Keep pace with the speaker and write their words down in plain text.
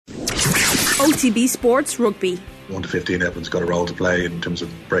OTB Sports Rugby. 1 to 15, everyone's got a role to play in terms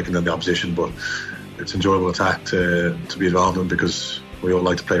of breaking down the opposition, but it's enjoyable attack to be involved in, because we all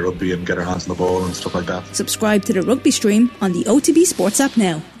like to play rugby and get our hands on the ball and stuff like that. Subscribe to the rugby stream on the OTB Sports app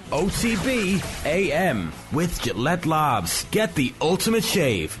now. OTB AM with Gillette Labs. Get the ultimate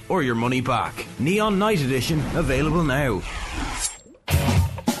shave or your money back. Neon Night Edition available now.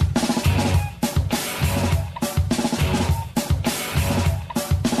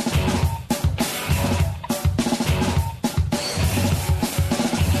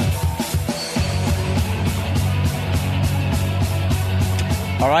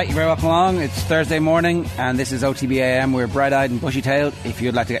 Alright, you're very welcome along. It's Thursday morning and this is OTB AM. We're bright-eyed and bushy-tailed. If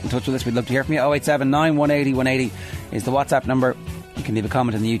you'd like to get in touch with us, we'd love to hear from you. 0879 180 180 is the WhatsApp number. You can leave a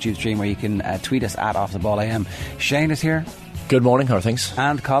comment in the YouTube stream, or you can tweet us at OffTheBallAM. Shane is here. Good morning, how are things?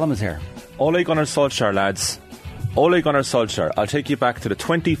 And Colin is here. Ole Gunnar Solskjaer, lads. Ole Gunnar Solskjaer. I'll take you back to the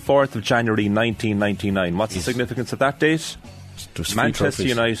 24th of January 1999. What's the significance of that date? Manchester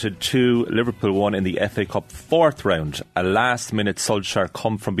United 2, Liverpool 1 in the FA Cup 4th round. A last minute Solskjaer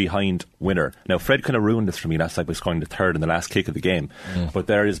come from behind winner. Now Fred kind of ruined this for me last night by scoring the third in the last kick of the game. But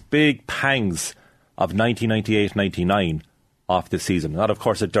there is big pangs of 1998-99 off this season. Not of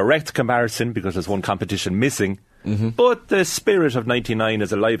course a direct comparison because there's one competition missing, but the spirit of 99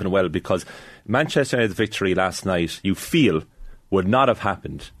 is alive and well, because Manchester United's victory last night, you feel, would not have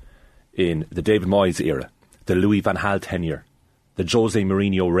happened in the David Moyes era, the Louis van Gaal tenure, the Jose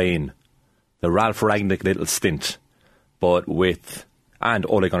Mourinho reign, the Ralph Rangnick little stint, and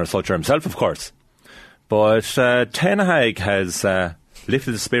Ole Gunnar Solskjaer himself, of course. But Ten Hag has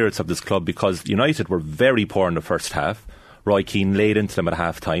lifted the spirits of this club, because United were very poor in the first half. Roy Keane laid into them at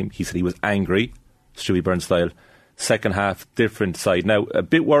half time. He said he was angry, Stewie Byrne style. Second half, different side. Now, a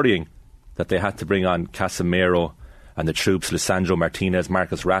bit worrying that they had to bring on Casemiro and the troops, Lisandro Martinez,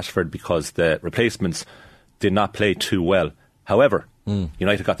 Marcus Rashford, because the replacements did not play too well. However,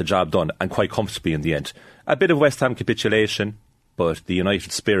 United got the job done, and quite comfortably in the end. A bit of West Ham capitulation, but the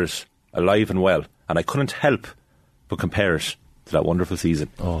United spirit alive and well, and I couldn't help but compare it to that wonderful season.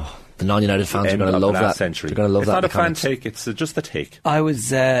 Oh, the non-United fans are going to love that. Century. They're going to love it's that. It's not a fan take, it's just a take. I was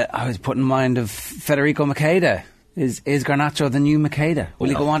putting in mind of Federico Makeda. Is Garnacho the new Makeda? Will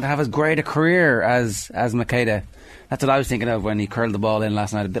he go on to have as great a career as Makeda? That's what I was thinking of when he curled the ball in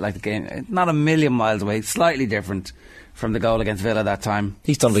last night, a bit like the game. Not a million miles away, slightly different from the goal against Villa that time.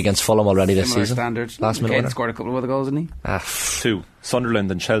 He's done it against Fulham already this season. Standard. Last minute winner. Scored a couple of other goals, didn't he? 2. Sunderland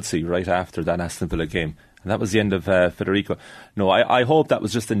and Chelsea right after that Aston Villa game. And that was the end of Federico. No, I hope that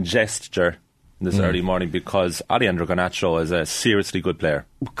was just in gesture this early morning, because Alejandro Garnacho is a seriously good player.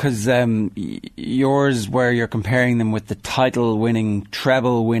 Because yours, where you're comparing them with the title-winning,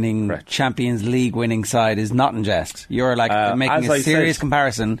 treble-winning, Correct. Champions League-winning side, is not in jest. You're like making a serious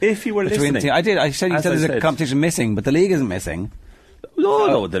comparison. If you were between listening, I did. I said you said there's a competition missing, but the league isn't missing.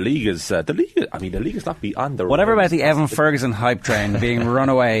 No, the league is. I mean, the league is not beyond the. Whatever about the Evan Ferguson hype train being run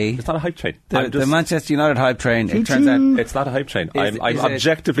away. It's not a hype train. The Manchester United hype train. It turns out it's not a hype train. I'm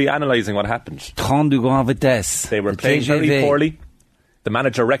objectively analysing what happened. Train de grande vitesse. They were playing very poorly. The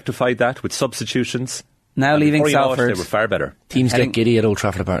manager rectified that with substitutions. Now leaving Salford, they were far better. Teams get giddy at Old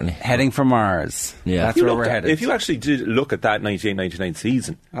Trafford, apparently. Heading for Mars. Yeah, that's where we're headed. If you actually did look at that 98-99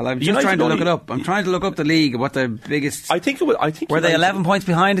 season, well, I'm just trying to look it up. I'm trying to look up the league. What the biggest? I think were they 11 points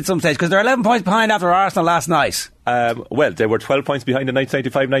behind at some stage? Because they're 11 points behind after Arsenal last night. Well, they were 12 points behind in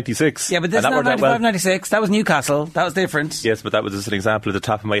 1995-96. Yeah, but this is not 95-96. That was Newcastle. That was different. Yes, but that was just an example at the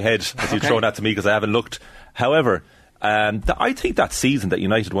top of my head as you've thrown that to me, because I haven't looked. However, I think that season that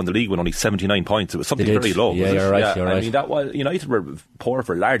United won the league with only 79 points, it was something very low. Yeah, you're right. I mean, that was, United were poor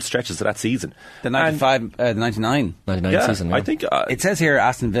for large stretches of that season. The 99 season. Yeah. I think it says here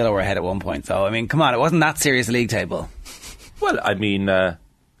Aston Villa were ahead at one point. So I mean, come on, it wasn't that serious league table. Well, I mean,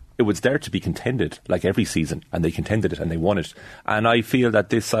 it was there to be contended like every season, and they contended it and they won it. And I feel that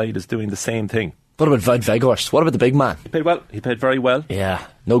this side is doing the same thing. What about Wout Weghorst? What about the big man? He played well. He played very well. Yeah,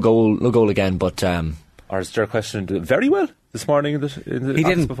 no goal again, but. Or is there a question? Very well this morning in the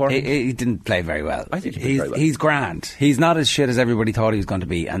he didn't play very well. I think he played very well. He's grand. He's not as shit as everybody thought he was going to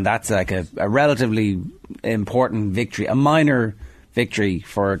be, and that's like a relatively important victory, a minor victory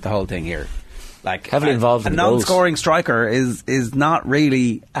for the whole thing here. Like heavily involved in a non-scoring striker is not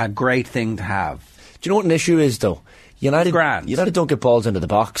really a great thing to have. Do you know what an issue is though? United don't get balls into the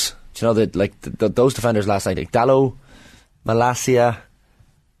box. Do you know that those defenders last night, like Dalot, Malacia.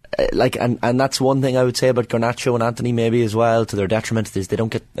 And that's one thing I would say about Garnacho and Anthony maybe as well, to their detriment, is they don't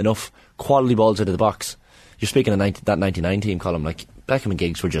get enough quality balls out of the box. You're speaking of that 99 team, Colin, like Beckham and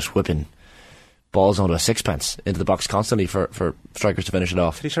Giggs were just whipping balls onto a sixpence into the box constantly for strikers to finish it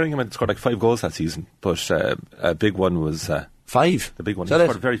off. Teddy Sheringham had scored like 5 goals that season, but a big one was 5. The big one. He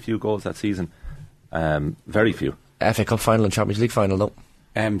scored very few goals that season. Very few. FA Cup final and Champions League final though.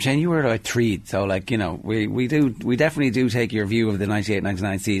 Shane, you were like 3, so like, you know, we definitely do take your view of the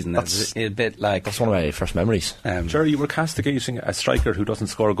 98-99 season as a bit like... That's one of my first memories. Sure, you were castigating a striker who doesn't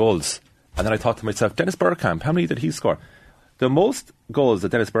score goals, and then I thought to myself, Dennis Bergkamp, how many did he score? The most goals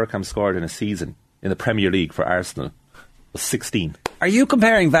that Dennis Bergkamp scored in a season in the Premier League for Arsenal was 16. Are you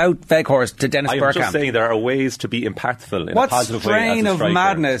comparing Wout Weghorst to Dennis Bergkamp? I'm just saying there are ways to be impactful in what a positive way as a striker. What strain of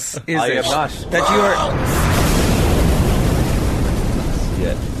madness is I it am not. that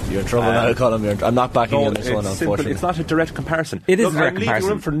You're in trouble now, Colin. I'm not backing on this one, unfortunately. It's not a direct comparison. It is a direct comparison. I'm leaving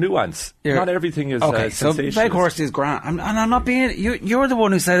room for nuance. Not everything is okay, so Weghorst is grand. I'm not being... You're the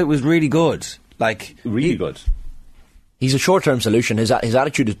one who said it was really good. Like... Really good. He's a short-term solution. His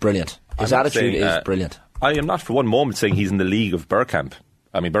attitude is brilliant. His attitude is brilliant. I am not for one moment saying he's in the league of Bergkamp.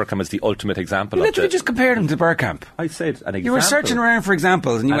 I mean, Bergkamp is the ultimate example. You literally just compared him to Bergkamp. I said an example. You were searching around for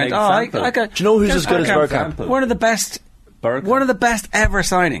examples and you went, I got... Do you know who's as good as Bergkamp? One of the best... One of the best ever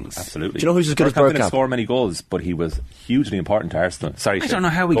signings. Absolutely. Do you know who's as good as Bergkamp? Didn't score many goals, but he was hugely important to Arsenal. Sorry, I don't know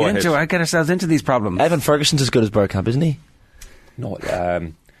how we get ourselves into these problems. Evan Ferguson's as good as Bergkamp, isn't he? No, a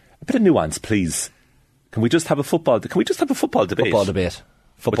bit of nuance, please. Can we just have a football debate? Football debate.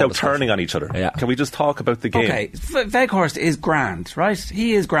 Without turning on each other. Yeah. Can we just talk about the game? Okay, Weghorst is grand, right?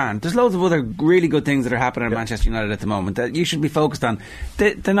 He is grand. There's loads of other really good things that are happening at Manchester United at the moment that you should be focused on.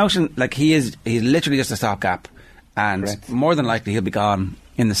 The notion, like, he's literally just a stopgap. And more than likely he'll be gone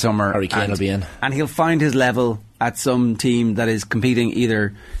in the summer. Harry Kane will be in. And he'll find his level at some team that is competing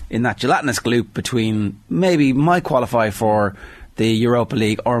either in that gelatinous gloop between maybe might qualify for the Europa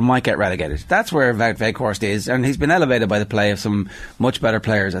League or might get relegated. That's where Wout Weghorst is, and he's been elevated by the play of some much better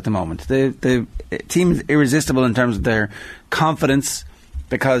players at the moment. The team's irresistible in terms of their confidence,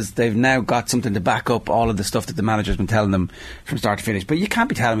 because they've now got something to back up all of the stuff that the manager's been telling them from start to finish. But you can't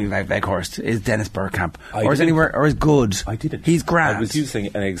be telling me about Weghorst is Dennis Bergkamp or is good. I didn't. He's grand. I was using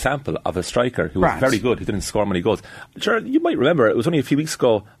an example of a striker who was very good, who didn't score many goals. Sure, you might remember, it was only a few weeks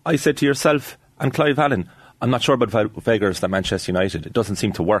ago, I said to yourself and Clive Allen, I'm not sure about Weghorst at Manchester United. It doesn't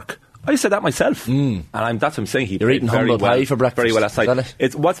seem to work. I said that myself. And that's what I'm saying. You're eating humble pie for breakfast. Very well last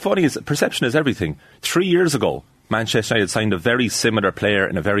night. What's funny is perception is everything. 3 years ago, Manchester United signed a very similar player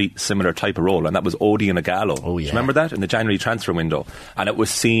in a very similar type of role, and that was Odion Ighalo. Oh, yeah. Do you remember that? In the January transfer window. And it was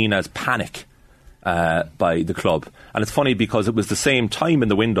seen as panic by the club. And it's funny because it was the same time in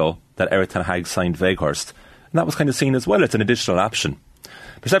the window that Erik ten Hag signed Weghorst. And that was kind of seen as well as an additional option.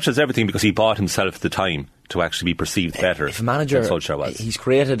 Perception is everything because he bought himself the time to actually be perceived better. If a manager, than Solskjaer was. He's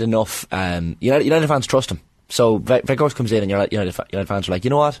created enough... United fans trust him. So Weghorst comes in and United fans are like, you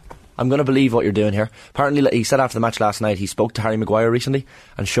know what? I'm going to believe what you're doing here. Apparently, he said after the match last night, he spoke to Harry Maguire recently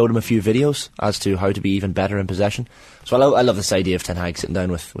and showed him a few videos as to how to be even better in possession. So I love this idea of Ten Hag sitting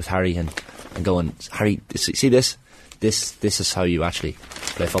down with Harry and going, Harry, see this? This is how you actually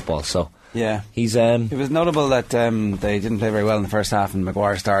play football. So yeah, he's. It was notable that they didn't play very well in the first half and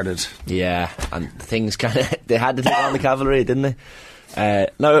Maguire started. Yeah, and things kind of they had to take on the cavalry, didn't they?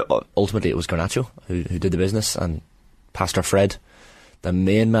 Now, ultimately, it was Garnacho who did the business, and Pastor Fred, the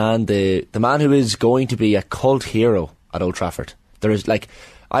main man, the man who is going to be a cult hero at Old Trafford. There is, like,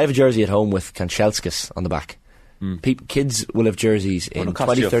 I have a jersey at home with Kanchelskis on the back. Kids will have jerseys in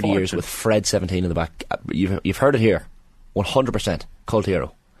 20, 30 years with Fred 17 in the back. You've heard it here. 100% cult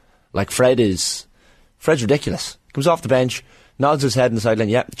hero. Like, Fred's ridiculous. Comes off the bench, nods his head in the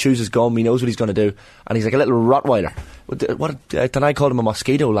sideline, chews his gum, he knows what he's going to do, and he's like a little Rottweiler. I called him a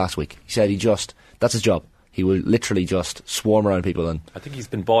mosquito last week. He said that's his job. He will literally just swarm around people. And I think he's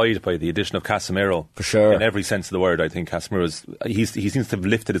been buoyed by the addition of Casemiro. For sure. In every sense of the word, I think he seems to have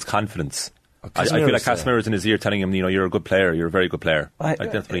lifted his confidence. I feel like Casemiro's in his ear telling him, you're a good player, you're a very good player. Like,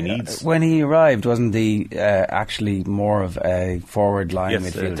 that's what he needs. When he arrived, wasn't he actually more of a forward line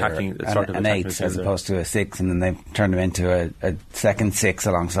midfielder, an 8 as opposed to a 6, and then they turned him into a second 6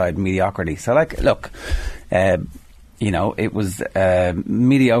 alongside mediocrity. So, like, look, it was a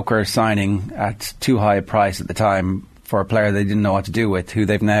mediocre signing at too high a price at the time for a player they didn't know what to do with, who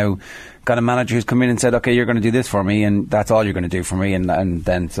they've now got a manager who's come in and said, okay, you're going to do this for me, and that's all you're going to do for me, and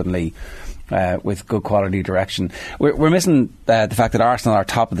then suddenly... with good quality direction. We're missing the fact that Arsenal are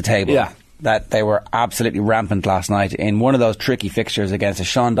top of the table. Yeah. That they were absolutely rampant last night in one of those tricky fixtures against a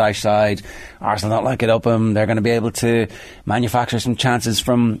Sean Dyche side. Arsenal don't like it up them. They're going to be able to manufacture some chances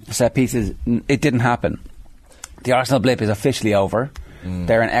from set pieces. It didn't happen. The Arsenal blip is officially over.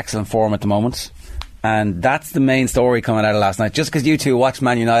 They're in excellent form at the moment. And that's the main story coming out of last night. Just because you two watched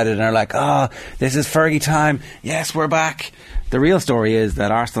Man United and are like, oh, this is Fergie time. Yes, we're back. The real story is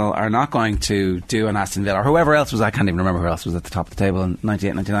that Arsenal are not going to do an Aston Villa or whoever else was. I can't even remember who else was at the top of the table in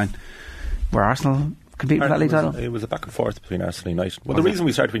 98-99. Were Arsenal compete for that league title? It was a back and forth between Arsenal and United. Well, the reason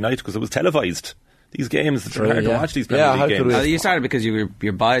we started with United because it was televised. These games, it's hard to watch these Premier League games. You started because you're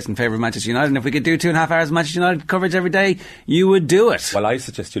biased in favour of Manchester United, and if we could do 2.5 hours of Manchester United coverage every day, you would do it. Well, I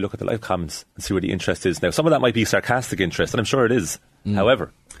suggest you look at the live comments and see where the interest is now. Some of that might be sarcastic interest, and I'm sure it is.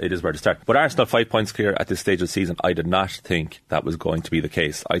 However, it is where to start. But Arsenal 5 points clear at this stage of the season. I did not think that was going to be the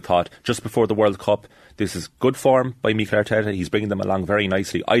case. I thought just before the World Cup, this is good form by Mikel Arteta. He's bringing them along very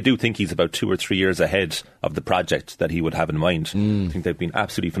nicely. I do think he's about 2 or 3 years ahead of the project that he would have in mind. I think they've been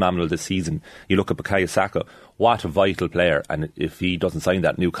absolutely phenomenal this season. You look at Bukayo Saka, what a vital player. And if he doesn't sign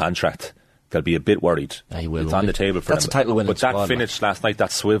that new contract, they'll be a bit worried. He will. It's on the table for that's them. a title winning But that finish last night,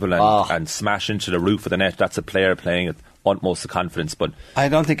 that swivel and smash into the roof of the net, that's a player playing at utmost of confidence. But I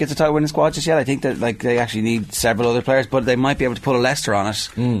don't think it's a title winning squad just yet. I think that they actually need several other players, but they might be able to pull a Leicester on it.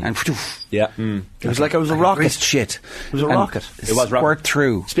 And it was like it was a rocket. Shit. It was a rocket. It was rocket. Worked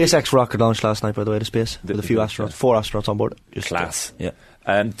through. SpaceX rocket launched last night, by the way, to space with a few astronauts, 4 astronauts on board. Just class. Yeah.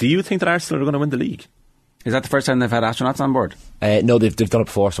 Do you think that Arsenal are going to win the league? Is that the first time they've had astronauts on board? No, they've done it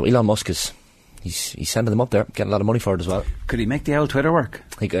before. So Elon Musk he's sending them up there, getting a lot of money for it as well. Could he make the old Twitter work?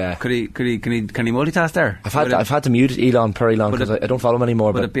 Can he multitask there? I've had to mute Elon per Elon because I don't follow him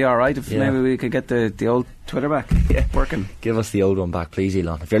anymore. Would it be alright if maybe we could get the old Twitter back working? Give us the old one back, please,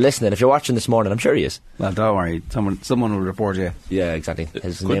 Elon. If you're listening, if you're watching this morning, I'm sure he is. Well, don't worry, someone will report you. Yeah, exactly.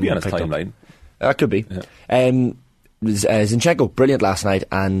 His could be on his timeline. That could be. Zinchenko, brilliant last night,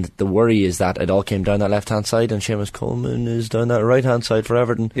 and the worry is that it all came down that left-hand side, and Seamus Coleman is down that right-hand side for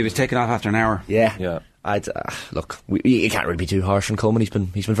Everton. He was taken off after an hour. Yeah. Look, you can't really be too harsh on Coleman.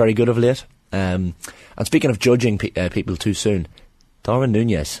 He's been very good of late. And speaking of judging people too soon, Darwin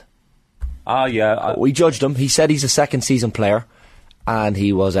Núñez. We judged him. He said he's a second-season player, and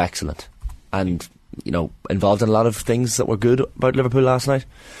he was excellent, and involved in a lot of things that were good about Liverpool last night.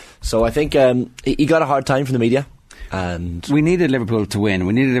 So I think he got a hard time from the media. And we needed Liverpool to win.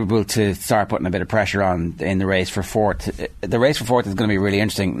 We needed Liverpool to start putting a bit of pressure on in the race for fourth. The race for fourth is going to be really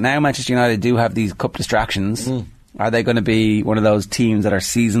interesting. Now Manchester United do have these cup distractions. Are they going to be one of those teams that are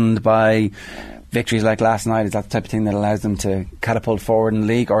seasoned by victories like last night? Is that the type of thing that allows them to catapult forward in the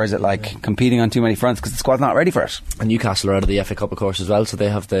league? Or is it like competing on too many fronts because the squad's not ready for it? And Newcastle are out of the FA Cup, of course, as well, so they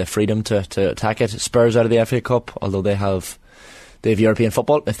have the freedom to attack it. Spurs out of the FA Cup, although they have European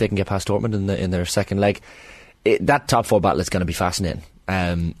football if they can get past Dortmund in their second leg. That top 4 battle is going to be fascinating.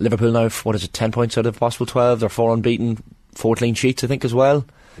 Liverpool now, 10 points out of possible 12. They're 4 unbeaten, 4 clean sheets, I think, as well.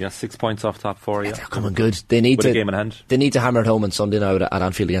 Yeah, 6 points off top 4. Yeah, they're coming good. They need a game in hand. They need to hammer it home on Sunday now at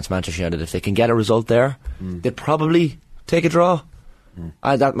Anfield against Manchester United. If they can get a result there, they'd probably take a draw.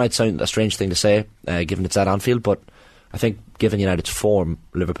 That might sound a strange thing to say, given it's at Anfield, but I think given United's form,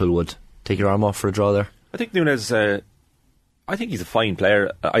 Liverpool would take your arm off for a draw there. I think Núñez. I think he's a fine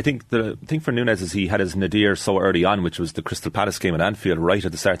player. I think the thing for Núñez is he had his nadir so early on, which was the Crystal Palace game at Anfield right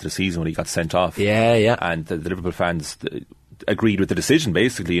at the start of the season when he got sent off. Yeah. And the Liverpool fans agreed with the decision,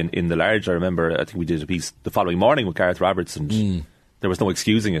 basically, in the large. I remember, I think we did a piece the following morning with Gareth Roberts, and there was no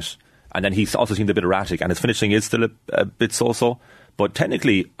excusing it. And then he also seemed a bit erratic, and his finishing is still a bit so-so. But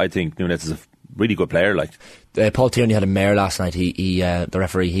technically, I think Núñez is a really good player. Paul Tierney had a mare last night. The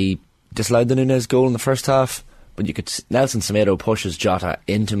referee, he disallowed the Núñez goal in the first half. But Nelson Semedo pushes Jota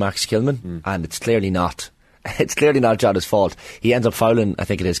into Max Kilman, and it's clearly not Jota's fault. He ends up fouling, I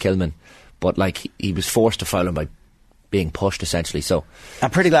think it is Kilman, but he was forced to foul him by being pushed essentially. So I'm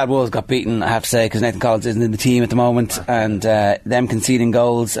pretty glad Wolves got beaten, I have to say, because Nathan Collins isn't in the team at the moment, and them conceding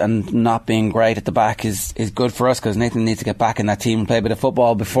goals and not being great at the back is good for us, because Nathan needs to get back in that team and play a bit of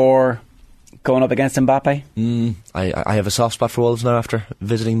football before going up against Mbappe. I have a soft spot for Wolves now after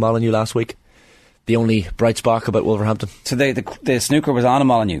visiting Molineux last week. The only bright spark about Wolverhampton. So the snooker was on in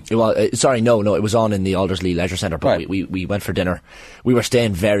Molineux? Well, no, it was on in the Aldersley Leisure Centre, but right. we went for dinner. We were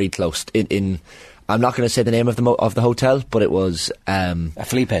staying very close in I'm not going to say the name of the hotel, but it was a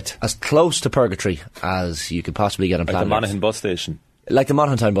flea pit, as close to purgatory as you could possibly get on planet. Like the Monaghan bus station. Like the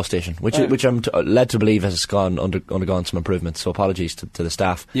Monaghan Town bus station, which I'm led to believe has undergone some improvements. So apologies to the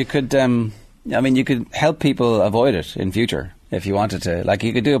staff. You could, you could help people avoid it in future if you wanted to. Like,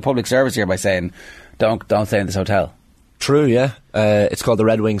 you could do a public service here by saying, don't stay in this hotel. True, yeah. It's called the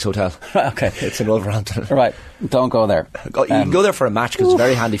Red Wings Hotel. Okay. It's in Wolverhampton. Right, don't go there. You can go there for a match because it's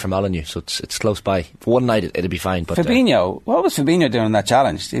very handy for Molineux, so it's close by. For one night it'd be fine. But Fabinho, what was Fabinho doing in that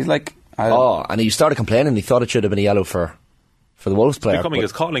challenge? He's like... and he started complaining. He thought it should have been a yellow for for the Wolves player. It's becoming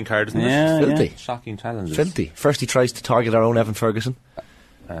his calling card, isn't Yeah, it? Filthy. yeah. Shocking challenges. Filthy. First he tries to target our own Evan Ferguson,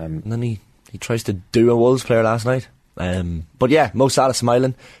 and then he tries to do a Wolves player last night. But yeah, Mo Salah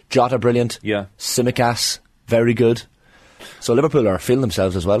smiling, Jota brilliant, Yeah. Tsimikas very good. So Liverpool are feeling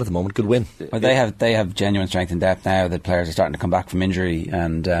themselves as well at the moment. Good win. Well, they have genuine strength and depth now. The players are starting to come back from injury,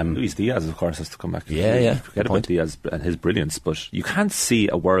 and Luis Diaz, of course, has to come back. Yeah. Forget about Diaz and his brilliance, but you can't see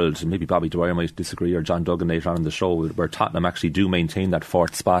a world, and maybe Bobby Dwyer might disagree, or John Duggan later on in the show, where Tottenham actually do maintain that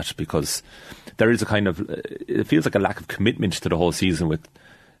fourth spot, because there is a kind of, it feels like a lack of commitment to the whole season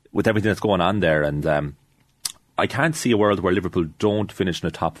with everything that's going on there, and I can't see a world where Liverpool don't finish in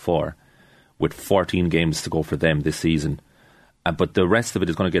the top four with 14 games to go for them this season. But the rest of it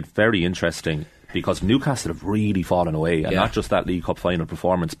is going to get very interesting, because Newcastle have really fallen away, and not just that League Cup final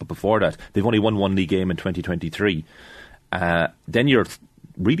performance, but before that they've only won one league game in 2023. Then you're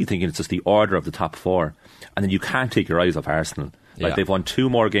really thinking it's just the order of the top four, and then you can't take your eyes off Arsenal. Like, they've won 2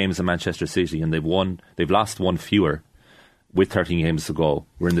 more games than Manchester City, and they've lost 1 fewer with 13 games to go.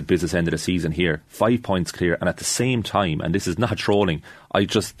 We're in the business end of the season here, 5 points clear, and at the same time, and this is not trolling, I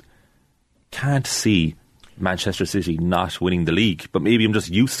just can't see Manchester City not winning the league, but maybe I'm just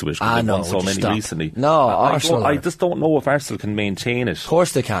used to it because they've won so many recently. No, Arsenal. I just don't know if Arsenal can maintain it. Of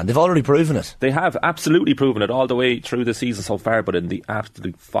course they can. They've already proven it. They have absolutely proven it all the way through the season so far, but in the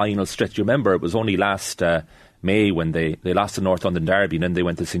absolute final stretch, you remember it was only last May when they lost the North London Derby, and then they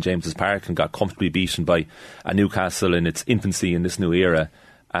went to St James's Park and got comfortably beaten by a Newcastle in its infancy in this new era.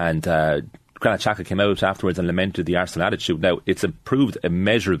 And Granit Xhaka came out afterwards and lamented the Arsenal attitude. Now, it's improved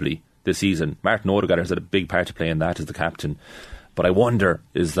immeasurably this season. Martin Odegaard has had a big part to play in that as the captain. But I wonder,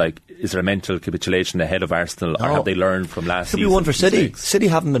 is there a mental capitulation ahead of Arsenal, or have they learned from last season? Could be one for City. City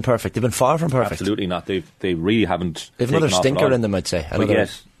haven't been perfect. They've been far from perfect. Absolutely not. They really haven't. They've another stinker in them, I'd say. But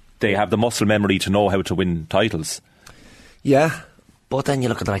yet, they have the muscle memory to know how to win titles. Yeah, but then you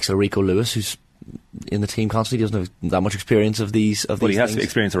look at the likes of Rico Lewis, who's in the team constantly. He doesn't have that much experience of these. But he has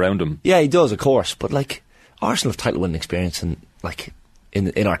experience around him. Yeah, he does, of course. But like, Arsenal have title winning experience, and like in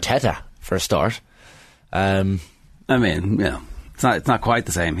Arteta for a start. I mean, it's not quite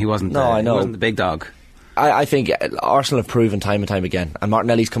the same. He wasn't. No, I know. He wasn't the big dog. I think Arsenal have proven time and time again, and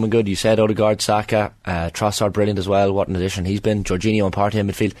Martinelli's coming good. You said Odegaard, Saka, Trossard brilliant as well. What an addition he's been. Jorginho and Partey in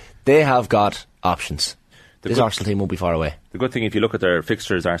midfield. They have got options. This Arsenal team won't be far away. The good thing, if you look at their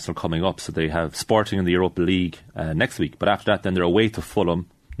fixtures, Arsenal coming up, so they have Sporting in the Europa League next week, but after that then they're away to Fulham.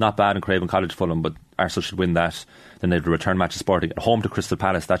 Not bad in Craven Cottage, Fulham, but Arsenal should win that. Then they have the return match of Sporting. At home to Crystal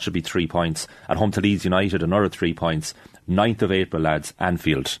Palace, that should be 3 points. At home to Leeds United, another 3 points. 9th of April, lads,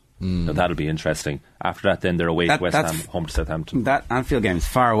 Anfield. So that'll be interesting. After that, then they're away to West Ham, home to Southampton. That Anfield game is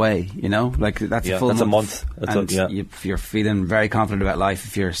far away, you know? Like, that's a full month. You're feeling very confident about life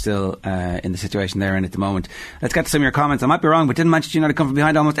if you're still in the situation they're in at the moment. Let's get to some of your comments. I might be wrong, but didn't Manchester United come from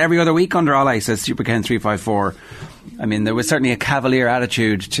behind almost every other week under Ole, says Superken354. I mean, there was certainly a cavalier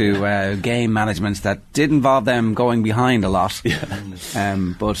attitude to game management that did involve them going behind a lot.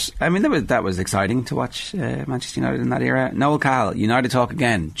 But, I mean, that was exciting to watch Manchester United in that era. Noel Cahill, United talk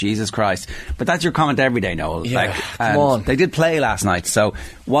again. Jesus Christ. But that's your comment every day, Noel. Yeah, come on. They did play last night, so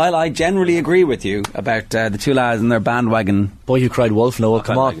while I generally agree with you about the two lads and their bandwagon... Boy who cried wolf, Noel,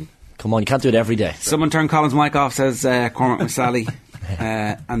 come on. Come on, you can't do it every day. Someone turned Colin's mic off, says Cormac Massali.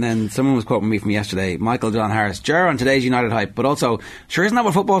 And then someone was quoting me from yesterday, Michael John Harris, Ger on today's United hype, but also, sure, isn't that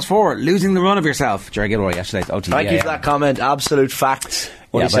what football's for? Losing the run of yourself. Ger Gilroy yesterday's OTB. Thank you for that comment. Absolute fact.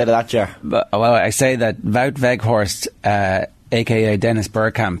 What do you say to that, Ger? Well, I say that Wout Weghorst, a.k.a. Dennis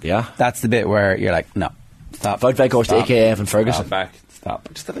Bergkamp, that's the bit where you're like, no, stop. Wout Weghorst, a.k.a. Evan Ferguson.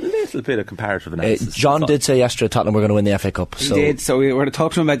 Stop. Just have a little bit of comparative analysis. John did say yesterday Tottenham were going to win the FA Cup. He did, so we were to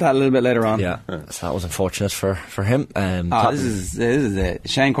talk to him about that a little bit later on. Yeah. So that was unfortunate for him. This is it.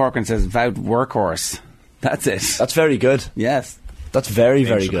 Shane Corcoran says Wout Workhorse. That's it. That's very good. Yes. That's very,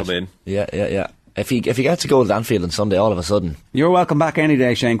 very good. Come in. Yeah. If he gets to go to Anfield on Sunday, all of a sudden... You're welcome back any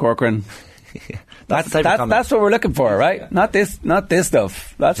day, Shane Corcoran. That's what we're looking for, right? Not this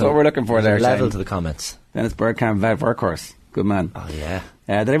stuff. That's what we're looking for there, level Shane. to the comments. Dennis Bergkamp, Wout Workhorse. Good man. Oh, yeah.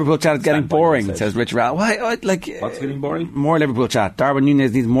 The Liverpool chat is getting boring, says Richard Rowell. Why? What's getting boring? More Liverpool chat. Darwin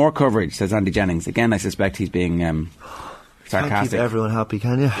Núñez needs more coverage, says Andy Jennings. Again, I suspect he's being sarcastic. Can't keep everyone happy,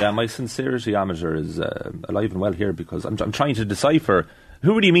 can you? Yeah, my sincerity amateur is alive and well here, because I'm trying to decipher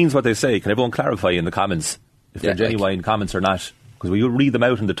who really means what they say. Can everyone clarify in the comments if they're genuine comments or not? Because we will read them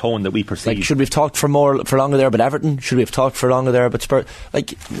out in the tone that we perceive. Like, should we have talked for longer there about Everton? Should we have talked for longer there about Spurs?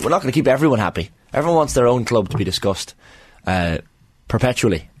 Like, we're not going to keep everyone happy. Everyone wants their own club to be discussed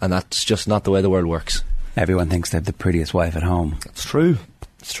perpetually, and that's just not the way the world works. Everyone thinks they have the prettiest wife at home. It's true.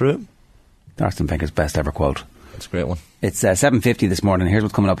 It's true. Arsene Wenger's best ever quote. It's a great one. It's 7:50 this morning. Here's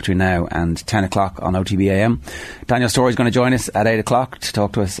what's coming up between now and 10 o'clock on OTB AM. Daniel Storey's going to join us at 8 o'clock to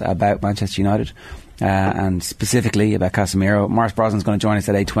talk to us about Manchester United. And specifically about Casemiro. Maurice Brosnan's going to join us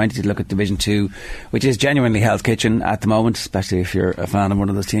at 8:20 to look at Division 2, which is genuinely Hell's Kitchen at the moment, especially if you're a fan of one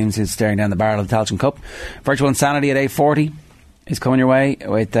of those teams who's staring down the barrel of the Tailteann Cup. Virtual Insanity at 8:40 is coming your way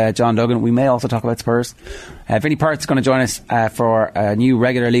with John Duggan. We may also talk about Spurs. Vinnie Perth's going to join us for a new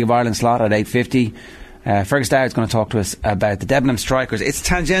regular League of Ireland slot at 8:50. Fergus Dowd's going to talk to us about the Debenham Strikers. It's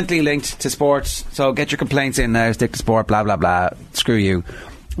tangentially linked to sports, so get your complaints in now, stick to sport, blah blah blah, screw you.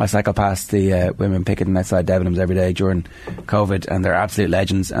 I cycle past the women picketing outside Debenhams every day during COVID, and they're absolute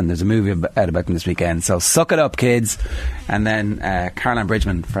legends, and there's a movie out about them this weekend, so suck it up, kids. And then Caroline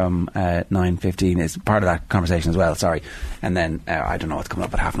Bridgman from 9:15 is part of that conversation as well, sorry. And then I don't know what's coming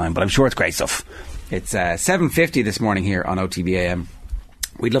up at 9:30, but I'm sure it's great stuff. It's 7:50 this morning here on OTB AM.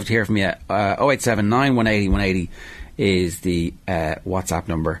 We'd love to hear from you. 0879 180 180 is the WhatsApp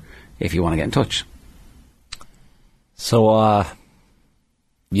number if you want to get in touch. So,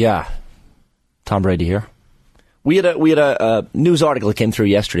 yeah, Tom Brady here. We had a news article that came through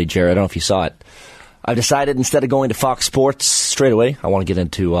yesterday, Jerry. I don't know if you saw it. I've decided instead of going to Fox Sports straight away, I want to get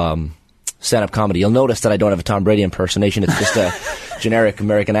into stand-up comedy. You'll notice that I don't have a Tom Brady impersonation. It's just a generic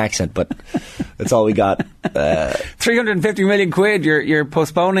American accent, but that's all we got. 350 million quid. You're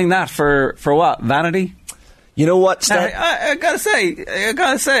postponing that for what? Vanity? You know what? I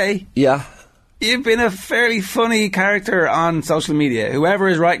gotta say. Yeah. You've been a fairly funny character on social media. Whoever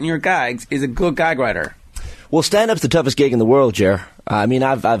is writing your gags is a good gag writer. Well, stand-up's the toughest gig in the world, Jer. I mean,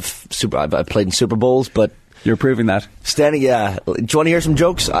 I've played in Super Bowls, but you're proving that. Standing, yeah. Do you want to hear some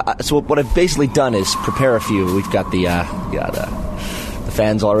jokes? So what I've basically done is prepare a few. We've got the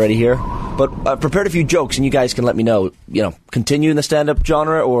fans already here, but I've prepared a few jokes, and you guys can let me know. You know, continue in the stand-up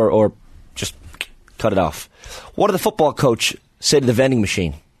genre or just cut it off. What did the football coach say to the vending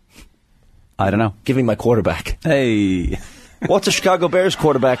machine? I don't know. Give me my quarterback. Hey. What's the Chicago Bears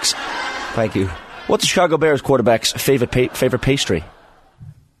quarterback's... Thank you. What's the Chicago Bears quarterback's favorite pastry?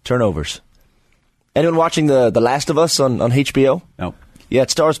 Turnovers. Anyone watching The Last of Us on HBO? No. Yeah, it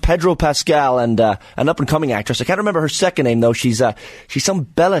stars Pedro Pascal and an up-and-coming actress. I can't remember her second name, though. She's some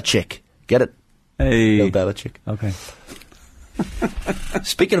Belichick. Get it? Hey. Bill Belichick. Okay.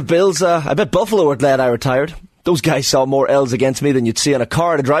 Speaking of Bills, I bet Buffalo were glad I retired. Those guys saw more L's against me than you'd see on a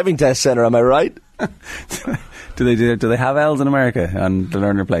car at a driving test centre, am I right? Do they have L's in America on the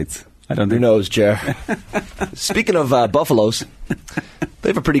learner plates? I don't think. Who knows, Jer. Speaking of buffaloes, they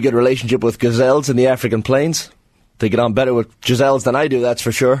have a pretty good relationship with gazelles in the African plains. They get on better with Giselles than I do, that's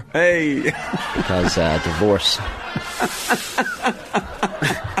for sure. Hey! Because divorce.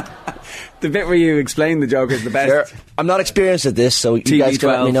 The bit where you explain the joke is the best. Sure. I'm not experienced at this, so you guys can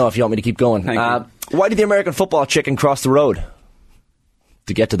let me know if you want me to keep going. Why did the American football chicken cross the road?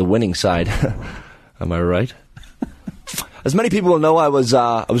 To get to the winning side. Am I right? As many people will know, I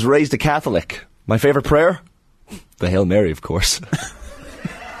was raised a Catholic. My favourite prayer? The Hail Mary, of course.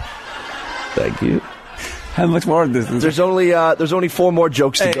 Thank you. How much more of this? There's only 4 more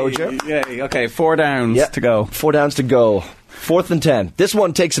jokes to go, Joe. Yeah, okay, 4 downs to go. 4 downs to go. 4th and 10. This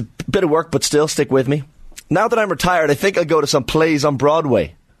one takes a bit of work, but still, stick with me. Now that I'm retired, I think I'll go to some plays on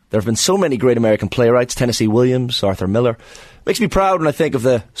Broadway. There have been so many great American playwrights, Tennessee Williams, Arthur Miller. Makes me proud when I think of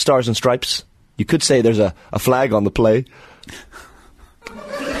the Stars and Stripes. You could say there's a flag on the play. Okay.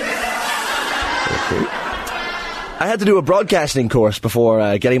 I had to do a broadcasting course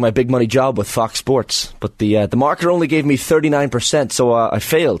before getting my big money job with Fox Sports, but the marketer only gave me 39%, so I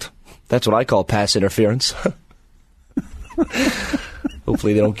failed. That's what I call pass interference.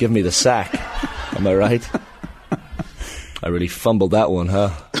 Hopefully they don't give me the sack. Am I right? I really fumbled that one, huh?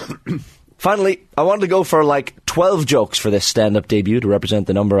 Finally, I wanted to go for like 12 jokes for this stand-up debut to represent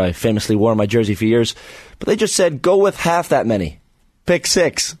the number I famously wore on my jersey for years, but they just said go with half that many. Pick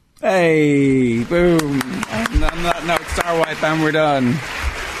 6. Hey, boom. No, star wipe and we're done.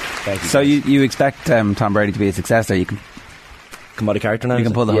 Thank you. So you expect Tom Brady to be a success there? You can come out of character now? You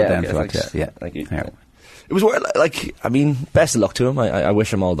can pull the hood down. Yeah. Thank you. Yeah. It was best of luck to him. I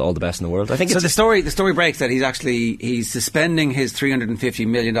wish him all the best in the world. I think. So the story breaks that he's suspending his $350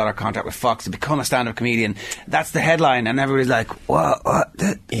 million contract with Fox to become a stand-up comedian. That's the headline, and everybody's like, "What?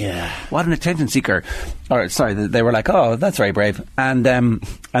 Yeah, what an attention seeker." Or sorry, they were like, "Oh, that's very brave," and then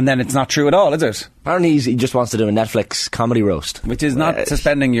it's not true at all, is it? Apparently, he just wants to do a Netflix comedy roast, which is not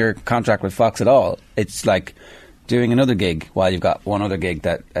suspending your contract with Fox at all. It's like doing another gig while you've got one other gig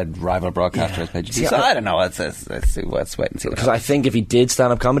that a rival broadcaster has paid you. So I don't know. Let's wait and see. Because I think if he did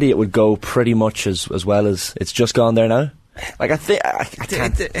stand-up comedy, it would go pretty much as well as it's just gone there now. Like I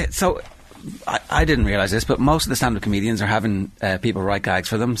think. So I didn't realise this, but most of the stand-up comedians are having people write gags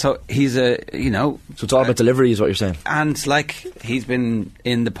for them. So he's so it's all about delivery, is what you're saying. And like he's been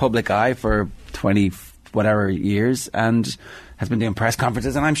in the public eye for 20 whatever years and has been doing press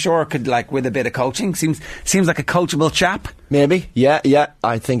conferences, and I'm sure could, like, with a bit of coaching, seems like a coachable chap. Maybe, yeah.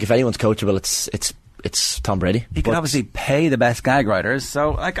 I think if anyone's coachable, it's Tom Brady. He can obviously pay the best gag writers,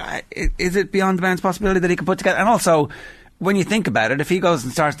 so like, is it beyond the bounds possibility that he can put together? And also, when you think about it, if he goes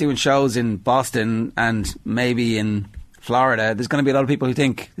and starts doing shows in Boston and maybe in Florida, there's going to be a lot of people who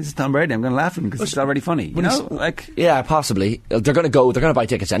think, this is Tom Brady, I'm going to laugh at him because it's already funny. You know, like, yeah, possibly. They're going to buy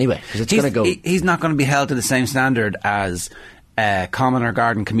tickets anyway because it's going to go. He's not going to be held to the same standard as a common or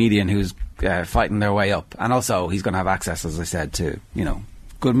garden comedian who's fighting their way up, and also he's going to have access, as I said, to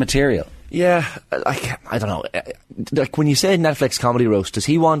good material. Yeah, like, I don't know. Like, when you say Netflix comedy roast, does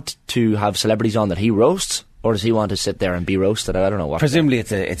he want to have celebrities on that he roasts, or does he want to sit there and be roasted? I don't know. Presumably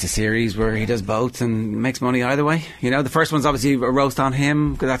it's a series where he does both and makes money either way. The first one's obviously a roast on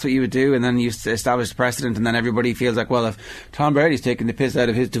him, because that's what you would do, and then you establish the precedent, and then everybody feels like, well, if Tom Brady's taking the piss out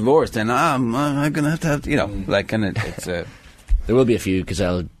of his divorce, then I'm going to have, and it's there will be a few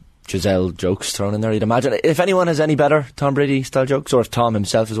Giselle jokes thrown in there, you'd imagine. If anyone has any better Tom Brady style jokes, or if Tom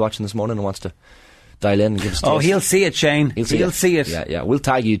himself is watching this morning and wants to dial in and give us a taste. He'll see it, Shane. He'll see it. Yeah. We'll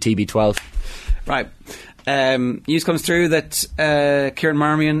tag you, TB12. Right. News comes through that Kieran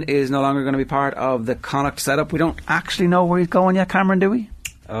Marmion is no longer going to be part of the Connacht setup. We don't actually know where he's going yet, Cameron, do we?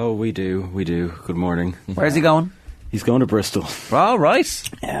 Oh, we do. Good morning. Where's he going? He's going to Bristol. All right.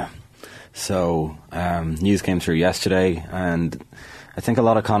 Yeah. So, news came through yesterday, and I think a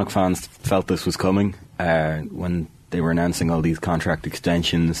lot of Connacht fans felt this was coming when they were announcing all these contract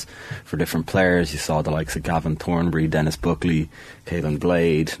extensions for different players. You saw the likes of Gavin Thornbury, Dennis Buckley, Caelan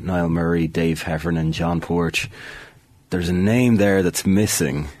Blade, Niall Murray, Dave Heffernan, John Porch. There's a name there that's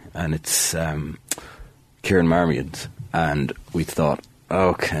missing, and it's Kieran Marmion. And we thought,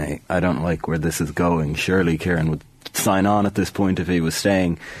 okay, I don't like where this is going. Surely Kieran would sign on at this point if he was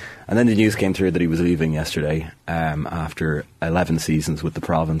staying. And then the news came through that he was leaving yesterday after 11 seasons with the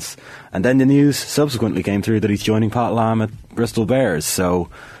province. And then the news subsequently came through that he's joining Pat Lam at Bristol Bears. So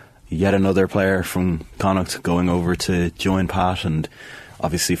yet another player from Connacht going over to join Pat, and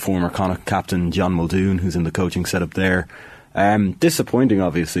obviously former Connacht captain John Muldoon, who's in the coaching setup there. Disappointing,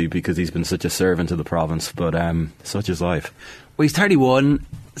 obviously, because he's been such a servant to the province, but such is life. Well, he's 31,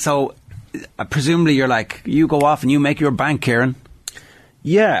 so presumably you're like, you go off and you make your bank, Kieran.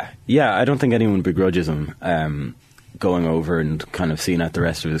 Yeah, I don't think anyone begrudges him going over and kind of seeing out the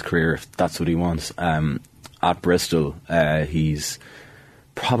rest of his career if that's what he wants. At Bristol, he's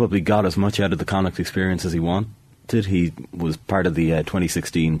probably got as much out of the Connacht experience as he wanted. He was part of the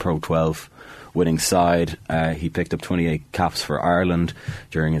 2016 Pro 12 winning side. He picked up 28 caps for Ireland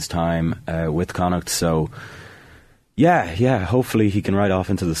during his time with Connacht, so Yeah, hopefully he can ride off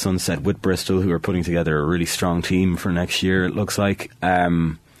into the sunset with Bristol, who are putting together a really strong team for next year, it looks like.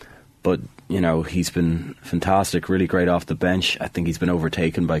 But, he's been fantastic, really great off the bench. I think he's been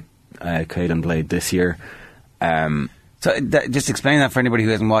overtaken by Caelan Blade this year. So just explain that for anybody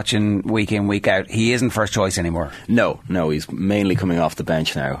who isn't watching week in, week out. He isn't first choice anymore. No, he's mainly coming off the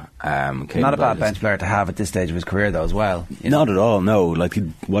bench now. Not a bad bench player to have at this stage of his career, though, as well. Not at all, no. Like,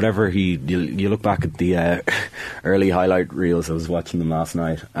 you look back at the early highlight reels, I was watching them last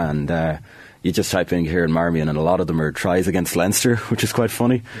night, and you just type in Kieran Marmion, and a lot of them are tries against Leinster, which is quite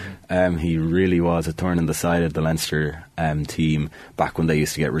funny. He really was a thorn in the side of the Leinster team back when they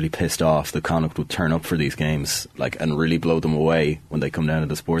used to get really pissed off. The Connacht would turn up for these games and really blow them away when they come down to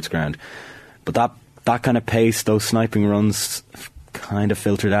the sports ground. But that kind of pace, those sniping runs, kind of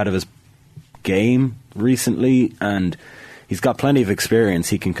filtered out of his game recently, and he's got plenty of experience.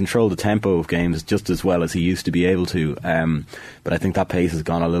 He can control the tempo of games just as well as he used to be able to. But I think that pace has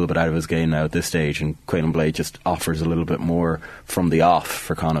gone a little bit out of his game now at this stage, and Caelan Blade just offers a little bit more from the off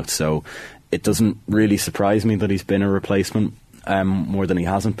for Connacht. So it doesn't really surprise me that he's been a replacement more than he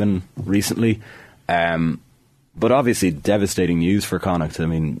hasn't been recently. But obviously devastating news for Connacht. I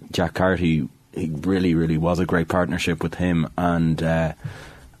mean, Jack Carty, he really, really was a great partnership with him and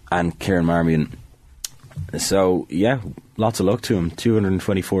Kieran Marmion. So, yeah, lots of luck to him.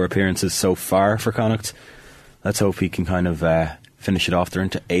 224 appearances so far for Connacht. Let's hope he can kind of finish it off. They're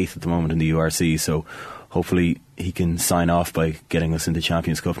into 8th at the moment in the URC, so hopefully he can sign off by getting us into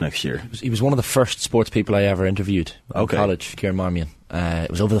Champions Cup next year. He was one of the first sports people I ever interviewed in college, Kieran Marmion.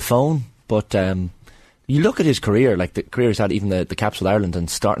 It was over the phone, but you look at his career, like the career he's had, even the caps with Ireland and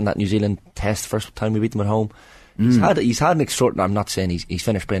starting that New Zealand test, first time we beat them at home. He's had an extraordinary, I'm not saying he's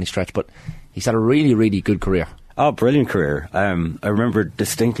finished by any stretch, but he's had a really, really good career. Oh, brilliant career. I remember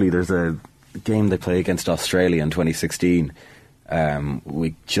distinctly there's a game they played against Australia in 2016,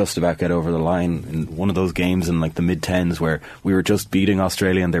 we just about get over the line in one of those games in like the mid-10s where we were just beating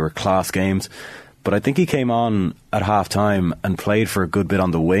Australia and they were class games. But I think he came on at half-time and played for a good bit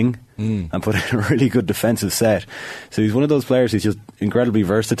on the wing and put in a really good defensive set. So he's one of those players who's just incredibly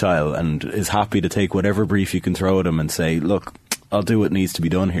versatile and is happy to take whatever brief you can throw at him and say, look, I'll do what needs to be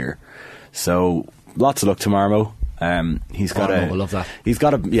done here. So lots of luck to Marmo. He's got I love that. He's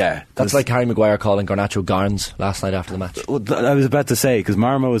got a, yeah. That's like Harry Maguire calling Garnacho Garns last night after the match. I was about to say, because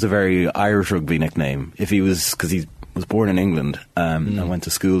Marmo is a very Irish rugby nickname. If he was, because he was born in England and went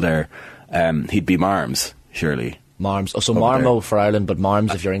to school there, he'd be Marms, surely. Marms. Oh, so Marmo there for Ireland, but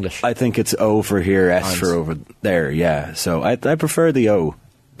Marms if you're English. I think it's O for here, S Marms for over there, yeah. So I prefer the O,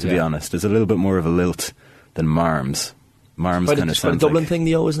 to be honest. It's a little bit more of a lilt than Marms. Marms kind of sounds a Dublin like, thing,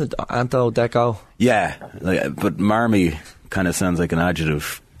 though, isn't it? Anto, Deco. Yeah, but Marmy kind of sounds like an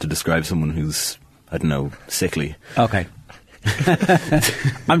adjective to describe someone who's, I don't know, sickly. Okay.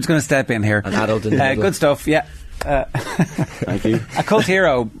 I'm just going to step in here. An adult in good stuff, yeah. Thank you. A cult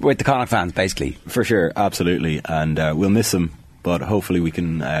hero with the Connacht fans, basically. For sure, absolutely. And we'll miss him, but hopefully we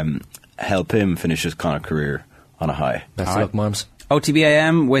can help him finish his Connacht career on a high. Best of luck, Marms.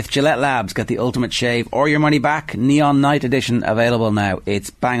 OTBAM with Gillette Labs. Get the ultimate shave or your money back. Neon Night Edition available now. It's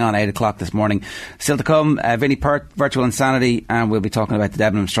bang on 8 o'clock this morning. Still to come, Vinnie Perth, Virtual Insanity, and we'll be talking about the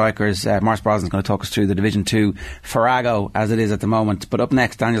Debenham Strikers. Maurice Brosnan's going to talk us through the Division 2 Farrago as it is at the moment. But up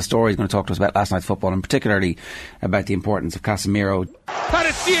next, Daniel Storey is going to talk to us about last night's football and particularly about the importance of Casemiro. And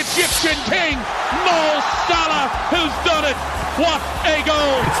it's the Egyptian king, Mo Salah, who's done it. What a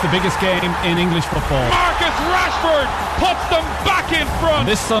goal! It's the biggest game in English football. Marcus Rashford puts them back in front. And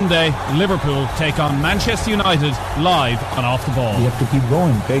this Sunday, Liverpool take on Manchester United live on Off the Ball. You have to keep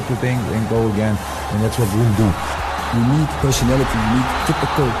going, take the thing and go again, and that's what we'll do. You need personality, you need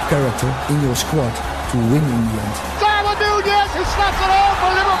typical character in your squad to win in the end. Darwin Núñez, who snaps it home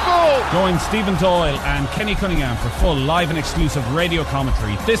for Liverpool. Join Stephen Doyle and Kenny Cunningham for full live and exclusive radio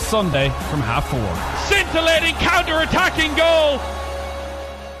commentary this Sunday from 4:30. Scintillating counter-attacking goal.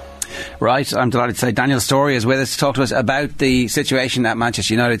 Right, I'm delighted to say Daniel Storey is with us to talk to us about the situation at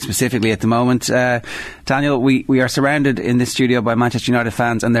Manchester United specifically at the moment. Daniel, we are surrounded in this studio by Manchester United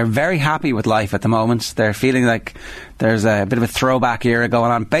fans and they're very happy with life at the moment. They're feeling like there's a bit of a throwback era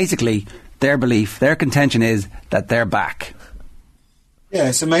going on. Basically, their belief, their contention is that they're back. Yeah,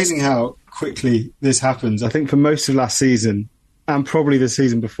 it's amazing how quickly this happens. I think for most of last season and probably the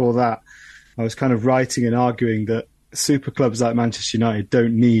season before that, I was kind of writing and arguing that super clubs like Manchester United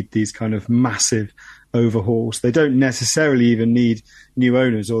don't need these kind of massive overhauls. They don't necessarily even need new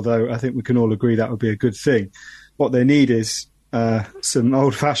owners, although I think we can all agree that would be a good thing. What they need is some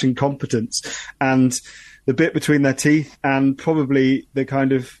old-fashioned competence and the bit between their teeth and probably the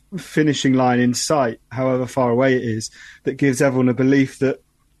kind of finishing line in sight, however far away it is, that gives everyone a belief that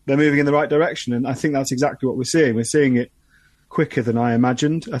they're moving in the right direction. And I think that's exactly what we're seeing. We're seeing it quicker than I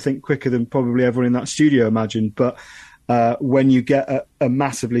imagined. I think quicker than probably everyone in that studio imagined. But when you get a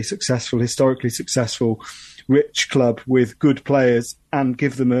massively successful, historically successful, rich club with good players and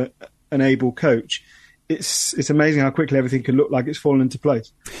give them an able coach, it's amazing how quickly everything can look like it's fallen into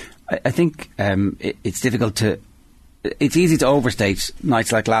place. I think it's difficult to... It's easy to overstate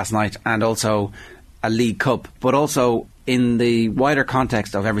nights like last night and also a League Cup, but also in the wider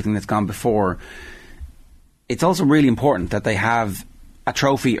context of everything that's gone before, it's also really important that they have a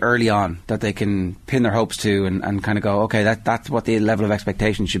trophy early on that they can pin their hopes to and kind of go, okay, that's what the level of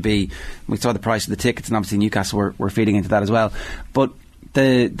expectation should be. We saw the price of the tickets and obviously Newcastle were feeding into that as well. But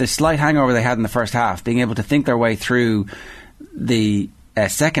the slight hangover they had in the first half, being able to think their way through the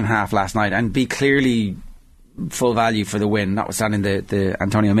second half last night and be clearly full value for the win, notwithstanding the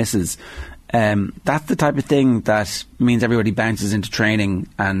Antonio misses, that's the type of thing that means everybody bounces into training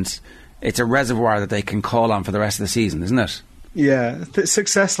and it's a reservoir that they can call on for the rest of the season, isn't it? Yeah,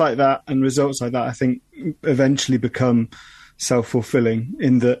 success like that and results like that, I think, eventually become self-fulfilling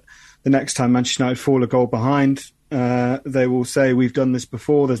in that the next time Manchester United fall a goal behind, they will say, we've done this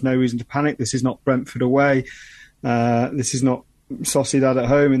before, there's no reason to panic, this is not Brentford away, this is not Sociedad at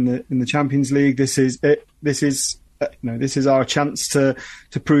home in the Champions League, this is it, this is our chance to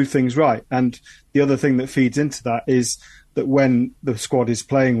prove things right. And the other thing that feeds into that is that when the squad is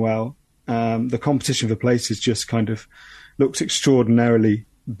playing well, the competition for places just kind of looks extraordinarily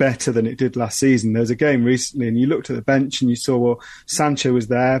better than it did last season. There was a game recently and you looked at the bench and you saw, well, Sancho was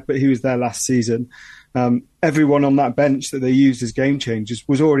there, but he was there last season. Everyone on that bench that they used as game changers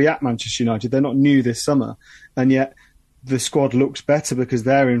was already at Manchester United. They're not new this summer. And yet the squad looks better because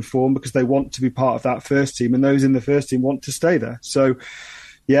they're in form, because they want to be part of that first team, and those in the first team want to stay there. So,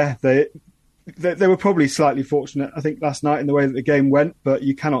 yeah, they were probably slightly fortunate, I think, last night in the way that the game went, but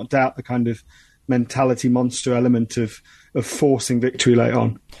you cannot doubt the kind of mentality monster element of forcing victory late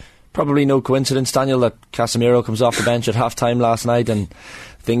on. Probably no coincidence, Daniel, that Casemiro comes off the bench at half-time last night and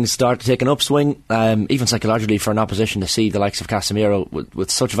things start to take an upswing, even psychologically, for an opposition to see the likes of Casemiro with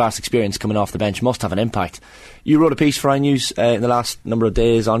such vast experience coming off the bench must have an impact. You wrote a piece for iNews in the last number of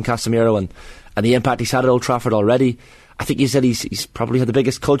days on Casemiro and the impact he's had at Old Trafford already. I think you said he's probably had the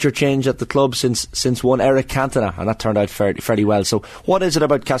biggest culture change at the club since one Eric Cantona, and that turned out fairly well. So what is it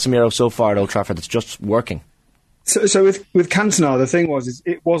about Casemiro so far at Old Trafford that's just working? So with Cantona, the thing was,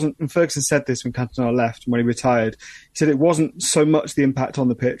 it wasn't, and Ferguson said this when Cantona left, when he retired, he said it wasn't so much the impact on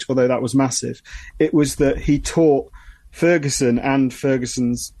the pitch, although that was massive. It was that he taught Ferguson and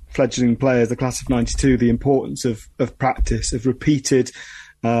Ferguson's fledgling players, the class of 92, the importance of practice, of repeated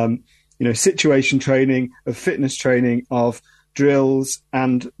situation training, of fitness training, of drills,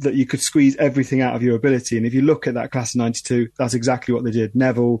 and that you could squeeze everything out of your ability. And if you look at that class of 92, that's exactly what they did.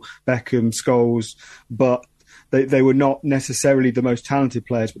 Neville, Beckham, Scholes, but they were not necessarily the most talented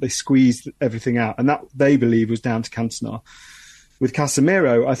players, but they squeezed everything out. And that, they believe, was down to Cantona. With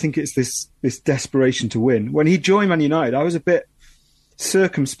Casemiro, I think it's this desperation to win. When he joined Man United, I was a bit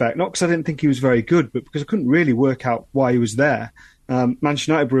circumspect, not because I didn't think he was very good, but because I couldn't really work out why he was there.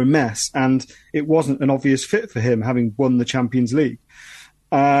 Manchester United were a mess, and it wasn't an obvious fit for him, having won the Champions League.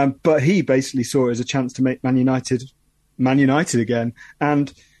 But he basically saw it as a chance to make Man United again.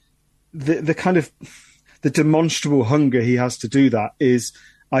 And the kind of the demonstrable hunger he has to do that is,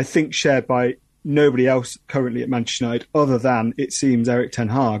 I think, shared by nobody else currently at Manchester United, other than, it seems, Erik ten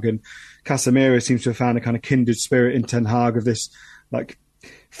Hag. And Casemiro seems to have found a kind of kindred spirit in Ten Hag of this, like,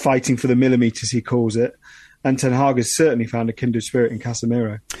 fighting for the millimetres, he calls it. And Ten Hag has certainly found a kindred spirit in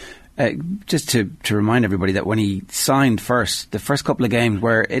Casemiro. Just to remind everybody that when he signed the first couple of games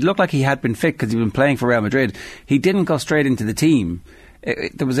where it looked like he had been fit because he'd been playing for Real Madrid, he didn't go straight into the team.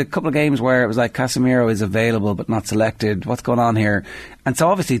 There was a couple of games where it was like, Casemiro is available but not selected. What's going on here? And so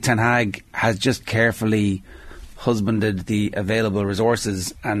obviously Ten Hag has just carefully husbanded the available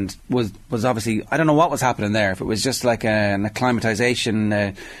resources and was obviously, I don't know what was happening there, if it was just like an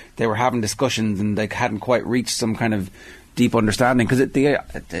acclimatisation, they were having discussions and they hadn't quite reached some kind of deep understanding, because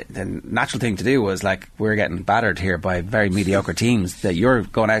the natural thing to do was, like, we're getting battered here by very mediocre teams, that you're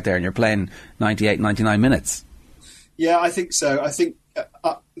going out there and you're playing 98, 99 minutes. Yeah, I think so. I think,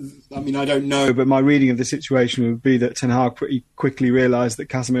 I mean, I don't know, but my reading of the situation would be that Ten Hag pretty quickly realised that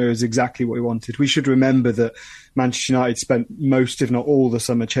Casemiro is exactly what he wanted. We should remember that Manchester United spent most, if not all, the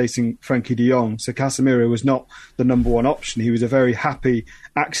summer chasing Frankie de Jong, so Casemiro was not the number one option. He was a very happy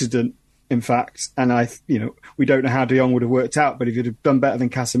accident, in fact, and we don't know how de Jong would have worked out, but if he'd have done better than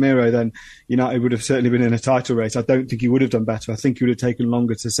Casemiro, then United would have certainly been in a title race. I don't think he would have done better. I think he would have taken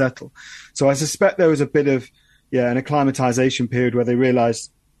longer to settle. So I suspect there was a bit of an acclimatisation period where they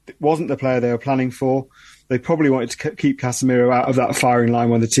realised it wasn't the player they were planning for. They probably wanted to keep Casemiro out of that firing line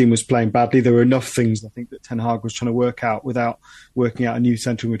when the team was playing badly. There were enough things, I think, that Ten Hag was trying to work out without working out a new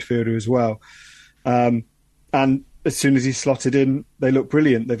central midfielder as well. And as soon as he slotted in, they looked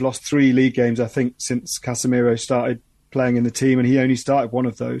brilliant. They've lost 3 league games, I think, since Casemiro started playing in the team, and he only started one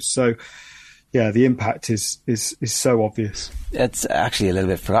of those. So, yeah, the impact is so obvious. It's actually a little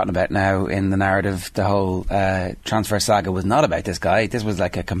bit forgotten about now in the narrative. The whole transfer saga was not about this guy. This was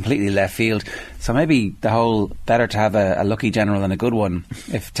like a completely left field. So maybe the whole better to have a lucky general than a good one.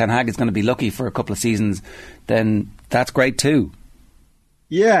 If Ten Hag is going to be lucky for a couple of seasons, then that's great too.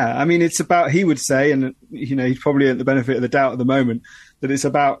 Yeah, I mean, it's about, he would say, and he's probably at the benefit of the doubt at the moment, that it's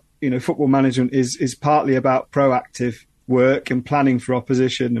about, football management is partly about proactive work and planning for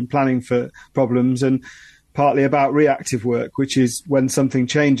opposition and planning for problems, and partly about reactive work, which is when something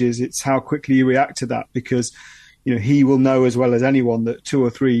changes, it's how quickly you react to that, because he will know as well as anyone that 2 or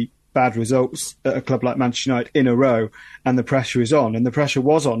 3 bad results at a club like Manchester United in a row, and the pressure is on, and the pressure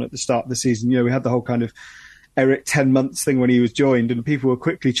was on at the start of the season. We had the whole kind of Eric 10 months thing when he was joined, and people were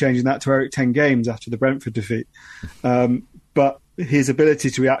quickly changing that to Eric 10 games after the Brentford defeat. But his ability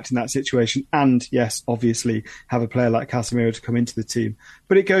to react in that situation, and yes, obviously have a player like Casemiro to come into the team.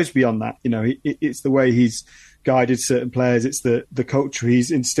 But it goes beyond that. It's the way he's guided certain players. It's the culture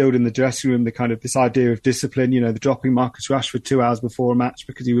he's instilled in the dressing room, the kind of this idea of discipline, the dropping Marcus Rashford 2 hours before a match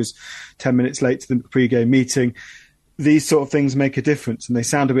because he was 10 minutes late to the pre-game meeting. These sort of things make a difference, and they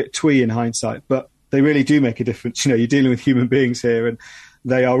sound a bit twee in hindsight, but they really do make a difference. You're dealing with human beings here, and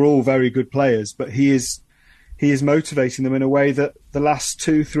they are all very good players, but he is he is motivating them in a way that the last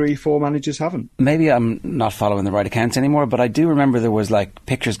 2, 3, 4 managers haven't. Maybe I'm not following the right accounts anymore, but I do remember there was like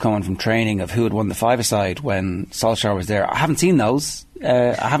pictures coming from training of who had won the five-a-side when Solskjaer was there. I haven't seen those.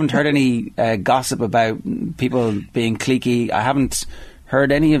 I haven't heard any gossip about people being cliquey. I haven't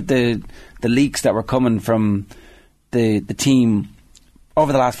heard any of the leaks that were coming from the team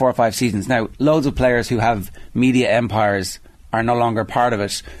over the last 4 or 5 seasons. Now, loads of players who have media empires are no longer part of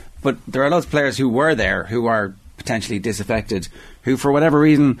it, but there are loads of players who were there who are potentially disaffected, who for whatever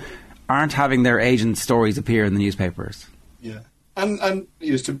reason aren't having their agents' stories appear in the newspapers. Yeah. And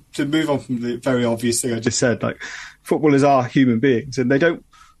you know, to move on from the very obvious thing I just said, like, footballers are human beings, and they don't.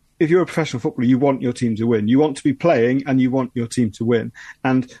 If you're a professional footballer, you want your team to win. You want to be playing, and you want your team to win.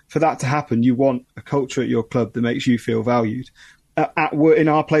 And for that to happen, you want a culture at your club that makes you feel valued. At work, in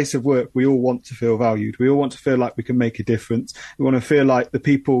our place of work, we all want to feel valued. We all want to feel like we can make a difference. We want to feel like the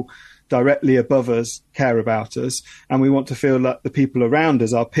people directly above us care about us, and we want to feel like the people around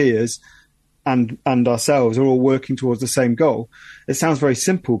us, our peers, and ourselves are all working towards the same goal. It sounds very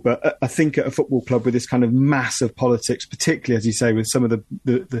simple, but I think at a football club with this kind of massive politics, particularly, as you say, with some of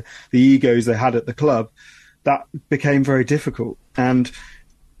the egos they had at the club, that became very difficult. And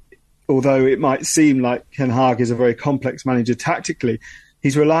although it might seem like Ten Hag is a very complex manager tactically,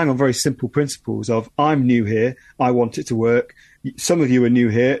 he's relying on very simple principles of, I'm new here, I want it to work. Some of you are new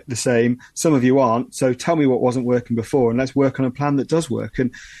here, the same. Some of you aren't. So tell me what wasn't working before, and let's work on a plan that does work.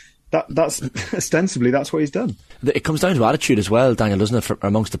 And that's ostensibly that's what he's done. It comes down to attitude as well, Daniel, doesn't it,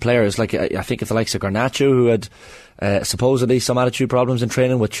 amongst the players? Like, I think of the likes of Garnacho, who had supposedly some attitude problems in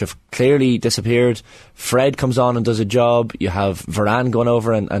training, which have clearly disappeared. Fred comes on and does a job. You have Varane going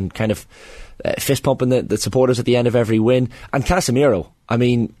over and kind of fist pumping the supporters at the end of every win. And Casemiro, I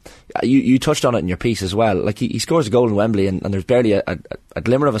mean, you touched on it in your piece as well. Like, he scores a goal in Wembley, and there's barely a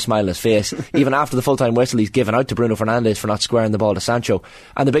glimmer of a smile on his face. Even after the full-time whistle, he's given out to Bruno Fernandes for not squaring the ball to Sancho.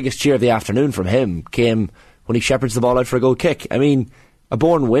 And the biggest cheer of the afternoon from him came when he shepherds the ball out for a goal kick. I mean, a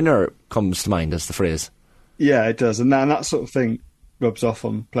born winner comes to mind as the phrase. Yeah, it does. And that sort of thing rubs off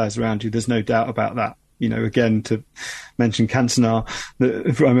on players around you. There's no doubt about that. You know, again, to mention Cantona,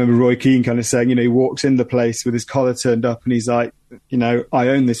 I remember Roy Keane kind of saying, you know, he walks in the place with his collar turned up and he's like, you know, I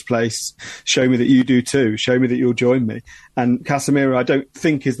own this place. Show me that you do too. Show me that you'll join me. And Casemiro, I don't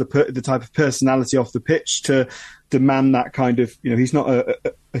think, is the type of personality off the pitch to demand that kind of, you know, he's not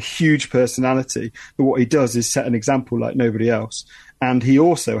a huge personality, but what he does is set an example like nobody else. And he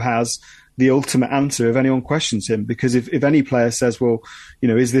also has the ultimate answer if anyone questions him, because if any player says, well, you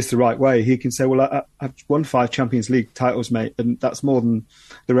know, is this the right way? He can say, well, I've won 5 Champions League titles, mate, and that's more than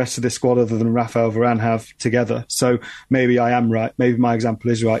the rest of this squad other than Raphael Varane have together. So maybe I am right. Maybe my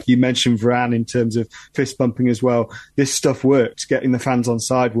example is right. You mentioned Varane in terms of fist bumping as well. This stuff works. Getting the fans on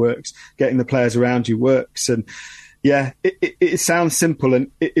side works. Getting the players around you works. And yeah, it sounds simple,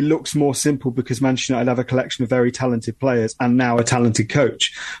 and it looks more simple because Manchester United have a collection of very talented players and now a talented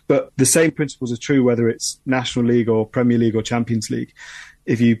coach. But the same principles are true whether it's National League or Premier League or Champions League.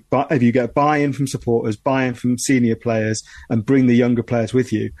 If you get buy-in from supporters, buy-in from senior players, and bring the younger players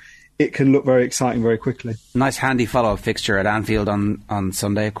with you, it can look very exciting very quickly. Nice handy follow-up fixture at Anfield on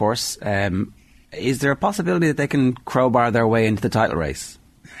Sunday, of course. Is there a possibility that they can crowbar their way into the title race?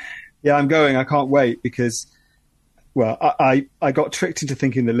 Yeah, I'm going. I can't wait because... Well, I got tricked into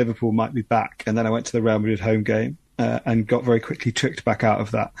thinking that Liverpool might be back, and then I went to the Real Madrid home game and got very quickly tricked back out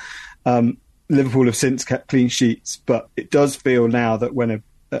of that. Liverpool have since kept clean sheets, but it does feel now that when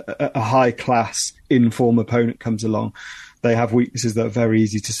a high-class, in-form opponent comes along, they have weaknesses that are very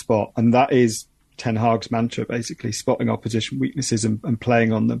easy to spot, and that is Ten Hag's mantra, basically, spotting opposition weaknesses and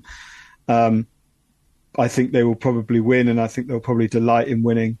playing on them. I think they will probably win, and I think they'll probably delight in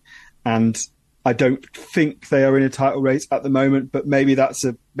winning, and I don't think they are in a title race at the moment, but maybe that's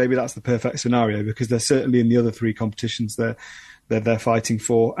the perfect scenario because they're certainly in the other 3 competitions they're fighting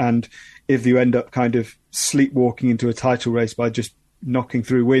for. And if you end up kind of sleepwalking into a title race by just knocking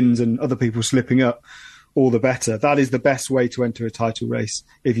through wins and other people slipping up, all the better. That is the best way to enter a title race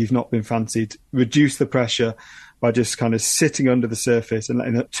if you've not been fancied. Reduce the pressure by just kind of sitting under the surface and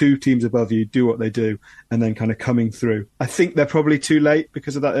letting 2 teams above you do what they do and then kind of coming through. I think they're probably too late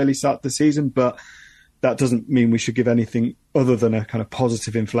because of that early start of the season, but that doesn't mean we should give anything other than a kind of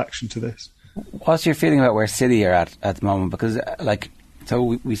positive inflection to this. What's your feeling about where City are at the moment? Because,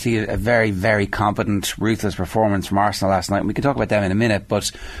 so we see a very, very competent, ruthless performance from Arsenal last night, and we can talk about them in a minute,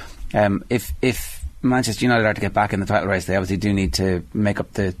 but if Manchester United are to get back in the title race, they obviously do need to make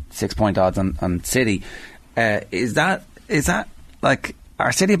up the 6-point odds on City. Is that like,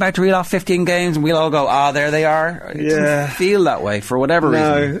 are City about to reel off 15 games and we'll all go, there they are? It doesn't feel that way for whatever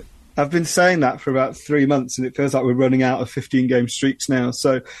reason. I've been saying that for about 3 months, and it feels like we're running out of 15-game streaks now.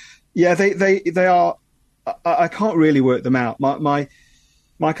 So, yeah, they are. I can't really work them out. My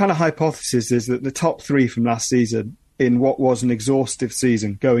kind of hypothesis is that the top three from last season, in what was an exhaustive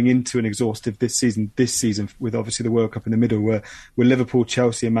season, going into an exhaustive this season with obviously the World Cup in the middle, were Liverpool,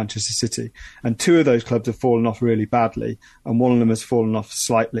 Chelsea and Manchester City. And two of those clubs have fallen off really badly, and one of them has fallen off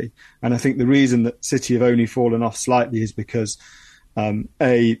slightly. And I think the reason that City have only fallen off slightly is because,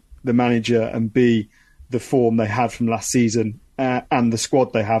 A, the manager, and B, the form they had from last season and the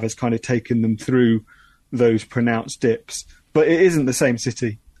squad they have has kind of taken them through those pronounced dips. But it isn't the same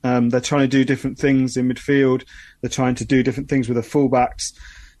City. They're trying to do different things in midfield. They're trying to do different things with the fullbacks.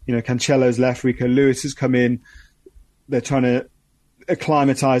 You know, Cancelo's left, Rico Lewis has come in. They're trying to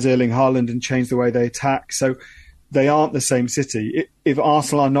acclimatise Erling Haaland and change the way they attack. So they aren't the same City. If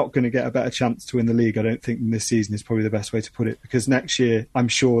Arsenal are not going to get a better chance to win the league, I don't think this season is probably the best way to put it, because next year I'm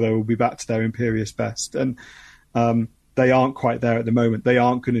sure they will be back to their imperious best. And they aren't quite there at the moment. They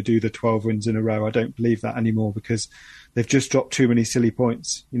aren't going to do the 12 wins in a row. I don't believe that anymore, because they've just dropped too many silly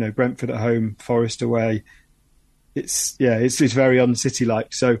points. You know, Brentford at home, Forest away. It's very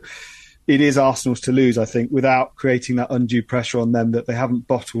un-City-like. So it is Arsenal's to lose, I think, without creating that undue pressure on them that they haven't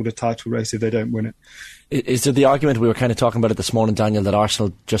bottled a title race if they don't win it. Is there the argument, we were kind of talking about it this morning, Daniel, that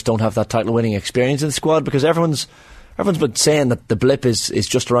Arsenal just don't have that title-winning experience in the squad? Because everyone's been saying that the blip is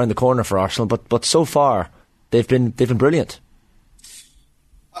just around the corner for Arsenal, but so far they've been brilliant.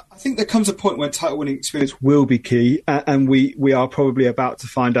 I think there comes a point when title-winning experience will be key, and we are probably about to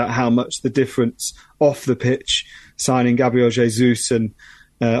find out how much the difference off the pitch, signing Gabriel Jesus and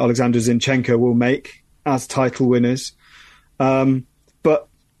Alexander Zinchenko, will make as title winners. But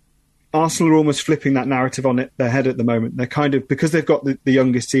Arsenal are almost flipping that narrative on their head at the moment. They're kind of, because they've got the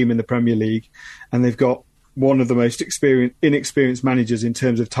youngest team in the Premier League, and they've got one of the most inexperienced managers in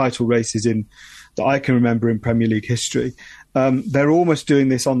terms of title races that I can remember in Premier League history. They're almost doing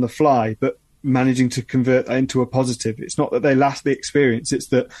this on the fly, but managing to convert that into a positive. It's not that they lack the experience, it's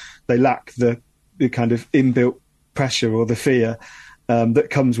that they lack the kind of inbuilt pressure or the fear that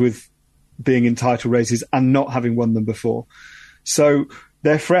comes with being in title races and not having won them before. So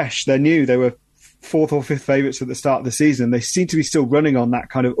they're fresh, they're new, they were fourth or fifth favourites at the start of the season. They seem to be still running on that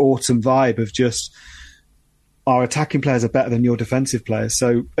kind of autumn vibe of just, our attacking players are better than your defensive players,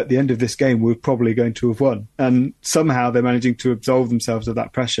 so at the end of this game we're probably going to have won. And somehow they're managing to absolve themselves of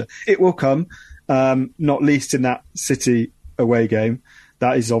that pressure. It will come, not least in that City away game.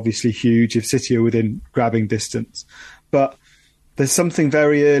 That is obviously huge if City are within grabbing distance. But there's something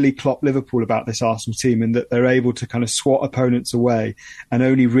very early Klopp Liverpool about this Arsenal team, in that they're able to kind of swat opponents away and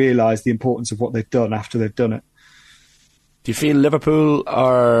only realise the importance of what they've done after they've done it. Do you feel Liverpool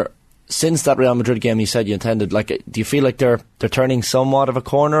are, since that Real Madrid game you said you intended, do you feel like they're turning somewhat of a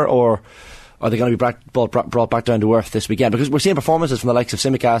corner, or are they going to be brought back down to earth this weekend? Because we're seeing performances from the likes of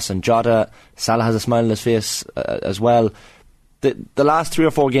Tsimikas and Jota. Salah has a smile on his face as well. The last 3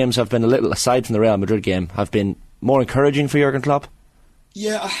 or 4 games have been, a little aside from the Real Madrid game, have been more encouraging for Jurgen Klopp?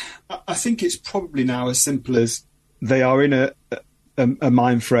 Yeah, I think it's probably now as simple as they are in a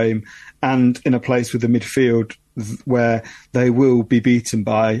mind frame and in a place with the midfield where they will be beaten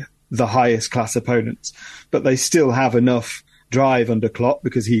by the highest class opponents, but they still have enough drive under Klopp,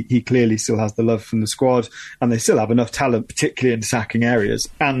 because he clearly still has the love from the squad, and they still have enough talent, particularly in attacking areas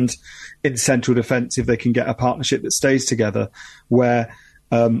and in central defence, if they can get a partnership that stays together, where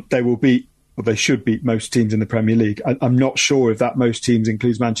they will beat, or they should beat, most teams in the Premier League. I'm not sure if that most teams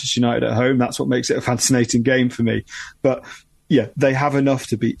includes Manchester United at home. That's what makes it a fascinating game for me. But yeah, they have enough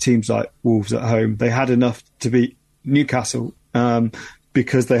to beat teams like Wolves at home. They had enough to beat Newcastle,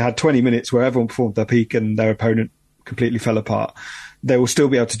 because they had 20 minutes where everyone performed their peak and their opponent completely fell apart. They will still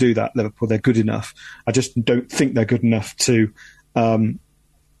be able to do that, Liverpool. They're good enough. I just don't think they're good enough to,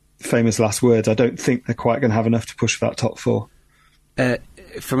 famous last words, I don't think they're quite going to have enough to push for that top 4.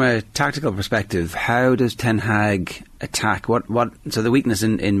 From a tactical perspective, how does Ten Hag attack? So the weakness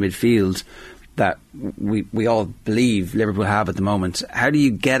in midfield that we all believe Liverpool have at the moment, how do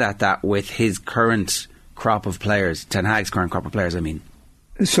you get at that with his current crop of players, Ten Hag's current crop of players, I mean?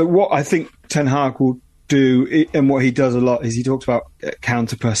 So what I think Ten Hag will do, and what he does a lot, is he talks about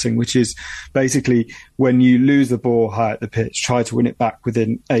counter-pressing, which is basically when you lose the ball high at the pitch, try to win it back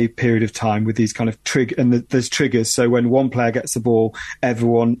within a period of time with these kind of there's triggers. So when one player gets the ball,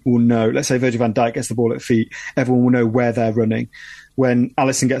 everyone will know. Let's say Virgil van Dijk gets the ball at feet, everyone will know where they're running. When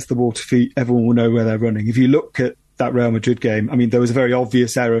Alisson gets the ball to feet, everyone will know where they're running. If you look at that Real Madrid game, I mean, there was a very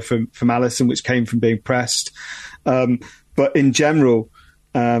obvious error from Alisson, which came from being pressed. But in general,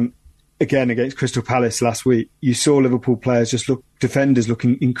 again against Crystal Palace last week, you saw Liverpool players defenders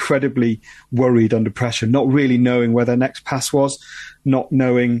looking incredibly worried under pressure, not really knowing where their next pass was, not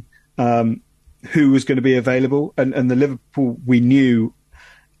knowing who was going to be available. And the Liverpool we knew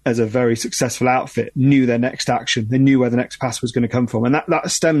as a very successful outfit knew their next action. They knew where the next pass was going to come from. And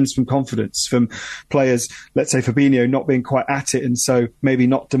that stems from confidence, from players, let's say Fabinho, not being quite at it and so maybe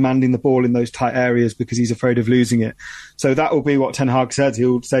not demanding the ball in those tight areas because he's afraid of losing it. So that will be what Ten Hag said.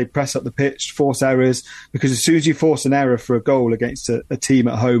 He'll say press up the pitch, force errors, because as soon as you force an error for a goal against a team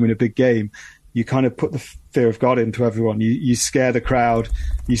at home in a big game, you kind of put the fear of God into everyone. You scare the crowd,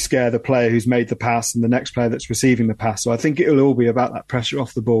 you scare the player who's made the pass and the next player that's receiving the pass. So I think it'll all be about that pressure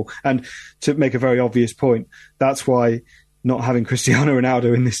off the ball. And to make a very obvious point, that's why not having Cristiano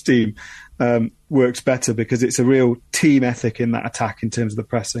Ronaldo in this team works better, because it's a real team ethic in that attack in terms of the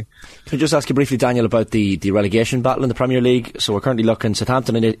pressing. Can I just ask you briefly, Daniel, about the relegation battle in the Premier League? So we're currently looking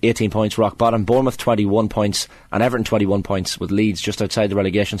Southampton at 18 points, rock bottom, Bournemouth 21 points and Everton 21 points, with Leeds just outside the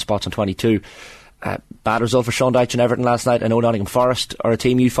relegation spots on 22. Bad result for Sean Dyche and Everton last night. I know Nottingham Forest are a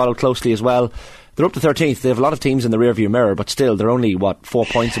team you followed closely as well. They're up to 13th. They have a lot of teams in the rearview mirror, but still they're only 4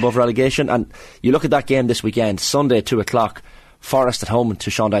 points above relegation. And you look at that game this weekend, Sunday at 2:00, Forest at home to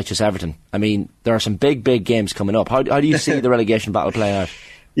Sean Dyche's Everton. I mean, there are some big games coming up. How do you see the relegation battle playing out?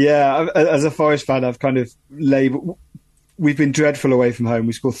 Yeah, as a Forest fan, I've kind of labelled... We've been dreadful away from home.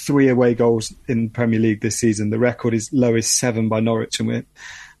 We scored 3 away goals in Premier League this season. The record is low as 7 by Norwich, and we're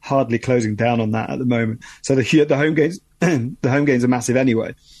hardly closing down on that at the moment. So the home games, the home games are massive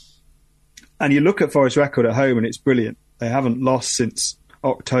anyway. And you look at Forest's record at home, and it's brilliant. They haven't lost since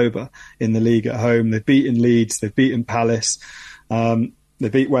October in the league at home. They've beaten Leeds, they've beaten Palace, they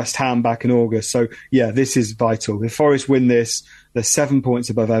beat West Ham back in August. So yeah, this is vital. If Forest win this, they're 7 points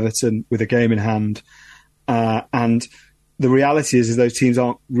above Everton with a game in hand, and the reality is those teams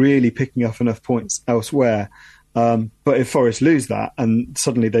aren't really picking up enough points elsewhere. But if Forest lose that and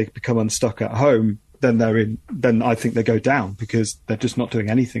suddenly they become unstuck at home, then I think they go down, because they're just not doing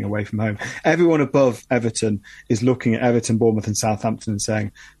anything away from home. Everyone above Everton is looking at Everton, Bournemouth and Southampton and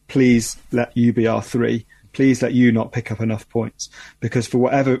saying, please let you be our 3. Please let you not pick up enough points. Because for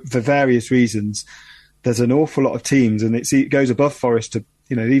various reasons, there's an awful lot of teams, and it goes above Forest to,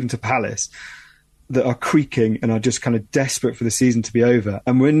 even to Palace, that are creaking and are just kind of desperate for the season to be over.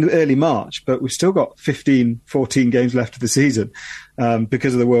 And we're in early March, but we've still got 15, 14 games left of the season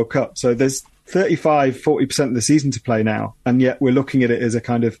because of the World Cup. So there's 35, 40% of the season to play now. And yet we're looking at it as a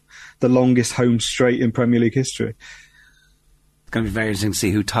kind of the longest home straight in Premier League history. It's going to be very interesting to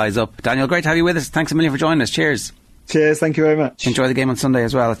see who ties up. Daniel, great to have you with us. Thanks a million for joining us. Cheers. Cheers, thank you very much. Enjoy the game on Sunday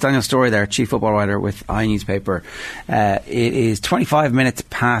as well. It's Daniel Storey there, Chief Football Writer with iNewspaper. It is 25 minutes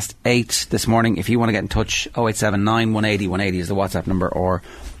past 8 this morning. If you want to get in touch, 0879 180 180 is the WhatsApp number, or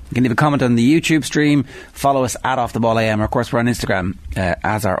you can leave a comment on the YouTube stream. Follow us at Off The Ball AM, or of course we're on Instagram,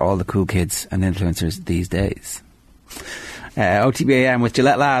 as are all the cool kids and influencers these days. OTBAM with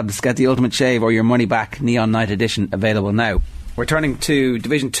Gillette Labs. Get the ultimate shave or your money back. Neon Night Edition available now. We're turning to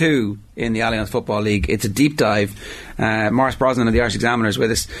Division 2 in the Allianz Football League. It's a deep dive. Maurice Brosnan of the Irish Examiner is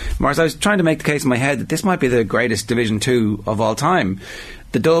with us. Maurice, I was trying to make the case in my head that this might be the greatest Division 2 of all time.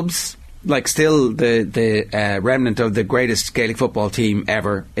 The Dubs, still the remnant of the greatest Gaelic football team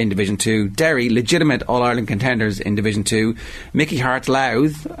ever in Division 2. Derry, legitimate All-Ireland contenders in Division 2. Mickey Hart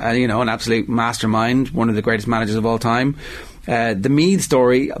Louth, an absolute mastermind, one of the greatest managers of all time. The Meath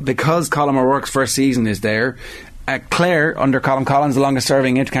story, because Colin O'Rourke's first season is there. Clare, under Colin Collins, the longest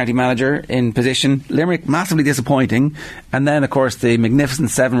serving inter-county manager in position. Limerick, massively disappointing. And then, of course, the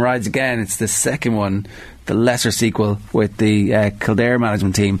Magnificent Seven rides again. It's the second one, the lesser sequel, with the Kildare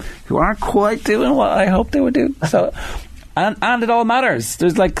management team, who aren't quite doing what I hoped they would do. So, and it all matters.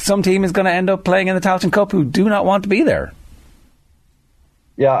 There's some team is going to end up playing in the Tailteann Cup who do not want to be there.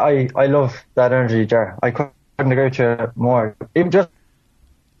 Yeah, I love that energy, Ger. I couldn't agree with you more. Even just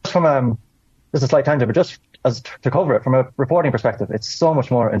from just a slight tangent, but just to cover it from a reporting perspective, it's so much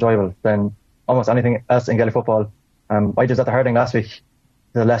more enjoyable than almost anything else in Gaelic football. I was at the hurling last week.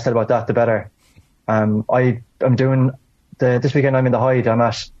 The less said about that, the better. I'm doing this weekend. I'm in the Hyde. I'm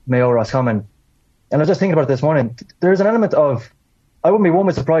at Mayo Roscommon, and I was just thinking about it this morning. There's an element of, I wouldn't be one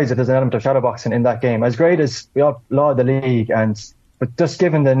bit surprised if there's an element of shadowboxing in that game. As great as we all laud the league, but just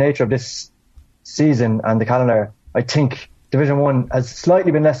given the nature of this season and the calendar, I think Division 1 has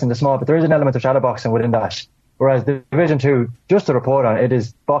slightly been less than the small, but there is an element of shadowboxing within that. Whereas Division 2, just to report on, it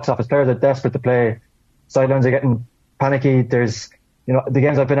is box office. Players are desperate to play. Sidelines are getting panicky. There's, the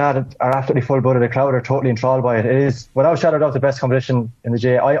games I've been at are absolutely full-blooded. The crowd are totally enthralled by it. It is, without shadow of doubt, the best competition in the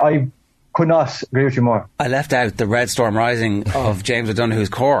GAA. I could not agree with you more. I left out the Red Storm Rising of James O'Donoghue's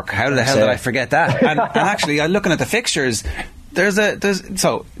Cork. How the hell did I forget that? And actually, I'm looking at the fixtures.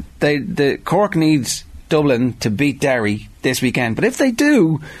 The Cork needs Dublin to beat Derry this weekend. But if they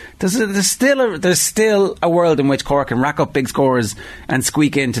do, there's still a world in which Cork can rack up big scores and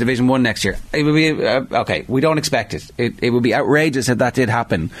squeak into Division 1 next year. It would be okay. We don't expect it. It would be outrageous if that did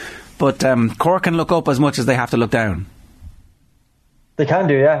happen. But Cork can look up as much as they have to look down. They can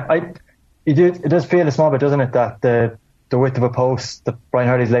do, yeah. It does feel a small bit, doesn't it, that the width of a post, the Brian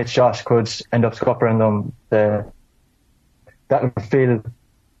Hardy's late shot could end up scuppering them. That would feel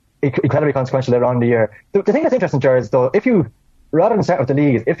incredibly consequential later on in the year. The thing that's interesting, Jared, is though, if you, rather than start with the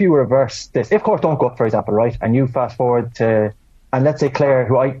league, if you reverse this, if Cork don't go up, for example, right, and you fast forward to, and let's say Clare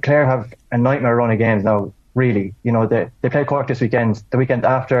have a nightmare run of games now, really. You know, they play Cork this weekend. The weekend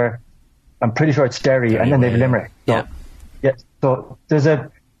after, I'm pretty sure it's Derry, and then they've Limerick. So, so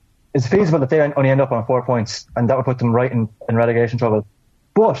it's feasible that they only end up on 4 points, and that would put them right in relegation trouble.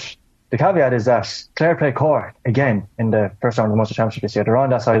 But the caveat is that Clare play Cork again in the first round of the Munster Championship this year. They're on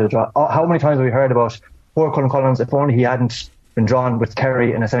that side of the draw. How many times have we heard about poor Colin Collins? If only he hadn't been drawn with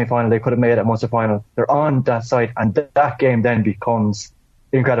Kerry in a semi-final, they could have made it a Munster final. They're on that side, and that game then becomes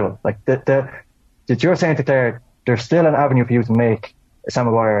incredible. Like that you're saying to Clare, there's still an avenue for you to make Sam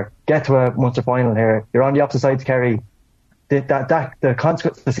Maguire get to a Munster final here. You're on the opposite side to Kerry.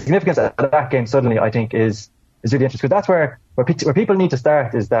 The significance of that game suddenly, I think, is really interesting, because that's where people need to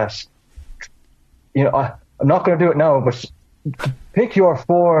start. Is that, you know, I'm not going to do it now, but pick your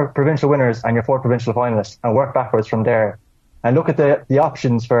 4 provincial winners and your 4 provincial finalists and work backwards from there, and look at the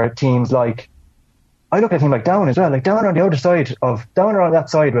options for teams like, I look at a team like Down as well, like Down on the other side Down around that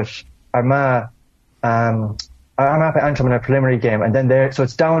side with Armagh, Antrim in a preliminary game, and then so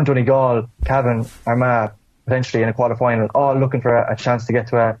it's Down, Donegal, Cavan, Armagh potentially in a quarter final, all looking for a chance to get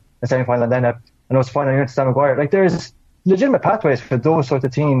to a semi final, and then an Ulster final against Sam Maguire. Like, there's legitimate pathways for those sorts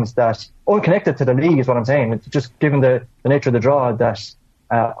of teams that, unconnected to the league is what I'm saying. It's just given the nature of the draw, that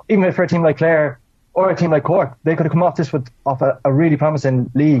even for a team like Clare or a team like Cork, they could have come off this off a really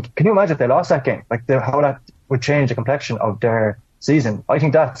promising league. Can you imagine if they lost that game? Like, how that would change the complexion of their season. I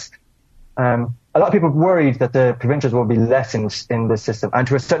think that's a lot of people worried that the provincials will be lessened in this system, and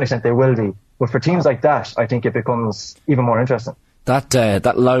to a certain extent they will be. But for teams like that, I think it becomes even more interesting.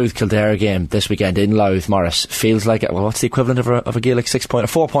 That Louth Kildare game this weekend in Louth, Morris, feels like, well, what's the equivalent of a Gaelic 6-pointer,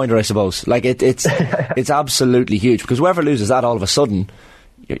 4-pointer, I suppose. Like, it's it's absolutely huge, because whoever loses that, all of a sudden,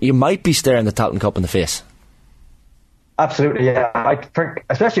 you might be staring the Tailteann Cup in the face. Absolutely, yeah.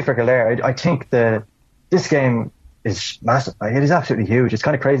 Especially for Kildare, I think this game is massive. Like, it is absolutely huge. It's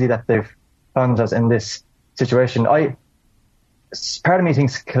kind of crazy that they've found us in this situation. Part of me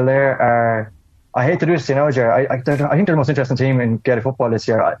thinks Kildare are, I hate to do this, you know, Jerry, I think they're the most interesting team in Gaelic football this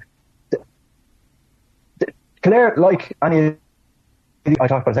year. Kildare, like any I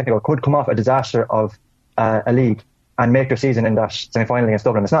talked about a second ago, could come off a disaster of a league and make their season in that semi-final against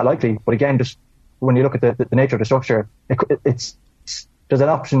Dublin. It's not likely, but again, just when you look at the nature of the structure, there's an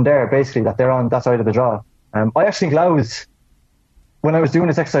option there, basically, that they're on that side of the draw. I actually think Louth, when I was doing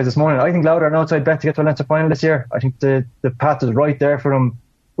this exercise this morning, I think Louth are an outside bet to get to a Leinster final this year. I think the path is right there for them.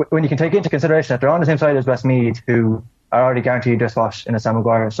 When you can take into consideration that they're on the same side as Westmeath, who are already guaranteed their spot in a Sam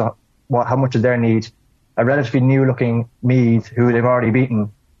Maguire, so how much is their need? A relatively new-looking Meath, who they've already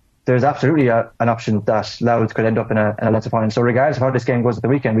beaten. There's absolutely an option that Louth could end up in a Leinster final. So regardless of how this game goes at the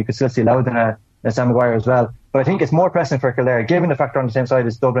weekend, we could still see Louth in a Sam Maguire as well. But I think it's more pressing for Kildare, given the fact they're on the same side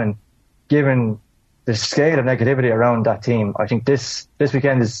as Dublin, given the scale of negativity around that team. I think this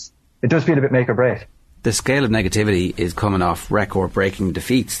weekend it does feel a bit make or break. The scale of negativity is coming off record-breaking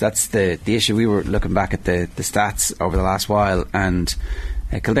defeats. That's the issue. We were looking back at the stats over the last while, and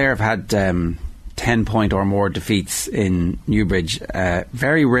Kildare have had 10-point or more defeats in Newbridge,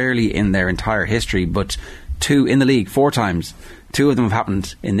 very rarely in their entire history, but 2 in the league, 4 times. 2 of them have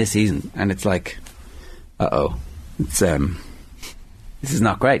happened in this season, and it's like, it's this is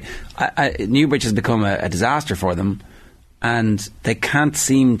not great. Newbridge has become a disaster for them, and they can't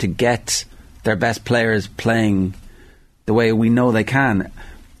seem to get their best players playing the way we know they can.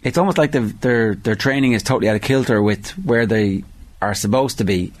 It's almost like their training is totally out of kilter with where they are supposed to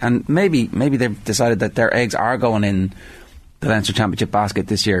be, and maybe they've decided that their eggs are going in the Leinster Championship basket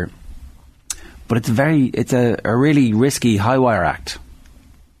this year. But it's a really risky high wire act.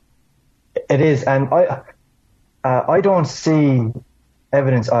 It is, and I don't see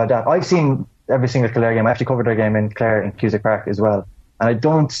evidence of that. I've seen every single Kildare game. I actually covered their game in Clare in Cusack Park as well, and I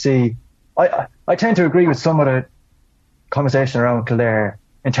don't see. I tend to agree with some of the conversation around Kildare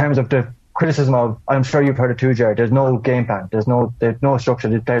in terms of the criticism of, I'm sure you've heard it too, Jared, there's no game plan, there's no structure,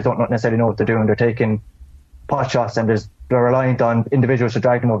 the players don't necessarily know what they're doing, they're taking pot shots and they're reliant on individuals to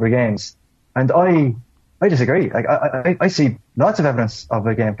drag them over games. And I disagree. Like, I see lots of evidence of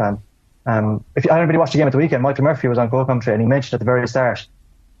a game plan. If anybody watched the game at the weekend, Michael Murphy was on co-commentary and he mentioned at the very start,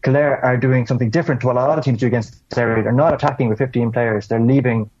 Kildare are doing something different to what a lot of teams do against Derry. They're not attacking with 15 players, they're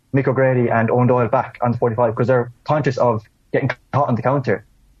leaving Mick O'Grady and Owen Doyle back on the 45 because they're conscious of getting caught on the counter.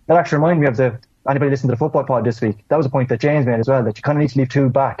 That actually reminded me of anybody listening to the football pod this week, that was a point that James made as well, that you kind of need to leave 2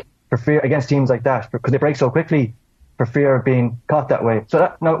 back for fear against teams like that because they break so quickly for fear of being caught that way.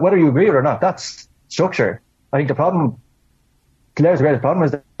 So now, whether you agree with it or not, that's structure. I think the problem, Clare's greatest problem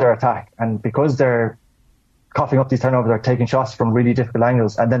is their attack, and because they're coughing up these turnovers, they're taking shots from really difficult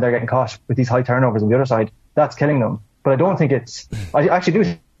angles, and then they're getting caught with these high turnovers on the other side. That's killing them. But I don't think I actually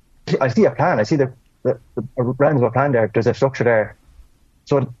do. I see a plan. I see the realms of a plan there. There's a structure there.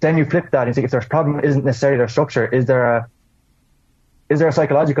 So then you flip that and think if their problem isn't necessarily their structure, is there a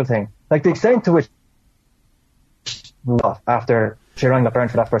psychological thing? Like the extent to which after Sheeran got burned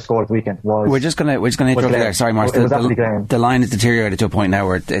for that first goal of the weekend was... We're just going to interrupt you there. Sorry, Mars. The line is deteriorated to a point now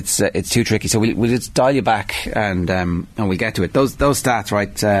where it's too tricky. So we'll just dial you back and we'll get to it. Those stats,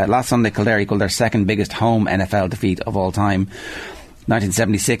 right? Last Sunday, Kildare equalled their second biggest home NFL defeat of all time.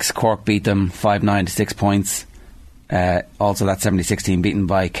 1976, Cork beat them 5-9 to 6 points. Also, that 76 team beaten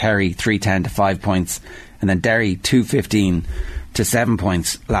by Kerry 3-10 to 5 points, and then Derry 2-15 to 7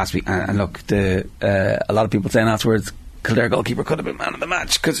 points last week. And look, a lot of people saying afterwards, Kildare goalkeeper could have been man of the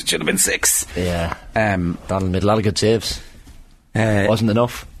match because it should have been 6. Yeah, Donald made a lot of good saves. Wasn't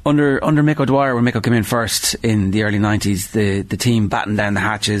enough. Under Mick O'Dwyer, when Mick came in first in the early 90s, the team battened down the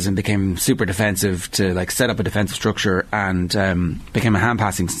hatches and became super defensive to set up a defensive structure and became a hand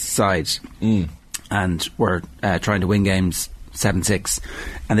passing side. And were trying to win games 7-6,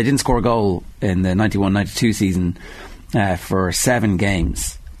 and they didn't score a goal in the 91-92 season for 7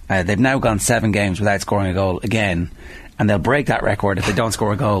 games. They've now gone 7 games without scoring a goal again, and they'll break that record if they don't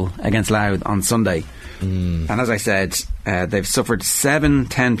score a goal against Louth on Sunday. And as I said, they've suffered 7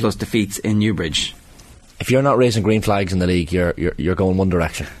 10-plus defeats in Newbridge. If you're not raising green flags in the league, you're going one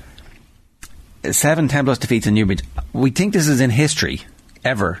direction. 7 10-plus defeats in Newbridge. We think this is in history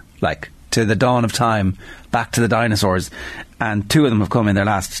ever, to the dawn of time, back to the dinosaurs, and 2 of them have come in their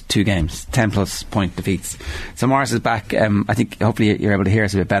last 2 games, 10-plus point defeats. So Morris is back. I think hopefully you're able to hear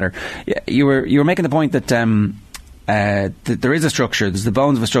us a bit better. You were making the point that there is a structure. There's the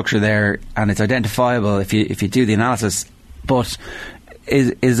bones of a structure there, and it's identifiable if you do the analysis. But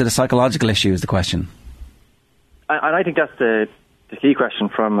is it a psychological issue? Is the question? And I think that's the key question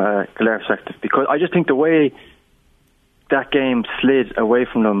from Killare's perspective, because I just think the way that game slid away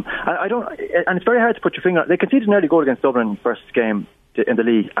from them. And it's very hard to put your finger on. They conceded an early goal against Dublin first game in the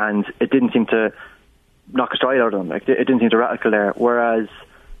league, and it didn't seem to knock a stride out of them. It didn't seem to rattle Kildare. Whereas,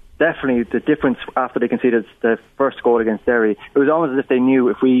 definitely the difference after they conceded the first goal against Derry, it was almost as if they knew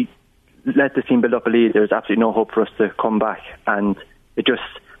if we let this team build up a lead, there's absolutely no hope for us to come back, and it just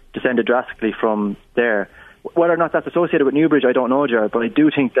descended drastically from there. Whether or not that's associated with Newbridge, I don't know, Jared, but I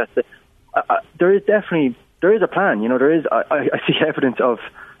do think that there is a plan. There is. I see evidence of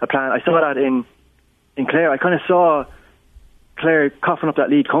a plan. I saw that in Clare. I kind of saw Clare coughing up that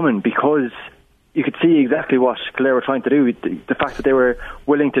lead coming because you could see exactly what Clare were trying to do. The fact that they were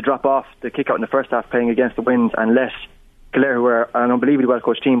willing to drop off the kick out in the first half, playing against the winds, and let Clare, who are an unbelievably well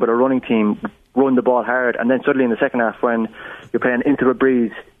coached team but a running team, run the ball hard. And then suddenly in the second half, when you're playing into a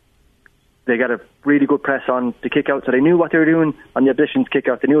breeze, they got a really good press on the kick out. So they knew what they were doing on the opposition's kick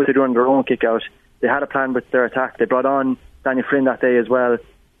out. They knew what they were doing on their own kick out. They had a plan with their attack. They brought on Daniel Flynn that day as well.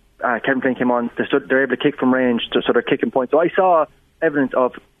 Kevin Flynn came on. They're able to kick from range to sort of kicking points. So I saw evidence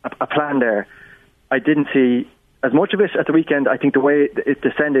of a plan there. I didn't see as much of it at the weekend. I think the way it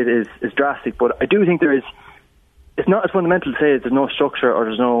descended is drastic, but I do think it's not as fundamental to say there's no structure or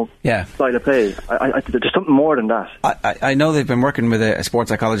there's no style of play. There's something more than that. I know they've been working with a sports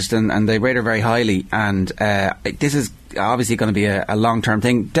psychologist and they rate her very highly, and this is obviously going to be a long-term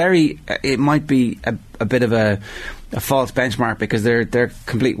thing. Derry, it might be a bit of a false benchmark because they're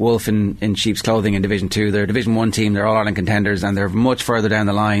complete wolf in sheep's clothing in Division 2. They're a Division 1 team, they're All-Ireland contenders, and they're much further down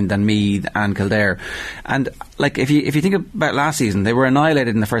the line than Meath and Kildare. And if you think about last season, they were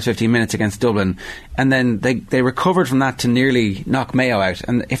annihilated in the first 15 minutes against Dublin, and then they recovered from that to nearly knock Mayo out.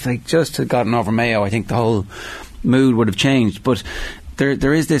 And if they just had gotten over Mayo, I think the whole mood would have changed. But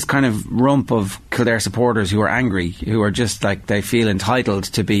there is this kind of rump of Kildare supporters who are angry, who are just like, they feel entitled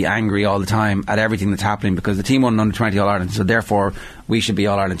to be angry all the time at everything that's happening because the team won under 20 All-Ireland, so therefore we should be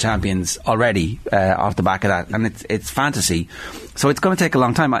All-Ireland champions already off the back of that. And it's fantasy. So it's going to take a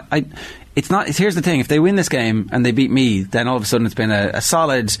long time. Here's the thing, if they win this game and they beat me, then all of a sudden it's been a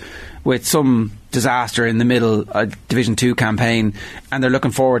solid, with some disaster in the middle, Division 2 campaign, and they're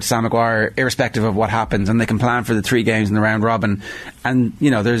looking forward to Sam Maguire irrespective of what happens, and they can plan for the 3 games in the round robin, and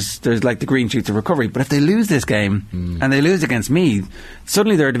there's like the green shoots of recovery. But if they lose this game and they lose against me,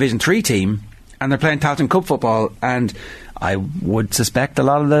 suddenly they're a Division 3 team and they're playing Tailteann Cup football, and I would suspect a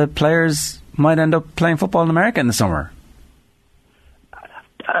lot of the players might end up playing football in America in the summer.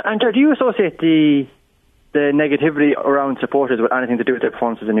 And do you associate the negativity around supporters with anything to do with their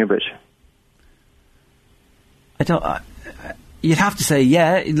performances in Newbridge? I don't. You'd have to say,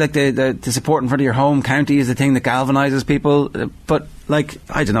 yeah, like the support in front of your home county is the thing that galvanises people. But like,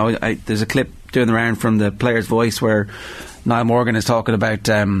 I don't know. There's a clip doing the round from the player's voice where Niall Morgan is talking about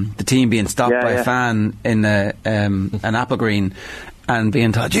the team being stopped by a fan in an Applegreen and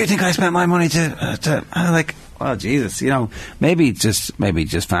being told, "Do you think I spent my money to?" I'm like, well, Jesus, maybe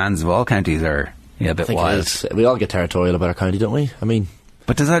just fans of all counties are a bit wild. We all get territorial about our county, don't we? I mean,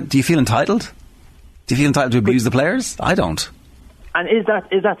 but do you feel entitled? Do you feel entitled to abuse the players? I don't. And is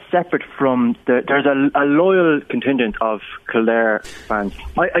that separate from there's a loyal contingent of Kildare fans?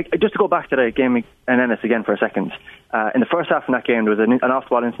 I just to go back to the game in Ennis again for a second. In the first half of that game, there was an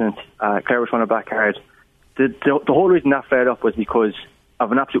off-the-ball incident. Clare was on a back card. The whole reason that flared up was because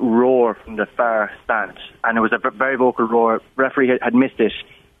of an absolute roar from the far stand, and it was a very vocal roar. Referee had missed it,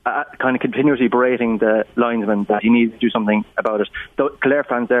 kind of continuously berating the linesman that he needed to do something about it. The Kildare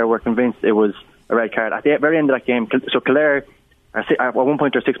fans there were convinced it was a red card. At the very end of that game, so Kildare, at one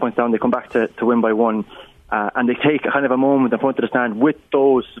point they're 6 points down, they come back to win by 1, and they take kind of a moment in front of the stand with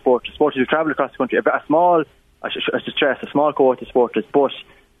those supporters who travel across the country. A small cohort of supporters, but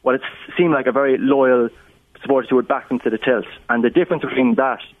what it seemed like a very loyal supporters who would back them to the tilt. And the difference between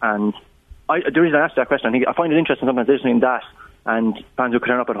that and the reason I asked that question, I find it interesting sometimes listening to that and fans who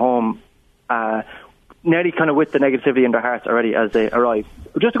turn up at home nearly kind of with the negativity in their hearts already as they arrive.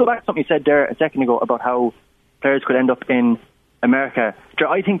 But just to go back to something you said there a second ago about how players could end up in America,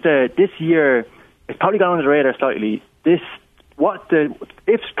 I think that this year it's probably gone under the radar slightly. If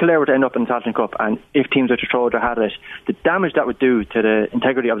Kildare were to end up in the Tailteann Cup and if teams were to throw their hat at it, the damage that would do to the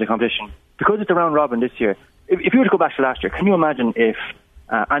integrity of the competition, because it's a round robin this year. If you were to go back to last year, can you imagine if,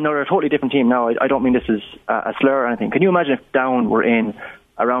 and they're a totally different team now, I don't mean this as a slur or anything, can you imagine if Down were in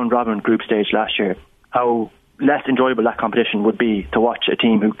a round robin group stage last year, how less enjoyable that competition would be to watch a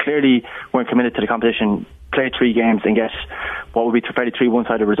team who clearly weren't committed to the competition play 3 games and get what would be fairly 3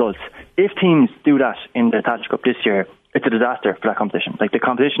 one-sided results. If teams do that in the Tailteann Cup this year, it's a disaster for that competition. Like the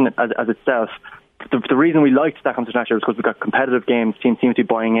competition as itself, the reason we liked that competition last year was because we got competitive games, teams seem to be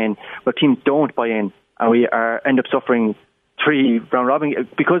buying in, but teams don't buy in, and we end up suffering 3 round robin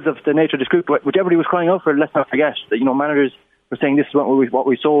because of the nature of this group, which everybody was crying out for. Let's not forget that managers were saying this is what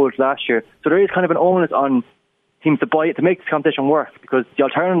we sold last year. So there is kind of an onus on teams to buy it to make this competition work, because the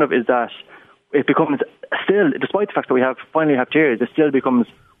alternative is that it becomes still, despite the fact that we finally have tiers, it still becomes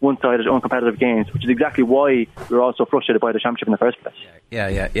one-sided, uncompetitive games, which is exactly why we were all so frustrated by the championship in the first place. Yeah.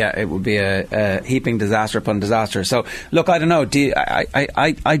 It would be a heaping disaster upon disaster. So, look, I don't know.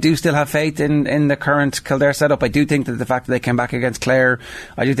 I do still have faith in the current Kildare setup. I do think that the fact that they came back against Clare,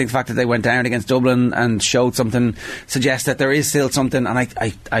 I do think the fact that they went down against Dublin and showed something suggests that there is still something. And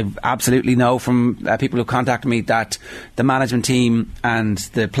I absolutely know from people who contacted me that the management team and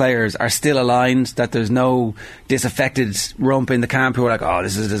the players are still aligned, that there's no disaffected rump in the camp who are like, oh,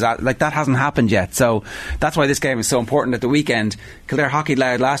 this is a disaster. Like, that hasn't happened yet. So that's why this game is so important at the weekend. Kildare hockeyed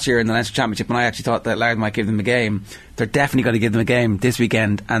Louth last year in the Leinster Championship, and I actually thought that Louth might give them a game. They're definitely going to give them a game this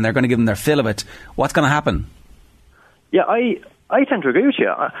weekend, and they're going to give them their fill of it. What's going to happen? Yeah, I tend to agree with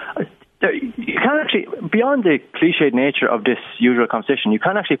you. You can actually, beyond the cliched nature of this usual competition, you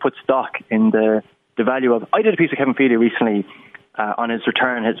can actually put stock in the value of. I did a piece of Kevin Feely recently on his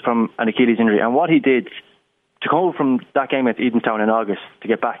return from an Achilles injury, and what he did to go from that game at Edenstown in August to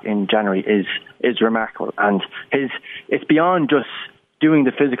get back in January is remarkable. And it's beyond just doing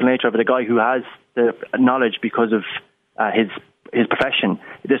the physical nature of it. A guy who has the knowledge because of his profession.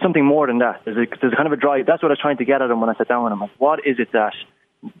 There's something more than that. There's a kind of a drive. That's what I was trying to get at him when I sat down with him. Like, what is it that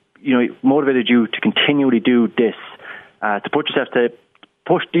motivated you to continually do this, to put yourself to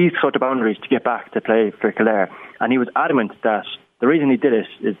push these sort of boundaries to get back to play for Kildare? And he was adamant that the reason he did it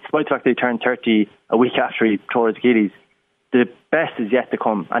is, despite the fact that he turned 30 a week after he tore his Achilles, the best is yet to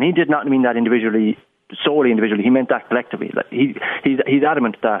come. And he did not mean that solely individually. He meant that collectively. Like he's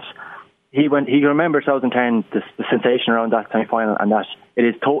adamant that he can remember 2010, the sensation around that semi-final, and that it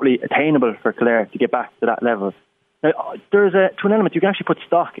is totally attainable for Kildare to get back to that level. Now, to an element, you can actually put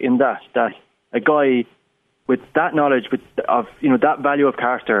stock in that a guy with that knowledge, of that value of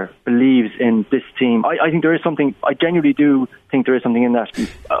character, believes in this team. I think there is something. I genuinely do think there is something in that.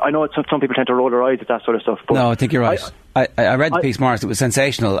 I know some people tend to roll their eyes at that sort of stuff. But no, I think you're right. I read the piece, Morris. It was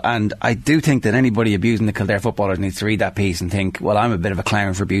sensational, and I do think that anybody abusing the Kildare footballers needs to read that piece and think, well, I'm a bit of a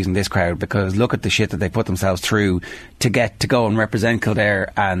clown for abusing this crowd, because look at the shit that they put themselves through to get to go and represent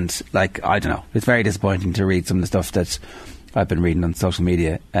Kildare. And I don't know, it's very disappointing to read some of the stuff that I've been reading on social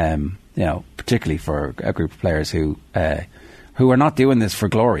media. Particularly for a group of players who are not doing this for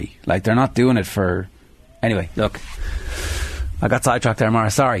glory. Like, they're not doing it for... Anyway, look, I got sidetracked there,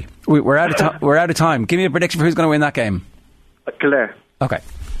 Mara. Sorry, we're out of time. Give me a prediction for who's going to win that game. Kildare. Okay,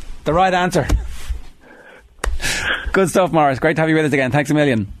 the right answer. Good stuff, Morris. Great to have you with us again. Thanks a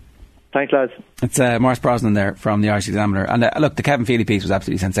million. Thanks, lads. It's Morris Brosnan there from the Irish Examiner. And look, the Kevin Feely piece was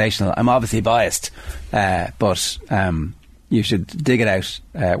absolutely sensational. I'm obviously biased, but you should dig it out.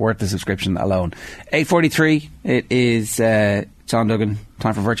 Worth the subscription alone. 8:43. It is John Duggan.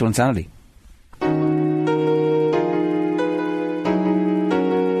 Time for Virtual Insanity.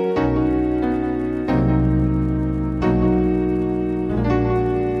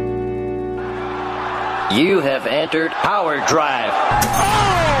 You have entered Power Drive. Oh,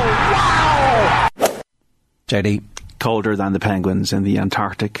 wow! JD. Colder than the Penguins in the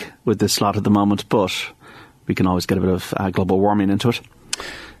Antarctic with this slot at the moment, but we can always get a bit of global warming into it.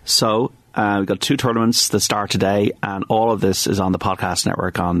 So we've got 2 tournaments that start today, and all of this is on the podcast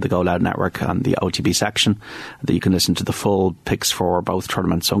network, on the Go Loud network, on the OTB section, that you can listen to the full picks for both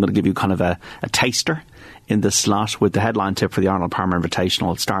tournaments. So I'm going to give you kind of a taster in this slot with the headline tip for the Arnold Palmer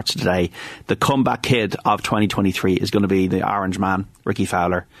Invitational. It starts today. The comeback kid of 2023 is going to be the Orange man, Ricky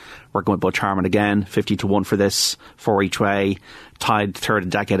Fowler. Working with Butch Harmon again, 50-1 for this, 4 each way. Tied third a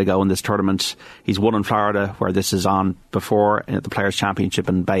decade ago in this tournament. He's won in Florida, where this is on before, at the Players' Championship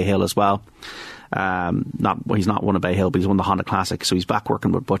in Bay Hill as well. He's not won a Bay Hill, but he's won the Honda Classic, so he's back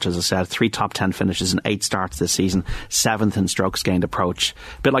working with Butch, as I said. 3 top 10 finishes and 8 starts this season, 7th in strokes gained approach.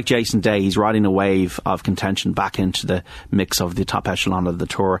 A bit like Jason Day, he's riding a wave of contention back into the mix of the top echelon of the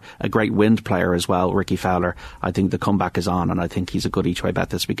tour. A great wind player as well, Ricky Fowler. I think the comeback is on, and I think he's a good each way bet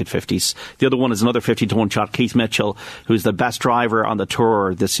this week at 50s. The other one is another 50-1 shot, Keith Mitchell, who's the best driver on the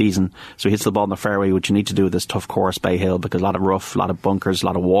tour this season. So he hits the ball in the fairway, which you need to do with this tough course, Bay Hill, because a lot of rough, a lot of bunkers, a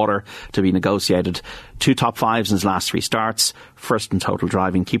lot of water to be negotiated. 2 top 5s in his last 3 starts, first in total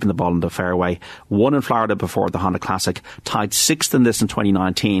driving, keeping the ball in the fairway. 1 in Florida before the Honda Classic, tied 6th in this in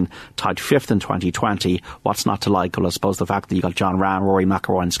 2019, tied 5th in 2020. What's not to like? Well, I suppose the fact that you got John Ram, Rory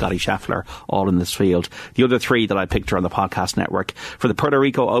McIlroy and Scotty Scheffler all in this field. The other 3 that I picked are on the podcast network. For the Puerto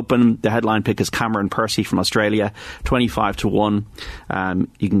Rico Open, the headline pick is Cameron Percy from Australia, 25-1.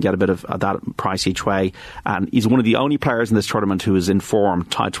 You can get a bit of that price each way. And he's one of the only players in this tournament who is in form,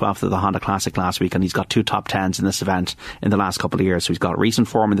 tied 12th at the Honda Classic last week, and he's got 2 top 10s in this event in the last couple of years. So he's got recent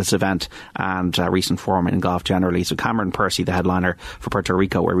form in this event and recent form in golf generally. So Cameron Percy, the headliner for Puerto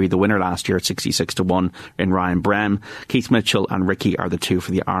Rico, where we the winner last year at 66-1 in Ryan Brem. Keith Mitchell and Ricky are the 2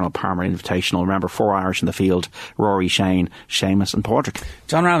 for the Arnold Palmer Invitational. Remember, 4 Irish in the field: Rory, Shane, Seamus and Padraig.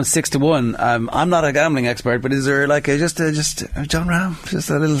 John Ram 6-1. I'm not a gambling expert, but is there like just John Ram, just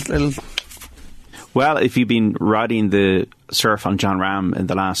a little? Well, if you've been riding the surf on John Ram in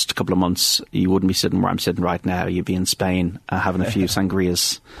the last couple of months, you wouldn't be sitting where I'm sitting right now. You'd be in Spain having a few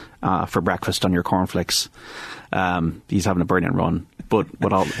sangrias for breakfast on your cornflakes. He's having a brilliant run. But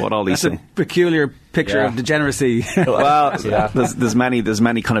what all these things, a peculiar picture of degeneracy. Well, there's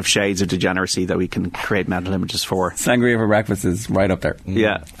many kind of shades of degeneracy that we can create mental images for. Sangria for breakfast is right up there.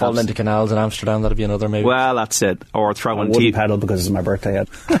 Yeah, falling into canals in Amsterdam, that'd be another maybe. Well, that's it. Or throwing TV pedal because it's my birthday yet.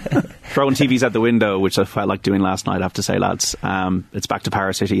 Throwing TVs at the window, which I felt like doing last night, I have to say, lads. It's back to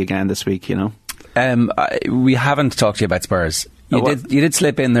Power City again this week, you know. We haven't talked to you about Spurs. You did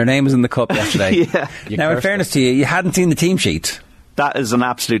slip in. Their name was in the cup yesterday. Yeah. Now, in fairness to you, you hadn't seen the team sheet. That is an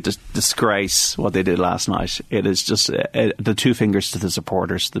absolute disgrace, what they did last night. It is just the 2 fingers to the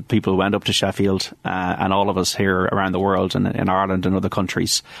supporters, the people who went up to Sheffield, and all of us here around the world and in Ireland and other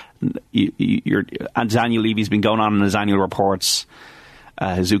countries. And Daniel Levy's been going on in his annual reports,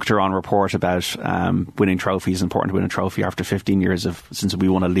 his Uachtaráin report about winning trophies. Important to win a trophy after 15 years since we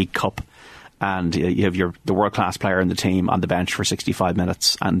won a League Cup. and you have the world-class player in the team on the bench for 65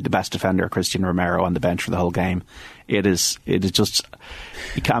 minutes and the best defender, Christian Romero, on the bench for the whole game. It is just,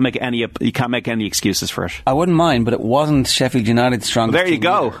 you can't make any excuses for it. I wouldn't mind, but it wasn't Sheffield United's strongest There you team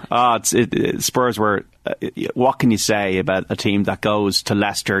go. Spurs were, what can you say about a team that goes to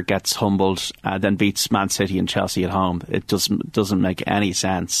Leicester, gets humbled, then beats Man City and Chelsea at home? It doesn't make any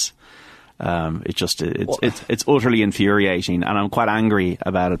sense. It's utterly infuriating, and I'm quite angry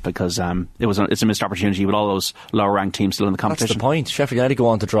about it because it's a missed opportunity with all those lower ranked teams still in the competition. That's the point. Sheffield United go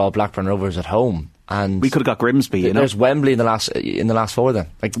on to draw Blackburn Rovers at home, and we could have got Grimsby. There's Wembley in the last four. Then,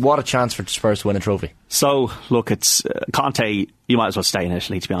 like, what a chance for Spurs to win a trophy. So look, it's Conte. You might as well stay in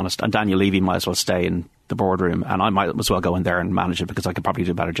Italy, to be honest, and Daniel Levy might as well stay in the boardroom, and I might as well go in there and manage it because I could probably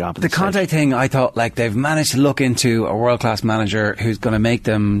do a better job. The Conte thing, I thought, like, they've managed to look into a world-class manager who's going to make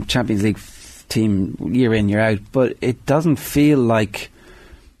them Champions League team year in, year out, but it doesn't feel like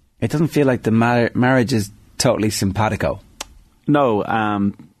the marriage is totally simpatico. No,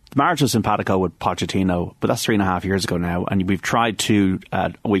 the marriage was simpatico with Pochettino, but that's 3.5 years ago now, and we've tried to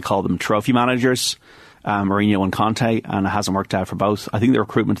we call them trophy managers, Mourinho and Conte, and it hasn't worked out for both. I think the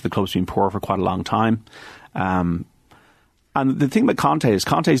recruitment to the club's been poor for quite a long time. And the thing about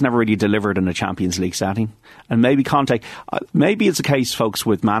Conte's never really delivered in a Champions League setting. And maybe maybe it's a case, folks,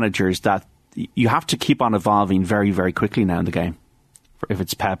 with managers that you have to keep on evolving very, very quickly now in the game. If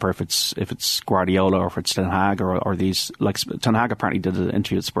it's Pep, or if it's Guardiola, or if it's Ten Hag, or these, like Ten Hag apparently did an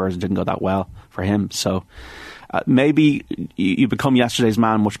interview at Spurs and didn't go that well for him. So maybe you become yesterday's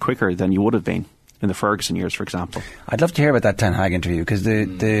man much quicker than you would have been in the Ferguson years, for example. I'd love to hear about that Ten Hag interview, because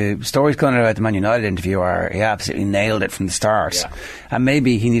the stories coming out about the Man United interview are he absolutely nailed it from the start. Yeah. And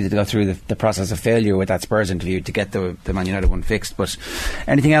maybe he needed to go through the process of failure with that Spurs interview to get the Man United one fixed. But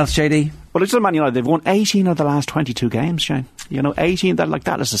anything else, JD? Well, it's still Man United. They've won 18 of the last 22 games, Shane. 18,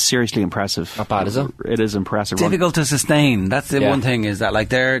 that is a seriously impressive. Not bad, is it? It is impressive. Difficult to sustain. That's the one thing, is that, like,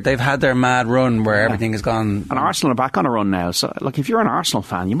 they've had their mad run where everything has gone. And Arsenal are back on a run now. So, like, if you're an Arsenal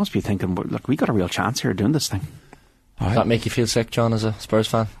fan, you must be thinking, look, we got a real chance here doing this thing. Does that make you feel sick, John, as a Spurs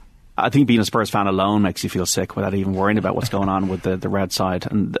fan? I think being a Spurs fan alone makes you feel sick without even worrying about what's going on with the red side.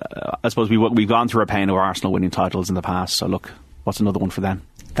 And I suppose we've gone through a pain of Arsenal winning titles in the past. So look, what's another one for them?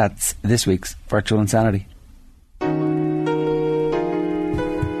 That's this week's Virtual Insanity.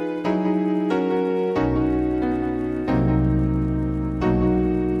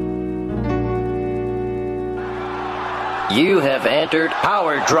 You have entered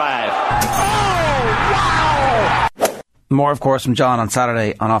Power Drive. Oh, wow! More, of course, from John on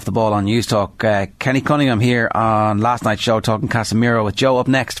Saturday on Off the Ball on News Talk. Kenny Cunningham here on last night's show talking Casemiro with Joe. Up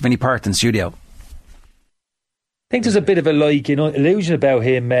next, Vinnie Perth in studio. I think there's a bit of a illusion about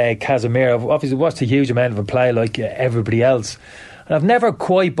him, Casemiro. Obviously, watched a huge amount of him play like everybody else. And I've never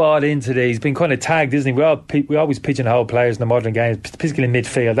quite bought into these. He's been kind of tagged, isn't he? We always pigeonhole players in the modern game, particularly in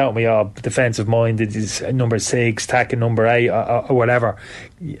midfield, don't we? All defensive minded is number 6, attacking number 8, or whatever.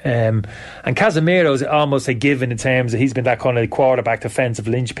 And Casemiro is almost a given in terms of he's been that kind of quarterback defensive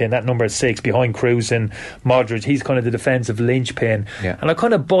linchpin, that number 6 behind Kroos and Modric. He's kind of the defensive linchpin, and I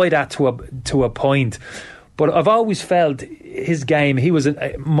kind of buy that to a point. But I've always felt his game, he was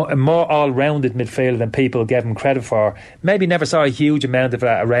a more all-rounded midfielder than people gave him credit for. Maybe never saw a huge amount of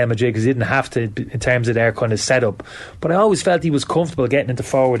that at Real Madrid because he didn't have to in terms of their kind of setup. But I always felt he was comfortable getting into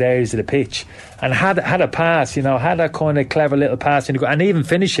forward areas of the pitch and had a pass, had that kind of clever little pass, and even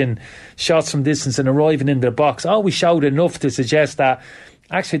finishing shots from distance and arriving into the box. Always showed enough to suggest that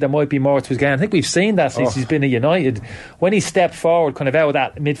actually there might be more to his game. I think we've seen that since he's been at United. When he stepped forward kind of out of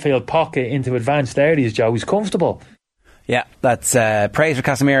that midfield pocket into advanced areas, Joe, he's comfortable. Yeah, that's praise for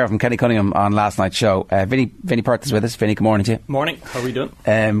Casemiro from Kenny Cunningham on last night's show. Vinnie Perth is with us. Vinnie, good morning to you. Morning, how are we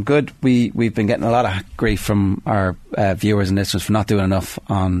doing? Good. We've been getting a lot of grief from our viewers and listeners for not doing enough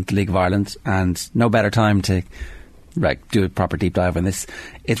on the League of Ireland, and no better time to do a proper deep dive on this.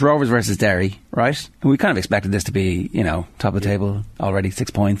 It's Rovers versus Derry, right? And we kind of expected this to be, top of the table already,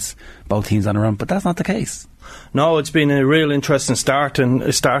 6 points, both teams on a run, but that's not the case. No, it's been a real interesting start, and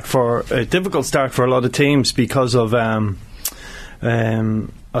a difficult start for a lot of teams because of I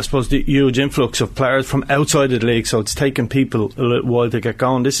suppose the huge influx of players from outside of the league, so it's taken people a little while to get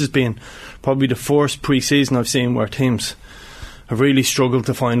going. This has been probably the first pre-season I've seen where teams have really struggled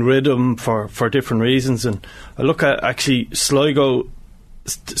to find rhythm for different reasons. And I look at, actually, Sligo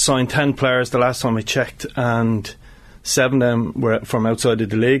signed 10 players the last time I checked, and 7 of them were from outside of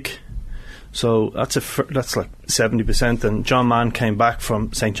the league. So that's like 70%. And John Mann came back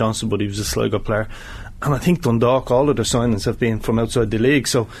from St Johnstone, but he was a Sligo player. And I think Dundalk, all of their signings have been from outside the league.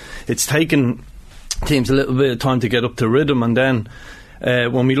 So it's taken teams a little bit of time to get up to rhythm. And then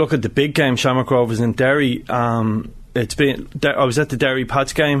when we look at the big game, Shamrock Rovers in Derry, I was at the Derry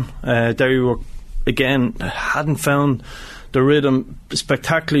Pats game. Derry were, again, hadn't found the rhythm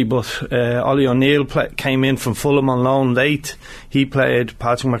spectacularly, but Ollie O'Neill came in from Fulham on loan late. He played.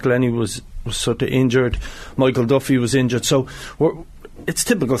 Patrick McElhenney was sort of injured. Michael Duffy was injured. So it's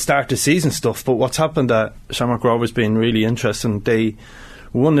typical start of season stuff, but what's happened at Shamrock Rovers been really interesting. They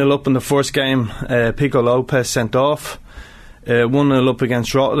 1-0 up in the first game. Pico Lopez sent off. 1-0 up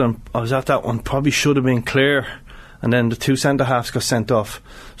against Rotterdam. I was at that one, probably should have been clear, and then the two centre halves got sent off.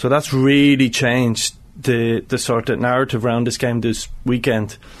 So that's really changed the sort of narrative around this game this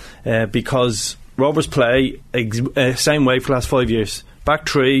weekend, because Rovers play same way for the last 5 years. Back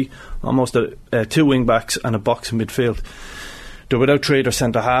three, almost two wing backs and a box in midfield. They're without three of their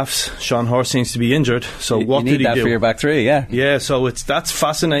centre halves. Sean Horst seems to be injured. So what did he do? You need that for your back three, yeah. Yeah, so that's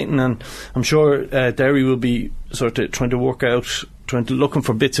fascinating, and I'm sure Derry will be sort of trying to work out, looking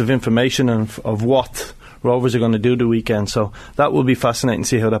for bits of information of what Rovers are going to do the weekend. So that will be fascinating to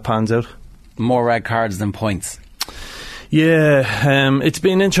see how that pans out. More red cards than points. Yeah, it's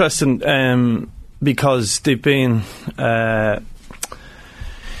been interesting because they've been.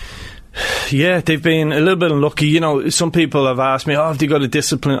 They've been a little bit unlucky. You know, some people have asked me, have they got a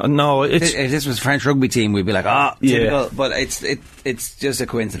discipline? No, if this was a French rugby team, we'd be like, typical. But it's just a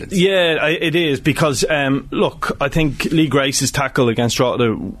coincidence. Yeah, it is, because look, I think Lee Grace's tackle against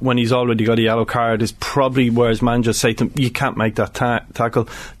Rotterdam when he's already got a yellow card is probably where his man just say to him, you can't make that tackle.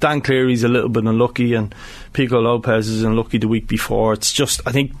 Dan Cleary's a little bit unlucky, and Pico Lopez is unlucky the week before. It's just,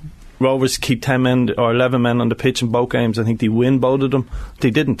 I think Rovers keep 10 men or 11 men on the pitch in both games. I think they win both of them.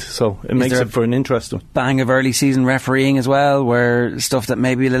 They didn't, so it makes it for an interesting bang of early season refereeing as well, where stuff that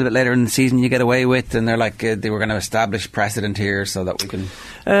maybe a little bit later in the season you get away with, and they're like they were going to establish precedent here so that we can.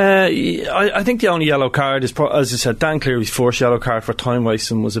 I think the only yellow card is, as I said, Dan Cleary's first yellow card for time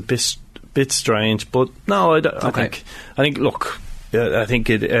wasting was a bit strange, but no, I think look, I think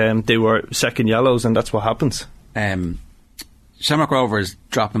they were second yellows, and that's what happens. Shamrock Rovers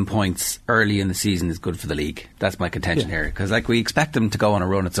dropping points early in the season is good for the league. That's my contention here, because we expect them to go on a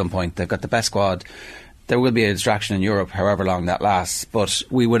run at some point. They've got the best squad. There will be a distraction in Europe, however long that lasts, but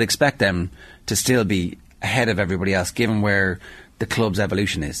we would expect them to still be ahead of everybody else, given where the club's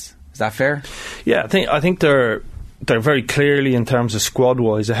evolution is. Is that fair? Yeah, I think they're very clearly, in terms of squad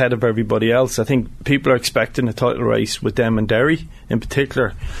wise, ahead of everybody else. I think people are expecting a title race with them and Derry in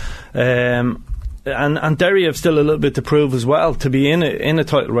particular. And Derry have still a little bit to prove as well to be in a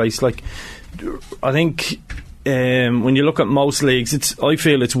title race. Like, I think when you look at most leagues, I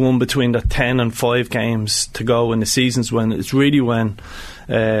feel it's one between the 10 and 5 games to go in the seasons, when it's really when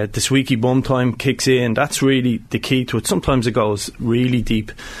the squeaky bum time kicks in. That's really the key to it. Sometimes it goes really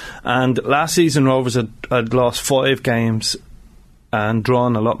deep, and last season Rovers had lost 5 games and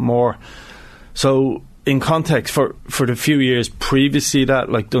drawn a lot more. So in context, for the few years previously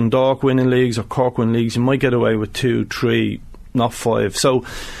that, like Dundalk winning leagues or Cork winning leagues, you might get away with 2, 3, not 5. So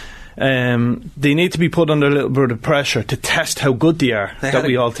they need to be put under a little bit of pressure to test how good they are, that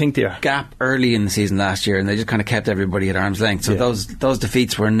we all think they are. Gap early in the season last year, and they just kind of kept everybody at arm's length. So those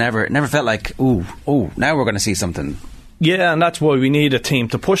defeats were never felt like, now we're going to see something. Yeah, and that's why we need a team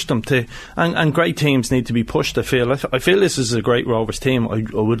to push them to, and great teams need to be pushed. I feel this is a great Rovers team. I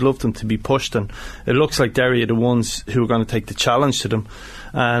would love them to be pushed, and it looks like Derry are the ones who are going to take the challenge to them,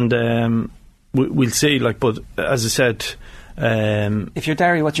 and we'll see. But as I said, if you're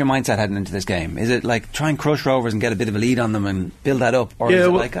Derry, what's your mindset heading into this game? Is it like try and crush Rovers and get a bit of a lead on them and build that up, or is it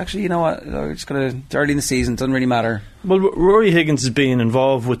like, actually, you know what, we're just going to, it's early in the season, it doesn't really matter? Well, Rory Higgins has been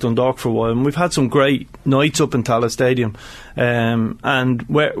involved with Dundalk for a while, and we've had some great nights up in Tallaght Stadium, and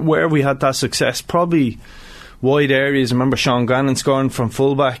where we had that success, probably wide areas. I remember Sean Gannon scoring from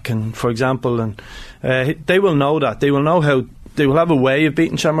fullback, and for example, and they will know that. They will know how. They will have a way of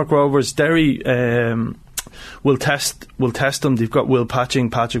beating Shamrock Rovers. Derry will test them. They've got Will Patching,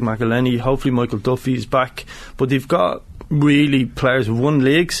 Patrick McElhenney, hopefully Michael Duffy is back, but they've got really players who've won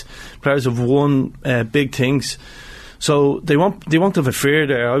leagues, players who've won big things, so they won't have a fear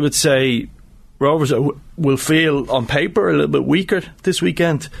there. I would say Rovers will feel on paper a little bit weaker this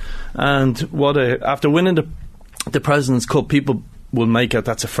weekend, and after winning the President's Cup, people will make it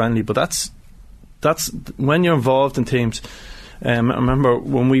that's a friendly, but that's when you're involved in teams. I remember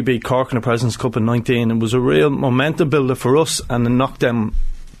when we beat Cork in the President's Cup in 19, it was a real momentum builder for us, and it knocked them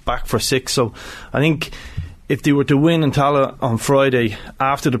back for 6. So I think if they were to win in Tallaght on Friday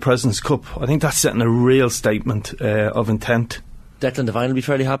after the President's Cup, I think that's setting a real statement of intent. Declan Devine will be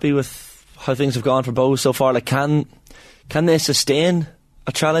fairly happy with how things have gone for both so far. Like, can they sustain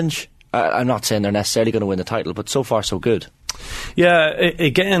a challenge? I'm not saying they're necessarily going to win the title, but so far so good. Yeah,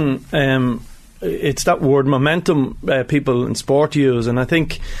 again, it's that word momentum people in sport use, and I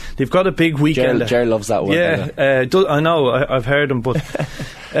think they've got a big weekend. Ger loves that word. Yeah, I know. I've heard him, but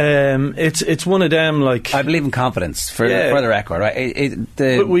it's one of them. Like, I believe in confidence for the record, right?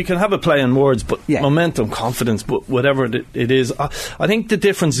 But we can have a play on words, but momentum, confidence, but whatever it is, I think the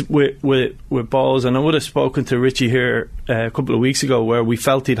difference with Balls, and I would have spoken to Richie here a couple of weeks ago, where we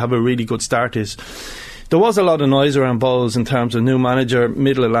felt he'd have a really good start, is there was a lot of noise around Balls in terms of new manager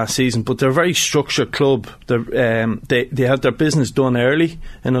middle of last season, but they're a very structured club. They have their business done early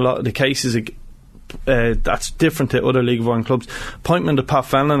in a lot of the cases. That's different to other League of Ireland clubs. Appointment of Pat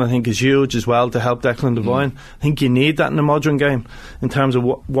Fenlon, I think, is huge as well to help Declan Devine. I think you need that in the modern game in terms of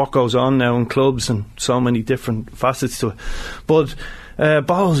what goes on now in clubs and so many different facets to it. But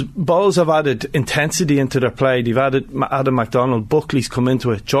Balls have added intensity into their play. They've added Adam MacDonald, Buckley's come into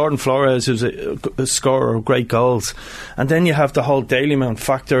it, Jordan Flores, who's a scorer of great goals, and then you have the whole Dalymount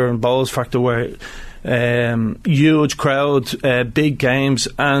factor and Balls factor, where huge crowd, big games,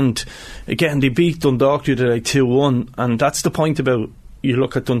 and again they beat Dundalk today 2-1, and that's the point about, you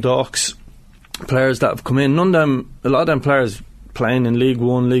look at Dundalk's players that have come in, a lot of them players playing in League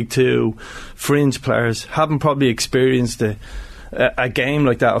 1, League 2, fringe players, haven't probably experienced a game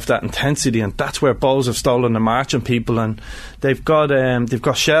like that of that intensity, and that's where Balls have stolen the march on people. And they've got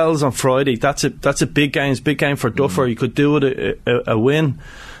Shells on Friday. That's a big game for Duffer. You could do it a win,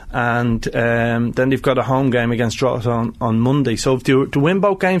 and then they've got a home game against Drogheda on Monday. So if to win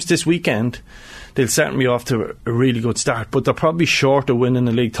both games this weekend, they'll certainly be off to a really good start, but they're probably short of winning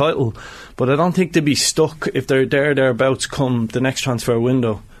the league title. But I don't think they'll be stuck if they're thereabouts come the next transfer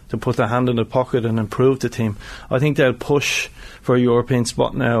window to put their hand in the pocket and improve the team. I think they'll push for a European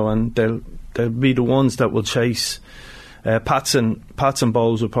spot now, and they'll be the ones that will chase Pats and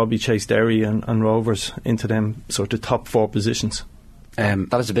Bowls will probably chase Derry and Rovers into them sort of top 4 positions.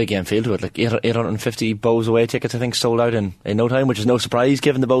 That is a big game feel to it. Like 850 Bows away tickets, I think, sold out in no time, which is no surprise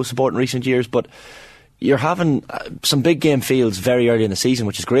given the Bows support in recent years. But you're having some big game feels very early in the season,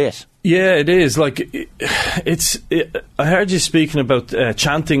 which is great. Yeah, it is. Like, I heard you speaking about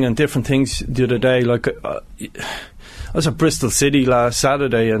chanting and different things the other day. Like, I was at Bristol City last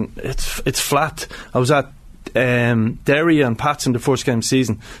Saturday, and it's flat. I was at Derry and Pats in the first game of the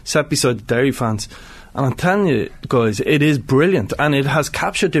season, sat beside the Derry fans, and I'm telling you guys, it is brilliant, and it has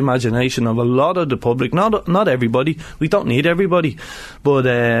captured the imagination of a lot of the public. Not everybody, we don't need everybody, but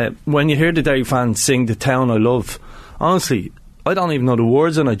when you hear the Derry fans sing "The Town I Love," honestly, I don't even know the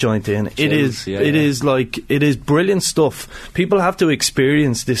words, and I joined in. It is brilliant stuff. People have to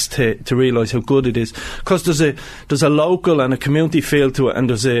experience this to realise how good it is, because there's a local and a community feel to it, and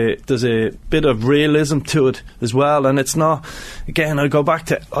there's a bit of realism to it as well. And it's not, again, I go back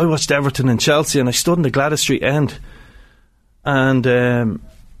to, I watched Everton and Chelsea, and I stood in the Gladys Street end, and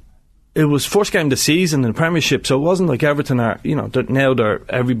it was first game of the season in the Premiership, so it wasn't like Everton are, now they're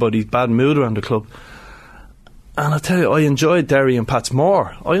everybody's bad mood around the club. And I tell you, I enjoyed Derry and Pats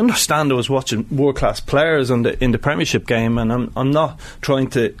more. I understand I was watching world-class players in the Premiership game, and I'm not trying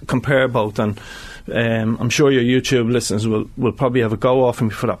to compare both, and I'm sure your YouTube listeners will probably have a go off me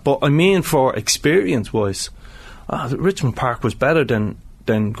for that. But I mean, for experience-wise, Richmond Park was better than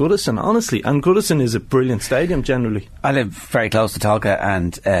Goodison, honestly, and Goodison is a brilliant stadium generally. I live very close to Tolka,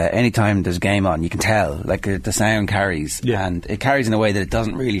 and anytime there's a game on, you can tell, like, the sound carries, and it carries in a way that it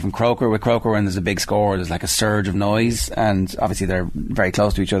doesn't really from Croker. With Croker, when there's a big score, there's like a surge of noise, and obviously they're very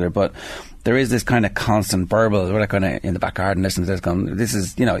close to each other, but there is this kind of constant burble. We're like kind of in the back garden listening to this going, this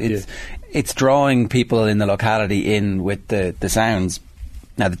is, it's drawing people in the locality in with the sounds.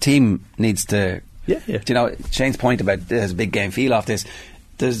 Now the team needs to, Shane's point about there's a big game feel off this.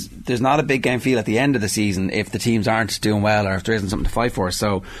 There's not a big game feel at the end of the season if the teams aren't doing well, or if there isn't something to fight for.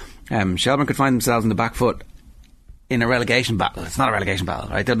 So Shelbourne could find themselves in the back foot in a relegation battle. It's not a relegation battle,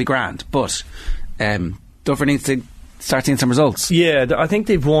 right? They'll be grand, but Duffer needs to start seeing some results. Yeah, I think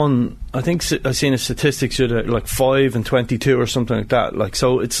they've won. I think I've seen a statistics like 5 and 22 or something like that. Like,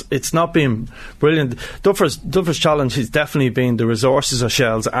 so it's not been brilliant. Duffer's challenge has definitely been the resources of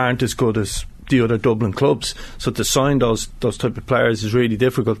Shells aren't as good as the other Dublin clubs, so to sign those type of players is really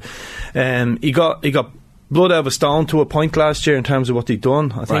difficult. He got blood out of a stone to a point last year in terms of what he'd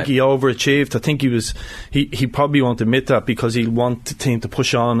done. I think he overachieved. I think he probably won't admit that, because he'll want the team to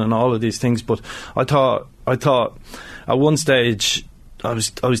push on and all of these things. But I thought at one stage I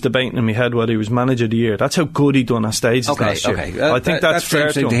was debating in my head whether he was manager of the year. That's how good he done at stages last year. Okay, I think that's fair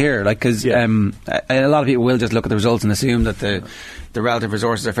interesting to hear. Like, because a lot of people will just look at the results and assume that the relative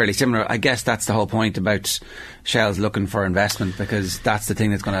resources are fairly similar. I guess that's the whole point about Shell's looking for investment, because that's the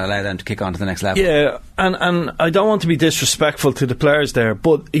thing that's going to allow them to kick on to the next level. Yeah, and I don't want to be disrespectful to the players there,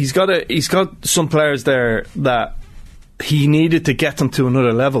 but he's got some players there that he needed to get them to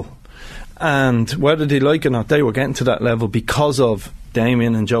another level. And whether they like it or not, they were getting to that level because of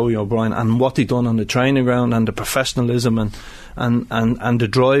Damien and Joey O'Brien and what they done on the training ground and the professionalism and the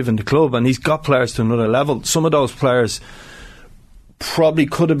drive in the club. And he's got players to another level. Some of those players probably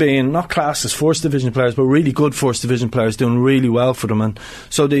could have been not classed as First Division players, but really good First Division players doing really well for them, and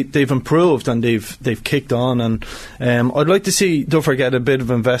so they've improved and they've kicked on. And I'd like to see Duffer get a bit of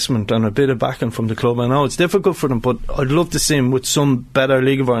investment and a bit of backing from the club. I know it's difficult for them, but I'd love to see him with some better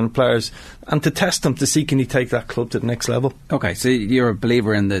League of Ireland players and to test them to see can he take that club to the next level. Okay, so you're a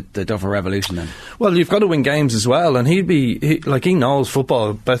believer in the Duffer revolution then? Well, you've got to win games as well, and he knows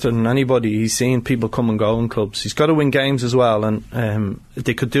football better than anybody. He's seen people come and go in clubs. He's got to win games as well, and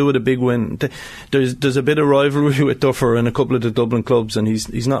they could do with a big win. There's a bit of rivalry with Duffer in a couple of the Dublin clubs, and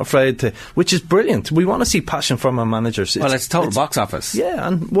he's not afraid to, which is brilliant. We want to see passion from our managers. Well, it's total box office. Yeah,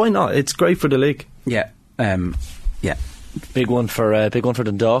 and why not? It's great for the league. Yeah, big one for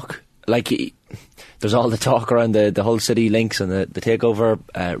Dundalk. Like, there's all the talk around the whole city links and the takeover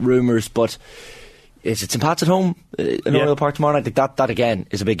rumours, but it's St Pat's at home in Oriel Park tomorrow night. Like that again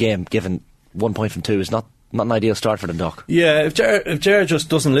is a big game. Given 1 point from 2 is not an ideal start for Dundalk. Yeah, if Ger just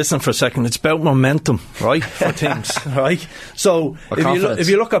doesn't listen for a second, it's about momentum, right, for teams, right? So if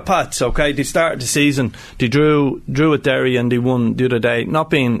you look at Pats, okay, they started the season, they drew at Derry and they won the other day, not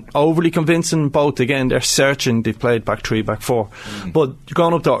being overly convincing. Both, again, they're searching. They've played back 3, back 4, but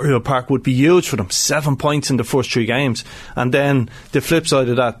going up to Oriel Park would be huge for them. 7 points in the first 3 games, and then the flip side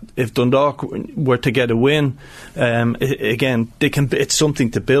of that, if Dundalk were to get a win, again, it's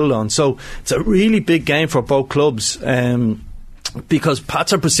something to build on. So it's a really big game for both clubs, because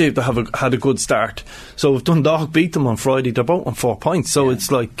Pats are perceived to have had a good start. So if Dundalk beat them on Friday, they're both on 4 points. So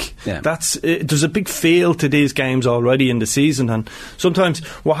it's like there's a big feel to these games already in the season. And sometimes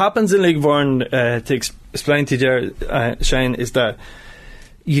what happens in League of Ireland, to explain to you, Shane, is that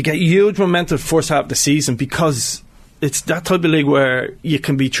you get huge momentum first half of the season, because it's that type of league where you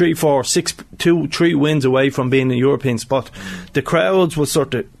can be 3, 4, 6, 2, 3 wins away from being in a European spot. The crowds will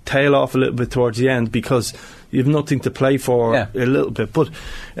sort of tail off a little bit towards the end because you have nothing to play for a little bit. But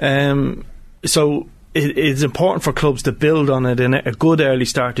so it's important for clubs to build on it, and a good early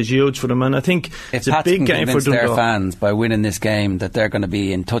start is huge for them. And I think it's a big game for Dundalk. Their fans by winning this game that they're going to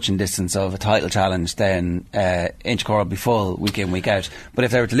be in touching distance of a title challenge, then Inchicore will be full week in, week out. But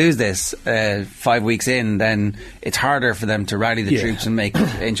if they were to lose this 5 weeks in, then it's harder for them to rally the troops and make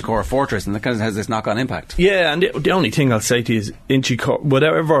Inchicore a fortress, and that kind of has this knock-on impact. Yeah, and the only thing I'll say to you is Inchicore,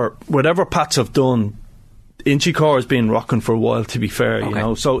 whatever Pats have done, Inchicore has been rocking for a while, to be fair, you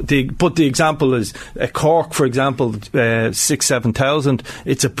know. So the example is Cork, for example, 6,000-7,000.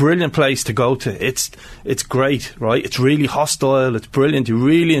 It's a brilliant place to go to. It's great, right? It's really hostile. It's brilliant. You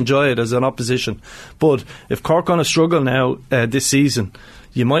really enjoy it as an opposition. But if Cork are going to struggle now this season,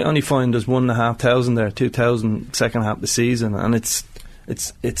 you might only find there's 1,500 there, 2,000 second half of the season, and it's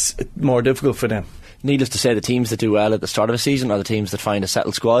more difficult for them. Needless to say, the teams that do well at the start of a season are the teams that find a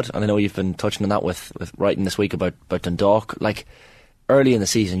settled squad, and I know you've been touching on that with writing this week about Dundalk. Like, early in the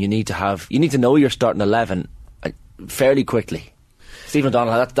season, you need to know your starting 11 fairly quickly. Stephen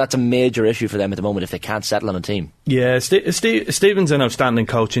O'Donnell, that's a major issue for them at the moment if they can't settle on a team. Yeah, Stephen's an outstanding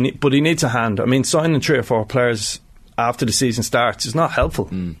coach, but he needs a hand. I mean, signing 3 or 4 players after the season starts is not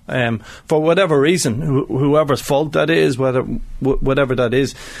helpful. For whatever reason, whoever's fault that is, whatever that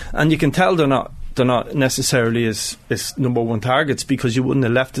is, and you can tell they're not necessarily as number 1 targets, because you wouldn't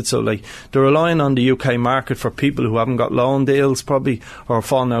have left it so late. They're relying on the UK market for people who haven't got loan deals probably, or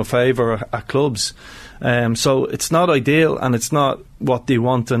fallen out of favour at clubs. So it's not ideal, and it's not what they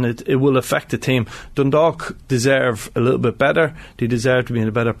want, and it will affect the team. Dundalk deserve a little bit better. They deserve to be in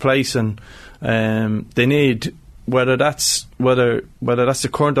a better place, and they need, whether that's the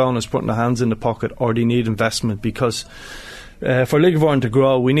current owners putting their hands in the pocket, or they need investment, because for League of Ireland to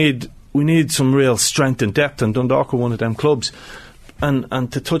grow, we need some real strength and depth, and Dundalk are one of them clubs.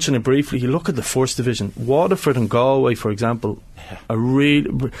 And to touch on it briefly, you look at the First Division. Waterford and Galway, for example, are really.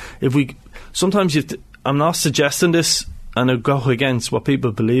 I'm not suggesting this, and I go against what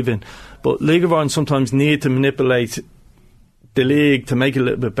people believe in, but League of Ireland sometimes need to manipulate the league to make it a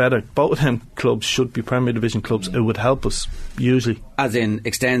little bit better. Both of them clubs should be Premier Division clubs. It would help us, usually. As in,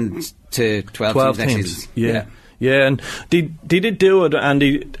 extend to 12 teams next season. Yeah. Yeah, and they did do it, and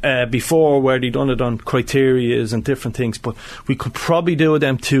before where they done it on criterias and different things. But we could probably do it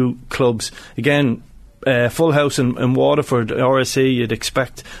them two clubs again. Full house in Waterford, RSE. You'd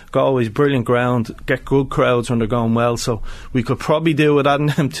expect Galway's brilliant ground, get good crowds when they're going well. So we could probably do it, adding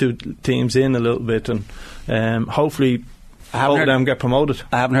them two teams in a little bit, and hopefully both of them get promoted.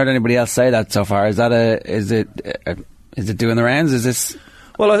 I haven't heard anybody else say that so far. Is it doing the rounds? Is this?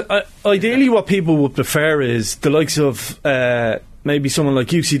 Well, ideally, what people would prefer is the likes of maybe someone like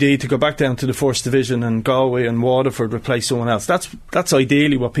UCD to go back down to the first division, and Galway and Waterford replace someone else. That's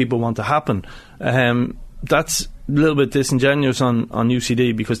ideally what people want to happen. That's a little bit disingenuous on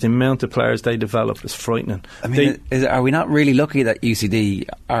UCD, because the amount of players they develop is frightening. I mean, are we not really lucky that UCD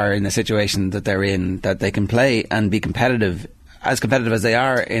are in the situation that they're in, that they can play and be competitive as they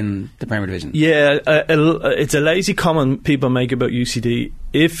are in the Premier Division? Yeah, it's a lazy comment people make about UCD.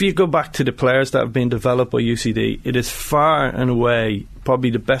 If you go back to the players that have been developed by UCD, it is far and away probably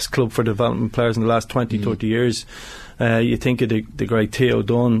the best club for development players in the last 20, 30 years. You think of the great Theo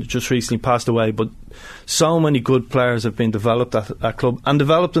Dunn, just recently passed away, but so many good players have been developed at that club, and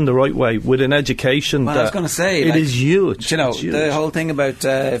developed in the right way with an education. Well, I was going to say, it is huge. You know, huge. The whole thing about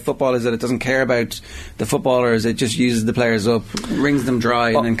football is that it doesn't care about the footballers; it just uses the players up, wrings them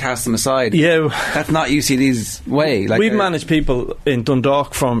dry, and then casts them aside. Yeah, that's not UCD's way. We've managed people in Dundalk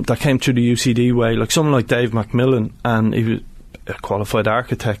that came through the UCD way, like someone like Dave McMillan, and he was a qualified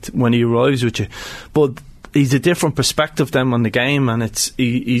architect when he arrives with you, but he's a different perspective then on the game, and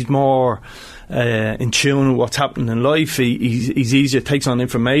he's more in tune with what's happening in life. He's easier, takes on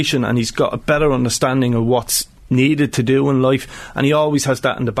information, and he's got a better understanding of what's needed to do in life, and he always has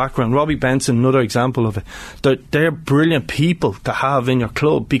that in the background. Robbie Benson, another example of it. They're brilliant people to have in your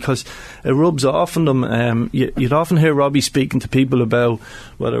club, because it rubs off on them. You'd often hear Robbie speaking to people about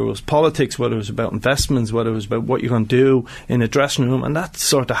whether it was politics, whether it was about investments, whether it was about what you're going to do in a dressing room, and that's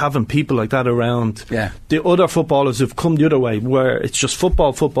sort of having people like that around. Yeah. The other footballers have come the other way, where it's just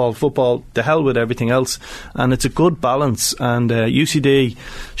football, the hell with everything else, and it's a good balance. And UCD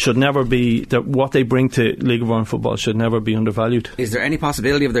should never be what they bring to League of Ireland football should never be undervalued. Is there any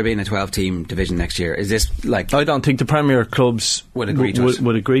possibility of there being a 12-team division next year? Is this like? I don't think the Premier clubs would agree to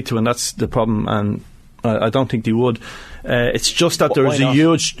it, and that's the problem. And I don't think they would. It's just that there's a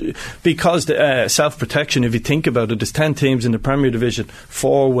huge, because self-protection, if you think about it, there's 10 teams in the Premier Division,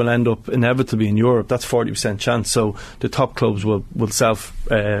 4 will end up inevitably in Europe. That's 40% chance. So the top clubs will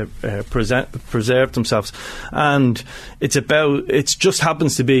preserve themselves, and it just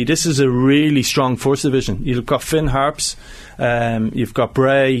happens to be, this is a really strong first division. You've got Finn Harps, you've got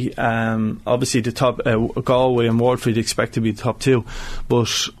Bray, obviously the top, Galway and Waterford expect to be the top 2,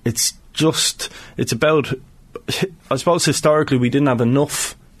 but it's about, I suppose historically we didn't have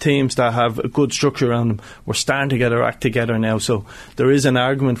enough teams that have a good structure around them. We're starting to get our act together now, so there is an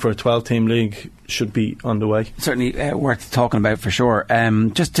argument for a 12-team league should be on the way. Certainly worth talking about for sure.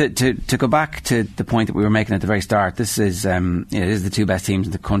 Just to go back to the point that we were making at the very start, this is this is the two best teams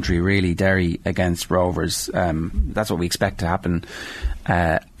in the country, really. Derry against Rovers. That's what we expect to happen.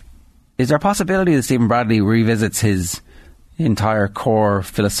 Is there a possibility that Stephen Bradley revisits his entire core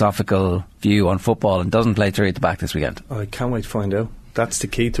philosophical view on football and doesn't play 3 at the back this weekend? I can't wait to find out. That's the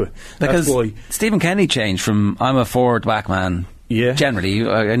key to it. Because Stephen Kenny changed from I'm a forward back man. Yeah. Generally,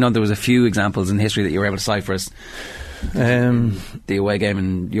 I know there was a few examples in history that you were able to cite for us. The away game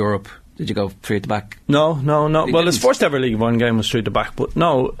in Europe, did you go 3 at the back? No. Well, his first ever League One game was 3 at the back, but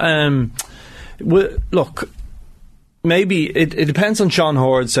no. Look, maybe it depends on Sean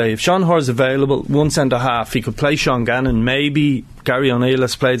Horde. Say if Sean Horde's available, one centre half, he could play Sean Gannon. Maybe Gary O'Neill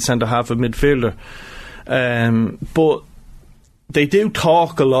has played centre half, a midfielder. But they do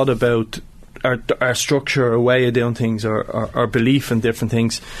talk a lot about our structure, our way of doing things, our belief in different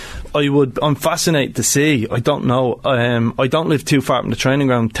things. I'm fascinated to see. I don't know. I don't live too far from the training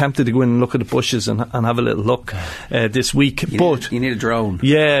ground. I'm tempted to go in and look at the bushes and have a little look this week. You need a drone.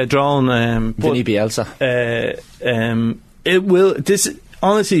 Yeah, drone. Vinny Bielsa. It will. This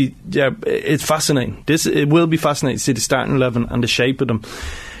honestly, yeah, it's fascinating. It will be fascinating to see the starting 11 and the shape of them.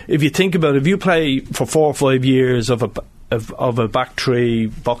 If you think about it, if you play for 4 or 5 years of a back 3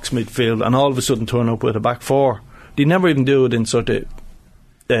 box midfield and all of a sudden turn up with a back 4, they never even do it in sort of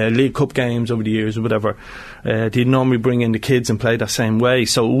League Cup games over the years or whatever. They normally bring in the kids and play that same way.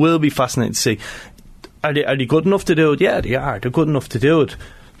 So it will be fascinating to see. Are they good enough to do it? Yeah, they are. They're good enough to do it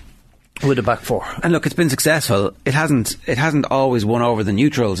with a back 4. And look, it's been successful. It hasn't always won over the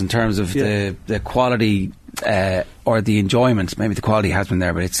neutrals in terms of the quality or the enjoyment. Maybe the quality has been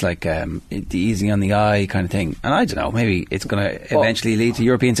there, but it's like the easy on the eye kind of thing. And I don't know, maybe it's going to eventually lead to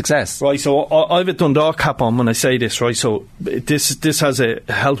European success. Right, so I have a Dundalk cap on when I say this, right? So this has a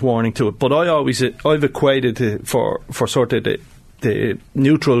health warning to it, but I've equated it for sort of the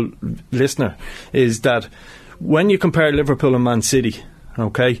neutral listener is that when you compare Liverpool and Man City,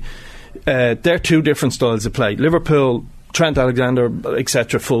 okay, they're two different styles of play. Liverpool, Trent Alexander,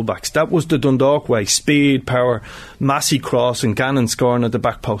 etc., fullbacks. That was the Dundalk way. Speed, power, Massey cross and Gannon scoring at the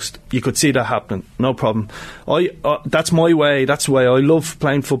back post. You could see that happening, no problem. That's my way. That's the way I love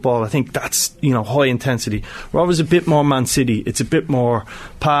playing football. I think that's, high intensity. Rovers a bit more Man City. It's a bit more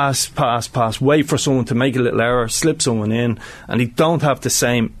pass, wait for someone to make a little error, slip someone in, and they don't have the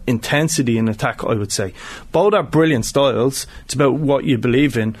same intensity in attack, I would say. Both are brilliant styles. It's about what you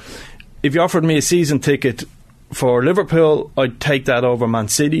believe in. If you offered me a season ticket for Liverpool, I'd take that over Man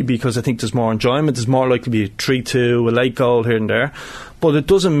City because I think there's more enjoyment. There's more likely to be a 3-2, a late goal here and there. But it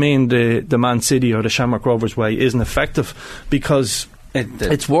doesn't mean the Man City or the Shamrock Rovers way isn't effective, because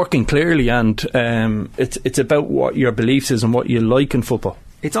it's working clearly, and it's about what your beliefs is and what you like in football.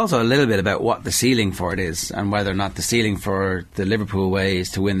 It's also a little bit about what the ceiling for it is, and whether or not the ceiling for the Liverpool way is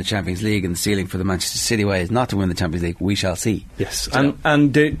to win the Champions League and the ceiling for the Manchester City way is not to win the Champions League. We shall see. Yes,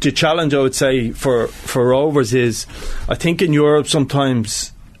 and the challenge, I would say, for Rovers is, I think in Europe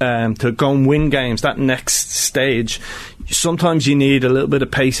sometimes to go and win games, that next stage, sometimes you need a little bit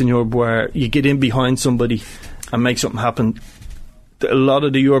of pace in Europe where you get in behind somebody and make something happen. A lot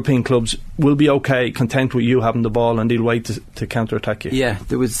of the European clubs will be content with you having the ball, and they'll wait to counter-attack you. Yeah,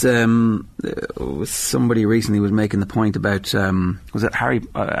 there was somebody recently was making the point about was it Harry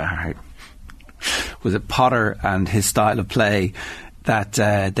was it Potter and his style of play, that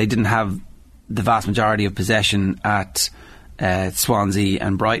they didn't have the vast majority of possession at Swansea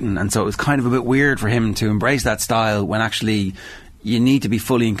and Brighton, and so it was kind of a bit weird for him to embrace that style when actually you need to be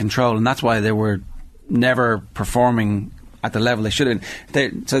fully in control, and that's why they were never performing at the level they should have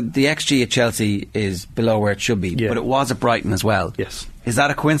been. So the XG at Chelsea is below where it should be, but it was at Brighton as well. Yes. Is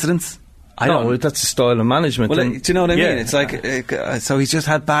that a coincidence? No, that's a style of management. Well, do you know what I mean? It's like so he's just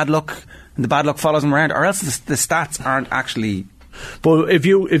had bad luck, and the bad luck follows him around, or else the stats aren't actually. But if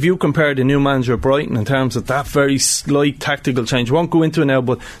you compare the new manager of Brighton in terms of that very slight tactical change, we won't go into it now,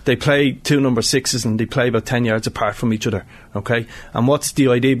 but they play two number sixes and they play about 10 yards apart from each other, okay? And what's the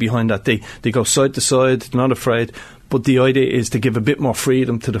idea behind that? They go side to side, they're not afraid, but the idea is to give a bit more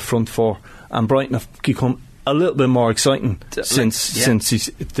freedom to the front four, and Brighton have become a little bit more exciting since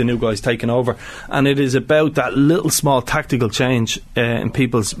the new guy's taken over, and it is about that little small tactical change in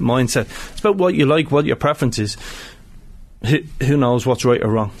people's mindset. It's about what you like, what your preference is. Who knows what's right or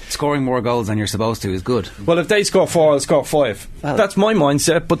wrong? Scoring more goals than you're supposed to is good. Well, if they score 4, I'll score 5. Well, that's my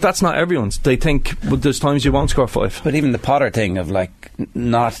mindset, but that's not everyone's. They think, well, there's times you won't score 5. But even the Potter thing of I don't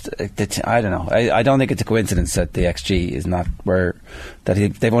know. I don't think it's a coincidence that the XG is not where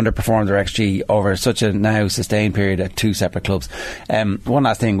they've underperformed their XG over such a now sustained period at two separate clubs. One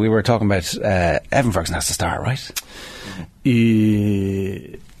last thing, we were talking about Evan Ferguson has to start, right?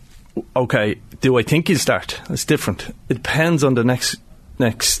 Okay, do I think he'll start? It's different. It depends on the next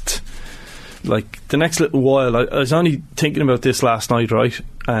little while. I was only thinking about this last night, right?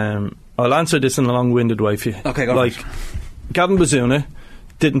 I'll answer this in a long-winded way for you. Okay, go on. Gavin Bazuna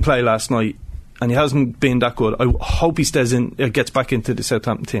didn't play last night, and he hasn't been that good. I hope he stays in, gets back into the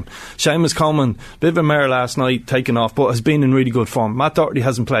Southampton team. Seamus Coleman, bit of a mare last night, taken off, but has been in really good form. Matt Doherty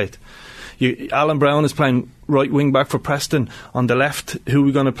hasn't played. Alan Brown is playing right wing back for Preston. On the left, who are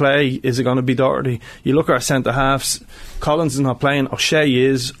we going to play? Is it going to be Doherty? You look at our centre halves. Collins is not playing. O'Shea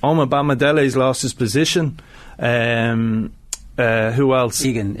is. Oma Bamadele's lost his position. Who else?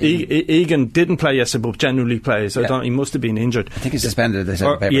 Egan didn't play yesterday, but generally plays. He must have been injured. I think he's suspended. They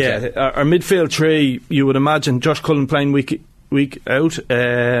said our midfield three, you would imagine Josh Cullen playing week out.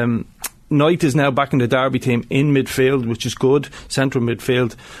 Knight is now back in the Derby team in midfield, which is good. Central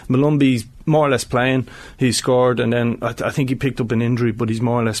midfield. Malumbi's more or less playing. He scored, and then I think he picked up an injury, but he's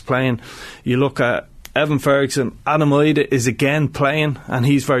more or less playing. You look at Evan Ferguson. Adam Ida is again playing, and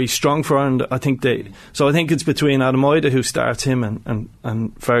he's very strong for Ireland. I think it's between Adam Ida, who starts him,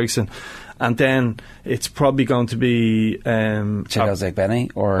 and Ferguson. And then it's probably going to be Chedozek Benny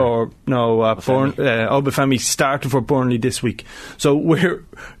Obafemi started for Burnley this week. So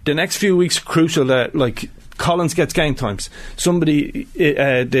the next few weeks are crucial. That Collins gets game times. Somebody,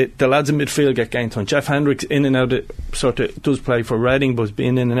 the lads in midfield get game time. Jeff Hendricks in and out. Sort of does play for Reading, but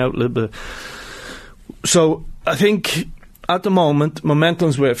being in and out a little bit. So I think at the moment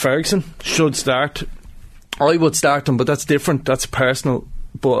momentum's with Ferguson. Should start. I would start him, but that's different. That's personal.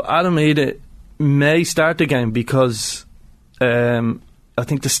 But Adam Ida, may start the game because I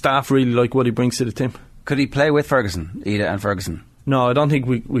think the staff really like what he brings to the team. Could he play with Ferguson, Ida and Ferguson? No, I don't think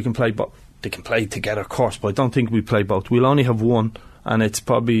we can play both. They can play together, of course, but I don't think we play both. We'll only have one, and it's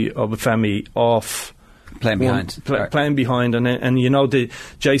probably Obafemi off. Playing behind. Playing behind, and you know, the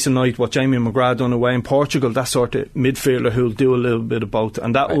Jason Knight, what Jamie McGrath done away in Portugal, that sort of midfielder who'll do a little bit of both,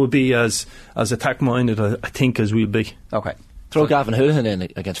 and that will be as attack-minded, I think, as we'll be. Okay. Throw Gavin Houlihan in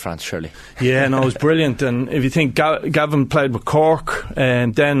against France, surely. Yeah, no, it was brilliant. And if you think Gavin played with Cork,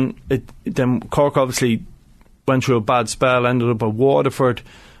 and then Cork obviously went through a bad spell, ended up at Waterford,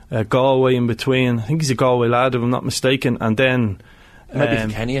 Galway in between. I think he's a Galway lad, if I'm not mistaken. And then maybe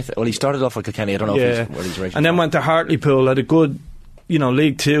Kilkenny. Well, he started off with Kilkenny. I don't know if he's right. And then went to Hartlepool, had a good,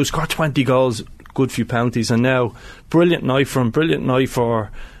 League Two, scored 20 goals, good few penalties, and now brilliant night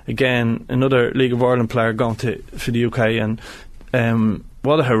for again another League of Ireland player going for the UK, and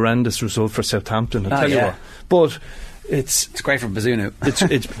what a horrendous result for Southampton. I tell you what, but it's great for Bazunu.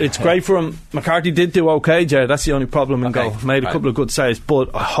 It's great for him. McCarthy did do okay, Jerry. That's the only problem in goal. Made a couple of good saves,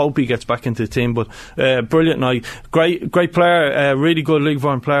 but I hope he gets back into the team. But brilliant night, great player, really good League of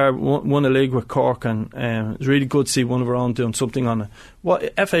Ireland player. Won a league with Cork, and it's really good to see one of our own doing something on it.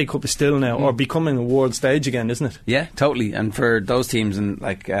 What FA Cup is still now, or becoming a world stage again, isn't it? Yeah, totally. And for those teams, and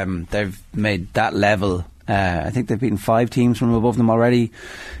they've made that level. I think they've beaten 5 teams from above them already.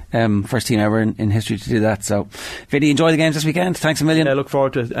 First team ever in history to do that. So, Vinny, enjoy the games this weekend. Thanks a million. Yeah, look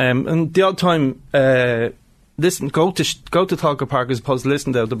forward to it. And the odd time, listen, go to Talca Park as opposed to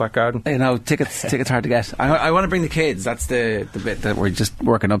listen to out the back garden. You know, tickets hard to get. I want to bring the kids. That's the bit that we're just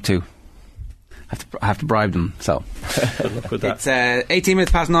working up to. I have to bribe them. So it's 18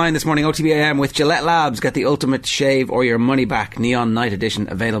 minutes past 9 this morning. OTB AM with Gillette Labs. Get the ultimate shave or your money back. Neon Night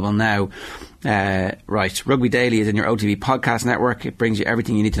Edition available now. Right, Rugby Daily is in your OTB podcast network. It brings you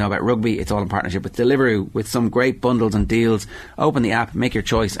everything you need to know about rugby. It's all in partnership with Deliveroo, with some great bundles and deals. Open the app, make your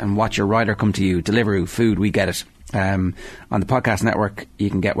choice, and watch your rider come to you. Deliveroo, food, we get it. On the podcast network, you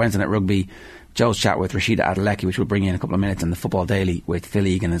can get Wednesday Night Rugby, Joe's chat with Rashida Adeleki, which we'll bring you in a couple of minutes, and the Football Daily with Phil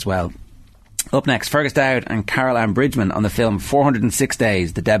Egan as well. Up next, Fergus Dowd and Carol Ann Bridgman on the film 406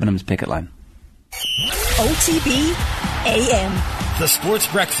 Days, the Debenhams Picket Line. OTB AM. The Sports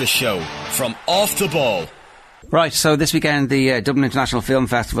Breakfast Show from Off the Ball. Right, so this weekend the Dublin International Film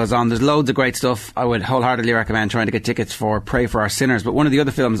Festival is on. There's loads of great stuff. I would wholeheartedly recommend trying to get tickets for Pray for Our Sinners. But one of the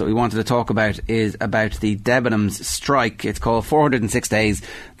other films that we wanted to talk about is about the Debenhams strike. It's called 406 Days,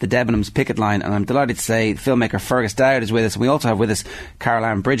 the Debenhams Picket Line. And I'm delighted to say filmmaker Fergus Dowd is with us. And we also have with us Carol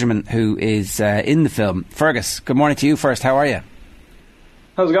Ann Bridgman, who is in the film. Fergus, good morning to you first. How are you?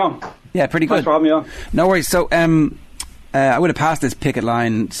 How's it going? Yeah, pretty good. Thanks for having me on. No worries. So, I would have passed this picket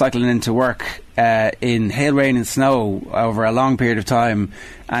line cycling into work in hail, rain and snow over a long period of time,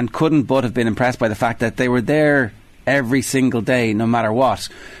 and couldn't but have been impressed by the fact that they were there every single day, no matter what.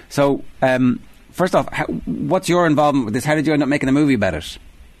 So, first off, what's your involvement with this? How did you end up making a movie about it?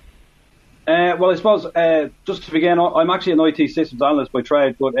 Well, I suppose, just to begin, I'm actually an IT systems analyst by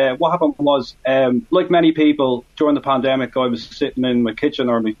trade, but what happened was, like many people during the pandemic, I was sitting in my kitchen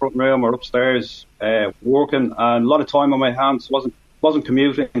or my front room or upstairs working, and a lot of time on my hands, wasn't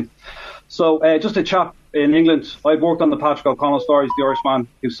commuting. So just a chap in England, I'd worked on the Patrick O'Connell stories, the Irishman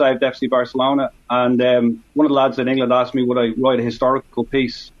who saved FC Barcelona, and one of the lads in England asked me would I write a historical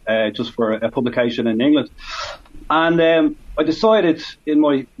piece just for a publication in England. And I decided, in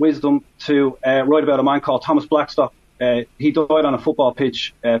my wisdom, to write about a man called Thomas Blackstock. He died on a football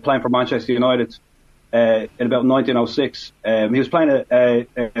pitch playing for Manchester United in about 1906. He was playing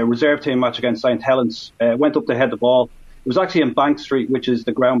a reserve team match against St Helens, went up to head the ball. It was actually in Bank Street, which is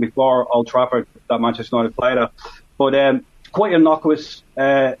the ground before Old Trafford that Manchester United played at. But quite innocuous.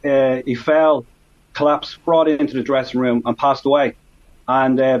 He fell, collapsed, brought into the dressing room and passed away.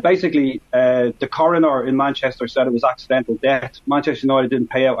 And basically, the coroner in Manchester said it was accidental death. Manchester United didn't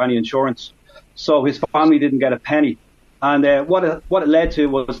pay out any insurance, so his family didn't get a penny. And what it led to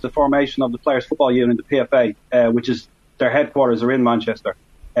was the formation of the Players Football Union, the PFA, which is their headquarters are in Manchester,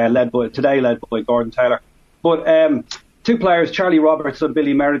 led by Gordon Taylor. But two players, Charlie Roberts and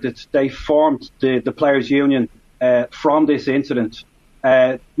Billy Meredith, they formed the Players Union from this incident.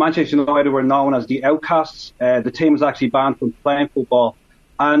 Manchester United were known as the outcasts. The team was actually banned from playing football.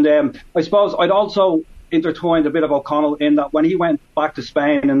 And I suppose I'd also intertwined a bit of O'Connell in that when he went back to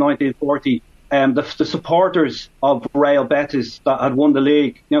Spain in 1940, the supporters of Real Betis that had won the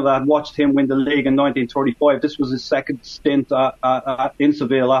league, that had watched him win the league in 1935, this was his second stint in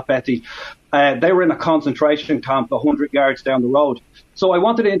Seville at Betis. They were in a concentration camp 100 yards down the road. So I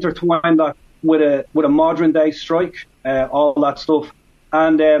wanted to intertwine that with a modern day strike, all that stuff.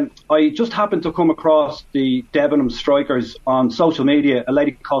 And I just happened to come across the Debenham strikers on social media, a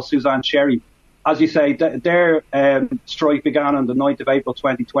lady called Suzanne Cherry. As you say, their strike began on the 9th of April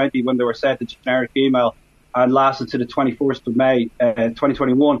 2020 when they were sent a generic email and lasted to the 21st of May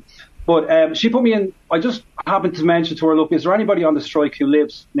 2021. But she put me in, I just happened to mention to her, look, is there anybody on the strike who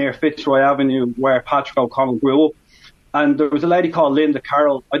lives near Fitzroy Avenue where Patrick O'Connell grew up? And there was a lady called Linda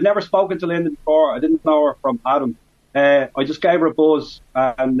Carroll. I'd never spoken to Linda before. I didn't know her from Adam. I just gave her a buzz,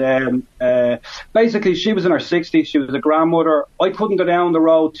 and basically she was in her 60s. She was a grandmother. I couldn't go down the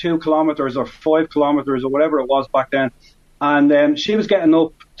road 2 kilometres or 5 kilometres or whatever it was back then. And she was getting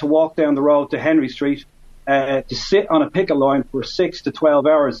up to walk down the road to Henry Street to sit on a picket line for 6 to 12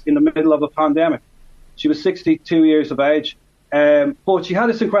 hours in the middle of a pandemic. She was 62 years of age. But she had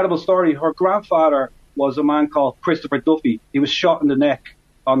this incredible story. Her grandfather was a man called Christopher Duffy. He was shot in the neck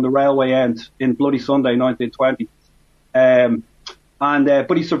on the railway end in Bloody Sunday 1920.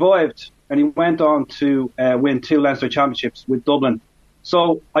 But he survived, and he went on to win 2 Leinster championships with Dublin.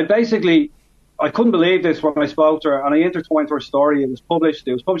 So I couldn't believe this when I spoke to her, and I intertwined her story. It was published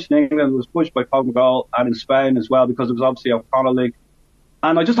in England, it was published by Pog McGall, and in Spain as well, because it was obviously O'Connell League.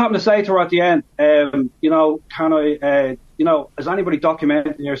 And I just happened to say to her at the end, can I, has anybody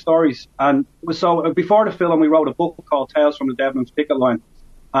documented your stories? And so before the film, we wrote a book called Tales from the Debenhams Picket Line.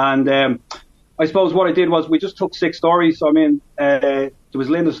 And I suppose what I did was we just took 6 stories. I mean, there was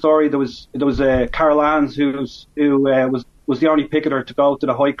Linda's story. There was Carol Ann's, who was the only picketer to go to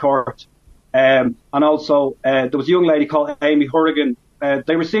the High Court. And also there was a young lady called Amy Hurrigan.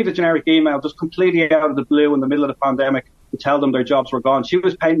 They received a generic email just completely out of the blue in the middle of the pandemic to tell them their jobs were gone. She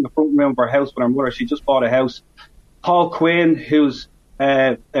was painting the front room of her house with her mother. She just bought a house. Paul Quinn, whose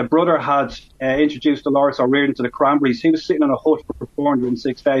brother had introduced Dolores O'Riordan to the Cranberries, he was sitting in a hut for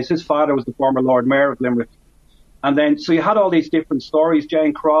 406 days. His father was the former Lord Mayor of Limerick. And then, so you had all these different stories.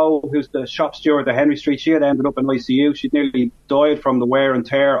 Jane Crowe, who's the shop steward at Henry Street, she had ended up in ICU. She'd nearly died from the wear and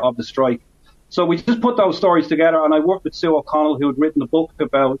tear of the strike. So we just put those stories together, and I worked with Sue O'Connell, who had written a book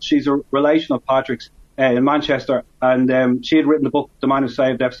about, she's a relation of Patrick's in Manchester, and she had written the book, The Man Who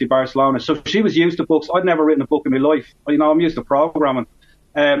Saved FC Barcelona. So she was used to books. I'd never written a book in my life. I'm used to programming.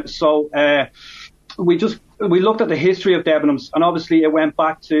 So we looked at the history of Debenhams, and obviously it went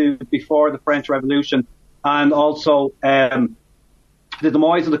back to before the French Revolution, and also the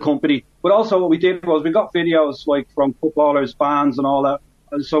demise of the company. But also what we did was we got videos like from footballers, fans, and all that.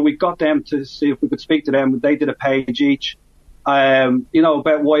 So we got them to see if we could speak to them. They did a page each,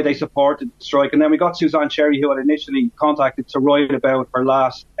 about why they supported the strike. And then we got Suzanne Cherry, who had initially contacted to write about her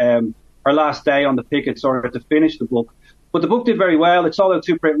last day on the pickets, or to finish the book. But the book did very well. It sold out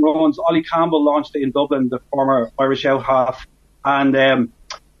 2 print runs. Ollie Campbell launched it in Dublin, the former Irish out half. And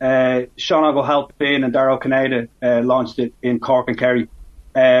Sean O'Halpin and Darragh Canada launched it in Cork and Kerry.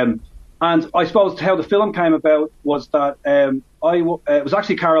 And I suppose how the film came about was that it was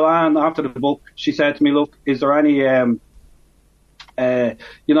actually Carol Ann after the book. She said to me, look, is there any,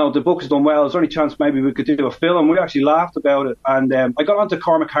 the book has done well. Is there any chance maybe we could do a film? We actually laughed about it. And I got on to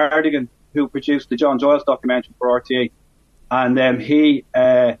Cormac Hardigan, who produced the John Giles documentary for RTE. And he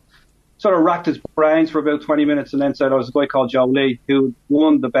sort of racked his brains for about 20 minutes and then said, there's a guy called Joe Lee who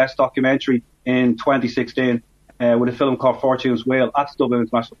won the best documentary in 2016 with a film called Fortune's Wheel at the Dublin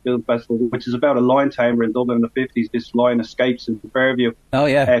International Film Festival, which is about a lion tamer in Dublin in the 50s. This lion escapes in Fairview. Oh,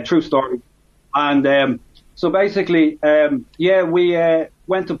 yeah. True story. And so basically, we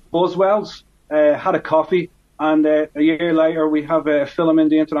went to Buzzwells, had a coffee, and a year later we have a film in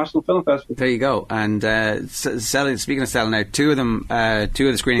the International Film Festival. There you go. And speaking of selling out, 2 of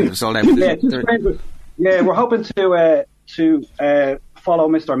the screenings have sold out. We're hoping to follow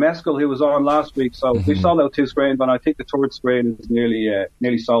Mr. Mescal, who was on last week. So we've sold out 2 screens, and I think the 3rd screen is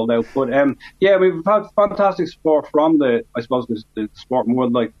nearly sold out. But we've had fantastic support from the sporting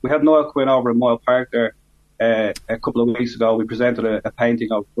world. Like, we had Niall Quinn over in Moyle Park there a couple of weeks ago. We presented a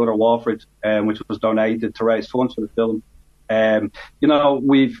painting of Brother Walfrid, which was donated to raise funds for the film.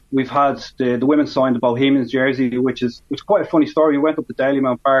 We've had the women signed the Bohemians jersey, which is quite a funny story. We went up to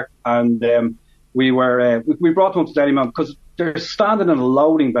Dalymount Park, and we brought them up to Dalymount because they're standing in a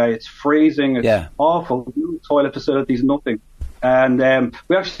loading bay. It's freezing. It's awful. Toilet facilities, nothing. And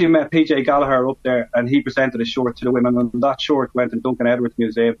we actually met PJ Gallagher up there, and he presented a shirt to the women, and that shirt went to Duncan Edwards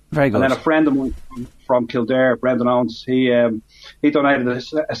Museum. Very good. And then a friend of mine from Kildare, Brendan Owens, he donated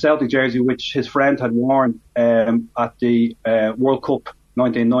a Celtic jersey which his friend had worn at the World Cup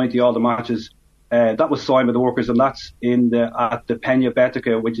 1990, all the matches. that was signed by the workers, and that's at the Peña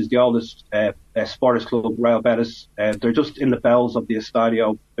Bética, which is the oldest sports club, Real Betis. They're just in the bells of the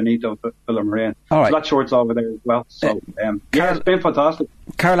Estadio Benito Villamarín. All right. So that shirt's over there as well. So it's been fantastic.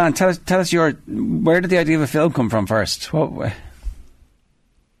 Caroline, tell us where did the idea of a film come from first? Do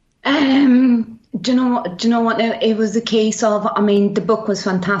you know what? It was a case of, I mean, the book was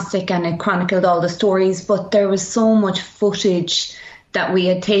fantastic and it chronicled all the stories, but there was so much footage that we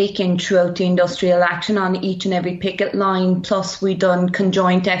had taken throughout the industrial action on each and every picket line. Plus, we done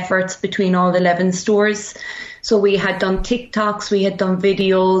conjoint efforts between all 11 stores. So we had done TikToks, we had done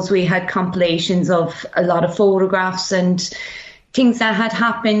videos, we had compilations of a lot of photographs and things that had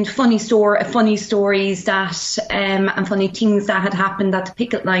happened, funny stories that and funny things that had happened at the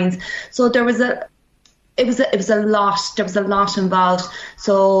picket lines. So there was it was a lot. There was a lot involved.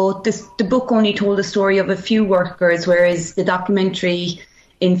 So the book only told the story of a few workers, whereas the documentary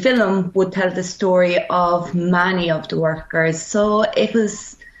in film would tell the story of many of the workers. So I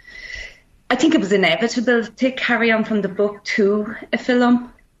think it was inevitable to carry on from the book to a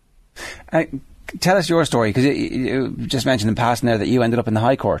film. Tell us your story, because you just mentioned in passing there that you ended up in the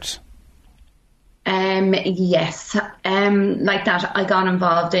High Court. Yes. Like that, I got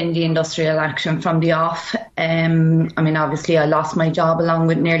involved in the industrial action from the off. I mean, obviously, I lost my job along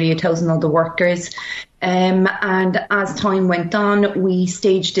with nearly 1,000 other workers. And as time went on, we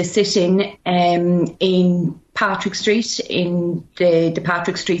staged a sit-in in Patrick Street, in the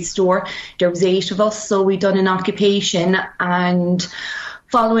Patrick Street store. There was 8 of us, so we done an occupation, and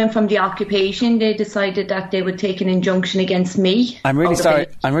following from the occupation, they decided that they would take an injunction against me. I'm really sorry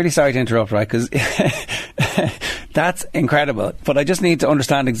to interrupt, right? Because that's incredible. But I just need to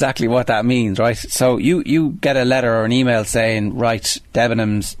understand exactly what that means, right? So you get a letter or an email saying, right,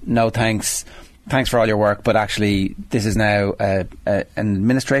 Debenhams, no thanks. Thanks for all your work, but actually this is now an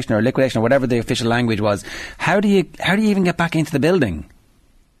administration or liquidation or whatever the official language was. How do you even get back into the building?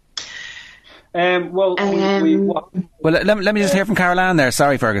 Well, let me just hear from Caroline there.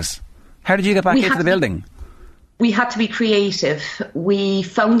 Sorry, Fergus. How did you get back into the building? We had to be creative. We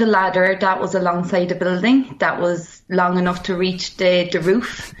found a ladder that was alongside the building that was long enough to reach the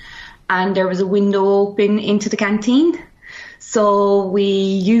roof, and there was a window open into the canteen. So we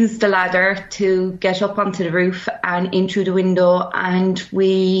used the ladder to get up onto the roof and in through the window, and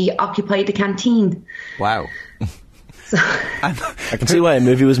we occupied the canteen. Wow. I can see why a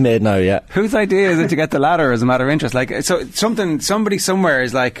movie was made now, yeah. Whose idea is it to get the ladder as a matter of interest? Like, so somebody somewhere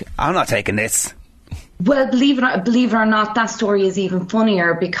is like, I'm not taking this. Well, believe it or not, that story is even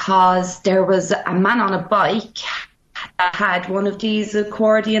funnier, because there was a man on a bike that had one of these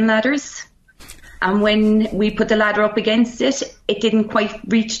accordion ladders. And when we put the ladder up against it, it didn't quite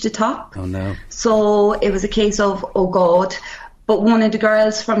reach the top. Oh, no. So it was a case of, oh, God. But one of the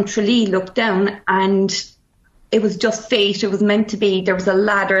girls from Tralee looked down, and it was just fate. It was meant to be. There was a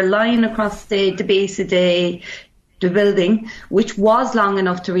ladder lying across the base of the building, which was long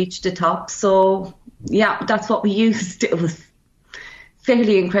enough to reach the top. So, yeah, that's what we used. It was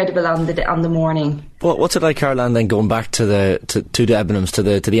fairly incredible on the morning. Well, what's it like, Caroline, then going back to the Debenhams,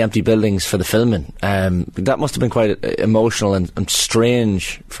 to the empty buildings for the filming? That must have been quite emotional and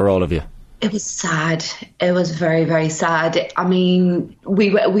strange for all of you. It was sad. It was very, very sad. I mean,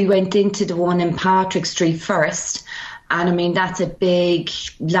 we went into the one in Patrick Street first, and I mean, that's a big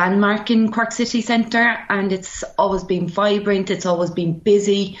landmark in Cork City Centre, and it's always been vibrant, it's always been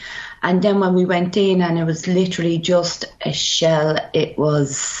busy. And then when we went in, and it was literally just a shell, it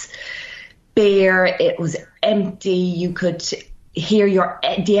was bare, it was empty, you could hear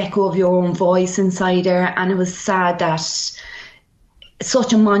the echo of your own voice inside there, and it was sad that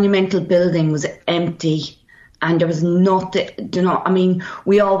such a monumental building was empty, and there was nothing, I mean,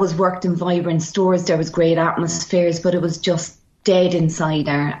 we always worked in vibrant stores, there was great atmospheres, but it was just dead inside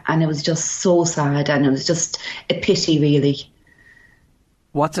there, and it was just so sad, and it was just a pity, really.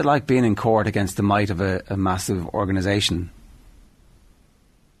 What's it like being in court against the might of a massive organisation?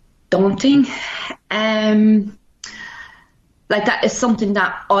 Daunting. Like, that is something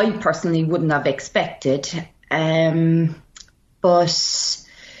that I personally wouldn't have expected. But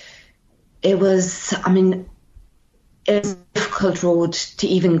it was, I mean, it was a difficult road to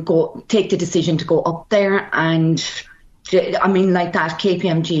even take the decision to go up there. And I mean, like that,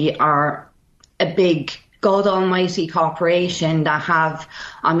 KPMG are a big, God almighty corporation that have,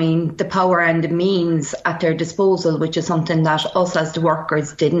 I mean, the power and the means at their disposal, which is something that us as the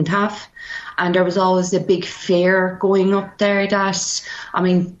workers didn't have. And there was always a big fear going up there that, I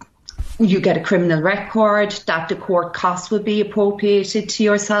mean, you get a criminal record, that the court costs would be appropriated to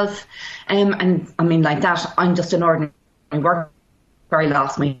yourself. And I mean, like that, I'm just an ordinary worker very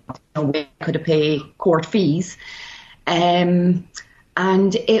last minute, we could pay court fees, and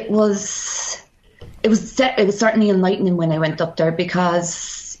it was certainly enlightening when I went up there,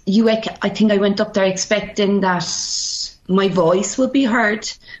 because I think I went up there expecting that my voice would be heard,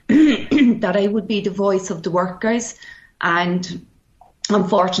 that I would be the voice of the workers, and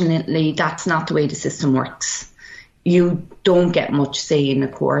unfortunately that's not the way the system works. You don't get much say in the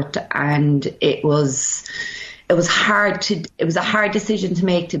court, and it was a hard decision to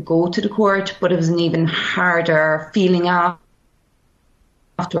make, to go to the court, but it was an even harder feeling after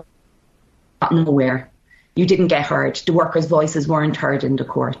nowhere. You didn't get heard. The workers' voices weren't heard in the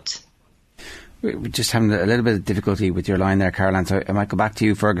court. We're just having a little bit of difficulty with your line there, Caroline, so I might go back to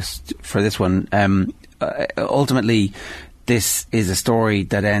you, Fergus, for this one. Ultimately, this is a story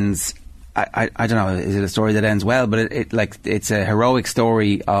that ends... I don't know, is it a story that ends well? But it's a heroic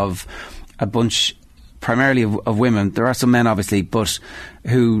story of a bunch, primarily of women. There are some men, obviously, but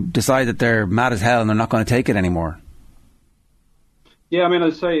who decide that they're mad as hell and they're not going to take it anymore. Yeah, I mean,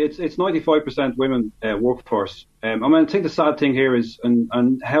 I'd say it's 95% women workforce. I mean, I think the sad thing here is,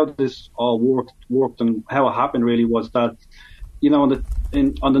 and how this all worked and how it happened really was that, you know, on the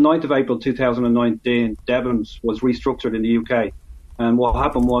 9th of April 2019, Debenhams was restructured in the UK. And what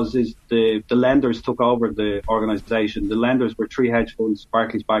happened was the lenders took over the organisation. The lenders were three hedge funds,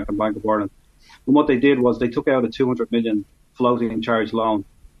 Barclays Bank and Bank of Ireland. And what they did was they took out a 200 million floating charge loan.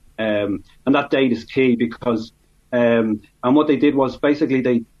 And that date is key because, and what they did was basically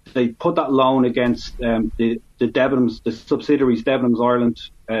they put that loan against the Debenhams, the subsidiaries, Debenhams Ireland,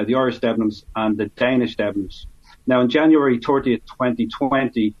 the Irish Debenhams and the Danish Debenhams. Now, on January 30th,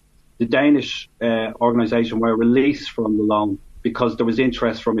 2020, the Danish organisation were released from the loan because there was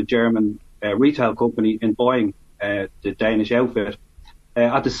interest from a German retail company in buying the Danish outfit.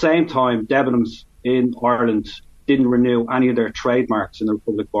 At the same time, Debenhams in Ireland didn't renew any of their trademarks in the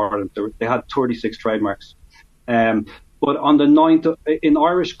Republic of Ireland. They had 36 trademarks. But on the 9th, in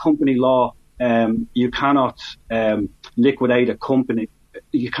Irish company law, you cannot liquidate a company.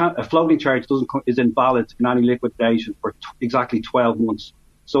 A floating charge is invalid in any liquidation for exactly 12 months.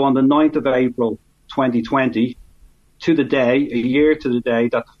 So on the 9th of April 2020, to the day, a year to the day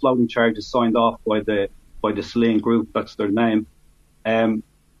that the floating charge is signed off by the Saleen Group, that's their name,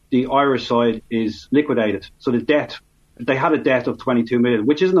 the Irish side is liquidated. So the debt, they had a debt of 22 million,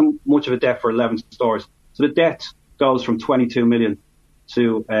 which isn't much of a debt for 11 stores. So the debt goes from 22 million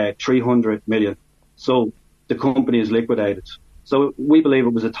to 300 million. So the company is liquidated. So we believe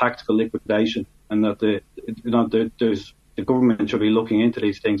it was a tactical liquidation, and that the government should be looking into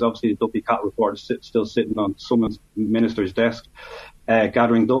these things. Obviously, the Duffy Cat report is still sitting on someone's minister's desk,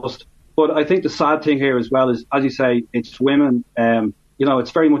 gathering dust. But I think the sad thing here as well is, as you say, it's women.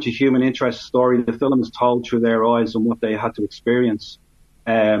 It's very much a human interest story. The film is told through their eyes and what they had to experience.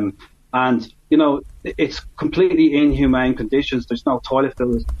 It's completely inhumane conditions. There's no toilet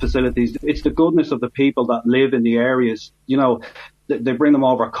facilities. It's the goodness of the people that live in the areas. They bring them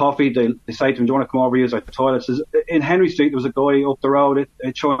over coffee. They say to them, do you want to come over and use our toilets? In Henry Street, there was a guy up the road,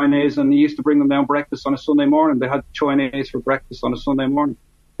 a Chinese, and he used to bring them down breakfast on a Sunday morning. They had Chinese for breakfast on a Sunday morning.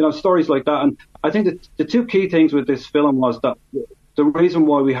 Stories like that. And I think that the two key things with this film was that the reason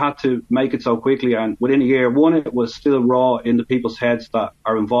why we had to make it so quickly and within a year, one, it was still raw in the people's heads that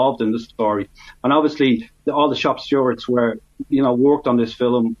are involved in the story. And obviously, all the shop stewards were, worked on this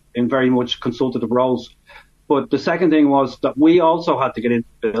film in very much consultative roles. But the second thing was that we also had to get into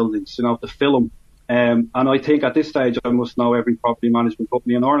buildings, to film. And I think at this stage, I must know every property management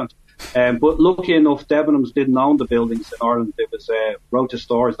company in Ireland. But lucky enough, Debenhams didn't own the buildings in Ireland. It was Rota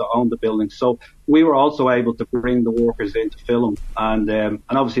Stores that owned the buildings. So we were also able to bring the workers in to film. And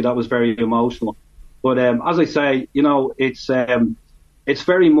obviously that was very emotional. But as I say, it's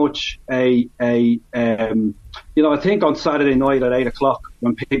very much I think on Saturday night at 8 o'clock,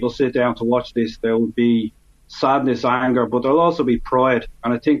 when people sit down to watch this, there will be sadness, anger, but there'll also be pride,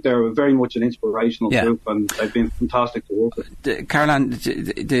 and I think they're very much an inspirational group, and they've been fantastic to work with. Caroline,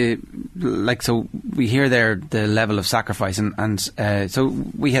 so we hear there the level of sacrifice, and so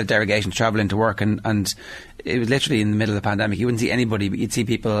we had a derogation to travel into work, and it was literally in the middle of the pandemic. You wouldn't see anybody, but you'd see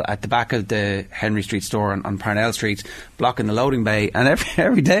people at the back of the Henry Street store on Parnell Street blocking the loading bay, and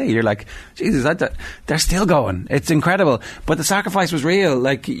every day you're like, Jesus, they're still going. It's incredible, but the sacrifice was real.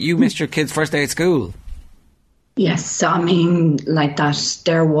 Like, you missed your kid's first day at school. Yes, I mean, like that,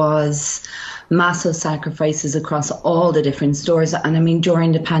 there was massive sacrifices across all the different stores. And I mean,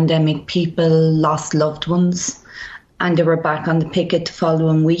 during the pandemic, people lost loved ones and they were back on the picket the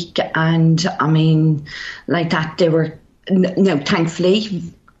following week. And I mean, like that, they were, no, thankfully,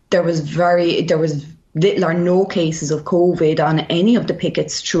 there was little or no cases of COVID on any of the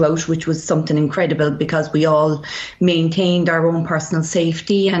pickets throughout, which was something incredible because we all maintained our own personal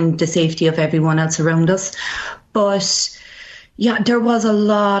safety and the safety of everyone else around us. But yeah, there was a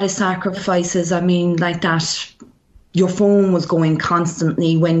lot of sacrifices. I mean, like that, your phone was going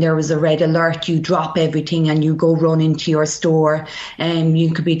constantly. When there was a red alert, you drop everything and you go run into your store.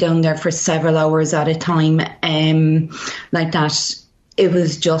 You could be down there for several hours at a time. Like that. It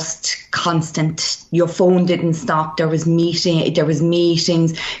was just constant. Your phone didn't stop. There was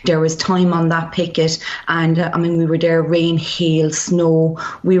meetings. There was time on that picket. And I mean, we were there, rain, hail, snow.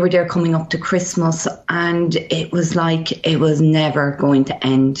 We were there coming up to Christmas, and it was like it was never going to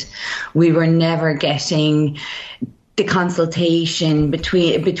end. We were never getting the consultation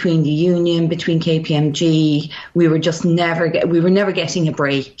between the union, between KPMG. We were never getting a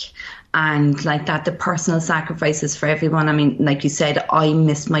break. And like that, the personal sacrifices for everyone. I mean, like you said, I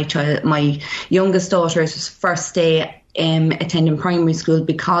missed my youngest daughter's first day attending primary school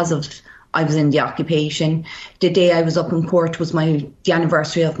because I was in the occupation. The day I was up in court was the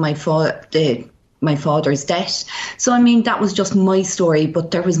anniversary of my father's death. So, I mean, that was just my story,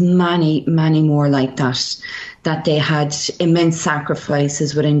 but there was many, many more like that they had immense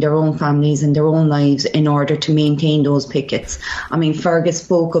sacrifices within their own families and their own lives in order to maintain those pickets. I mean, Fergus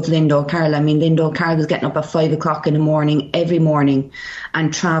spoke of Linda O'Carroll. I mean, Linda O'Carroll was getting up at 5 o'clock in the morning, every morning,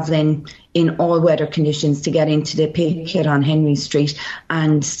 and travelling in all weather conditions to get into the picket on Henry Street.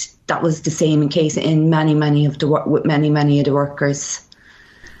 And that was the same case in many of the workers.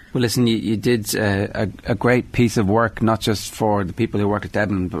 Well, listen, you did a great piece of work, not just for the people who work at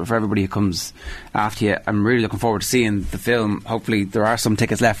Debenhams, but for everybody who comes after you. I'm really looking forward to seeing the film. Hopefully there are some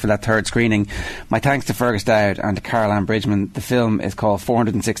tickets left for that third screening. My thanks to Fergus Dowd and to Caroline Bridgman. The film is called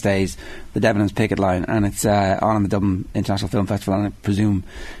 406 Days, the Debenhams Picket Line, and it's on in the Dublin International Film Festival, and I presume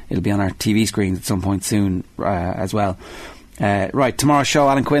it'll be on our TV screens at some point soon as well. Right, tomorrow's show,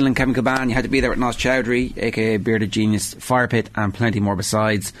 Alan Quinlan, Kevin Caban. You had to be there with Naz Chowdhury, aka Bearded Genius, Fire Pit, and plenty more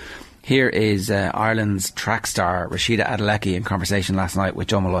besides. Here is Ireland's track star Rashida Adeleke in conversation last night with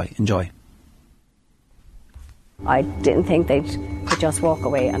Joe Malloy. Enjoy. I didn't think they could just walk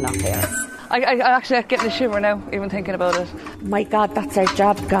away and not pay us. I actually get the shiver now, even thinking about it. My God, that's our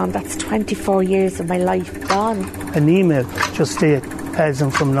job gone. That's 24 years of my life gone. An email just stated, as in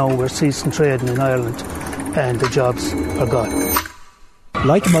from now, we're ceasing trading in Ireland, and the jobs are gone.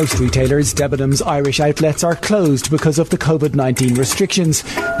 Like most retailers, Debenhams Irish outlets are closed because of the COVID-19 restrictions,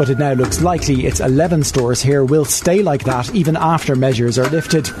 but it now looks likely its 11 stores here will stay like that even after measures are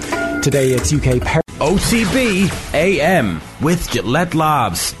lifted. Today it's UK OTB AM with Gillette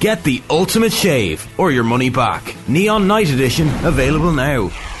Labs. Get the ultimate shave or your money back. Neon Night Edition available now.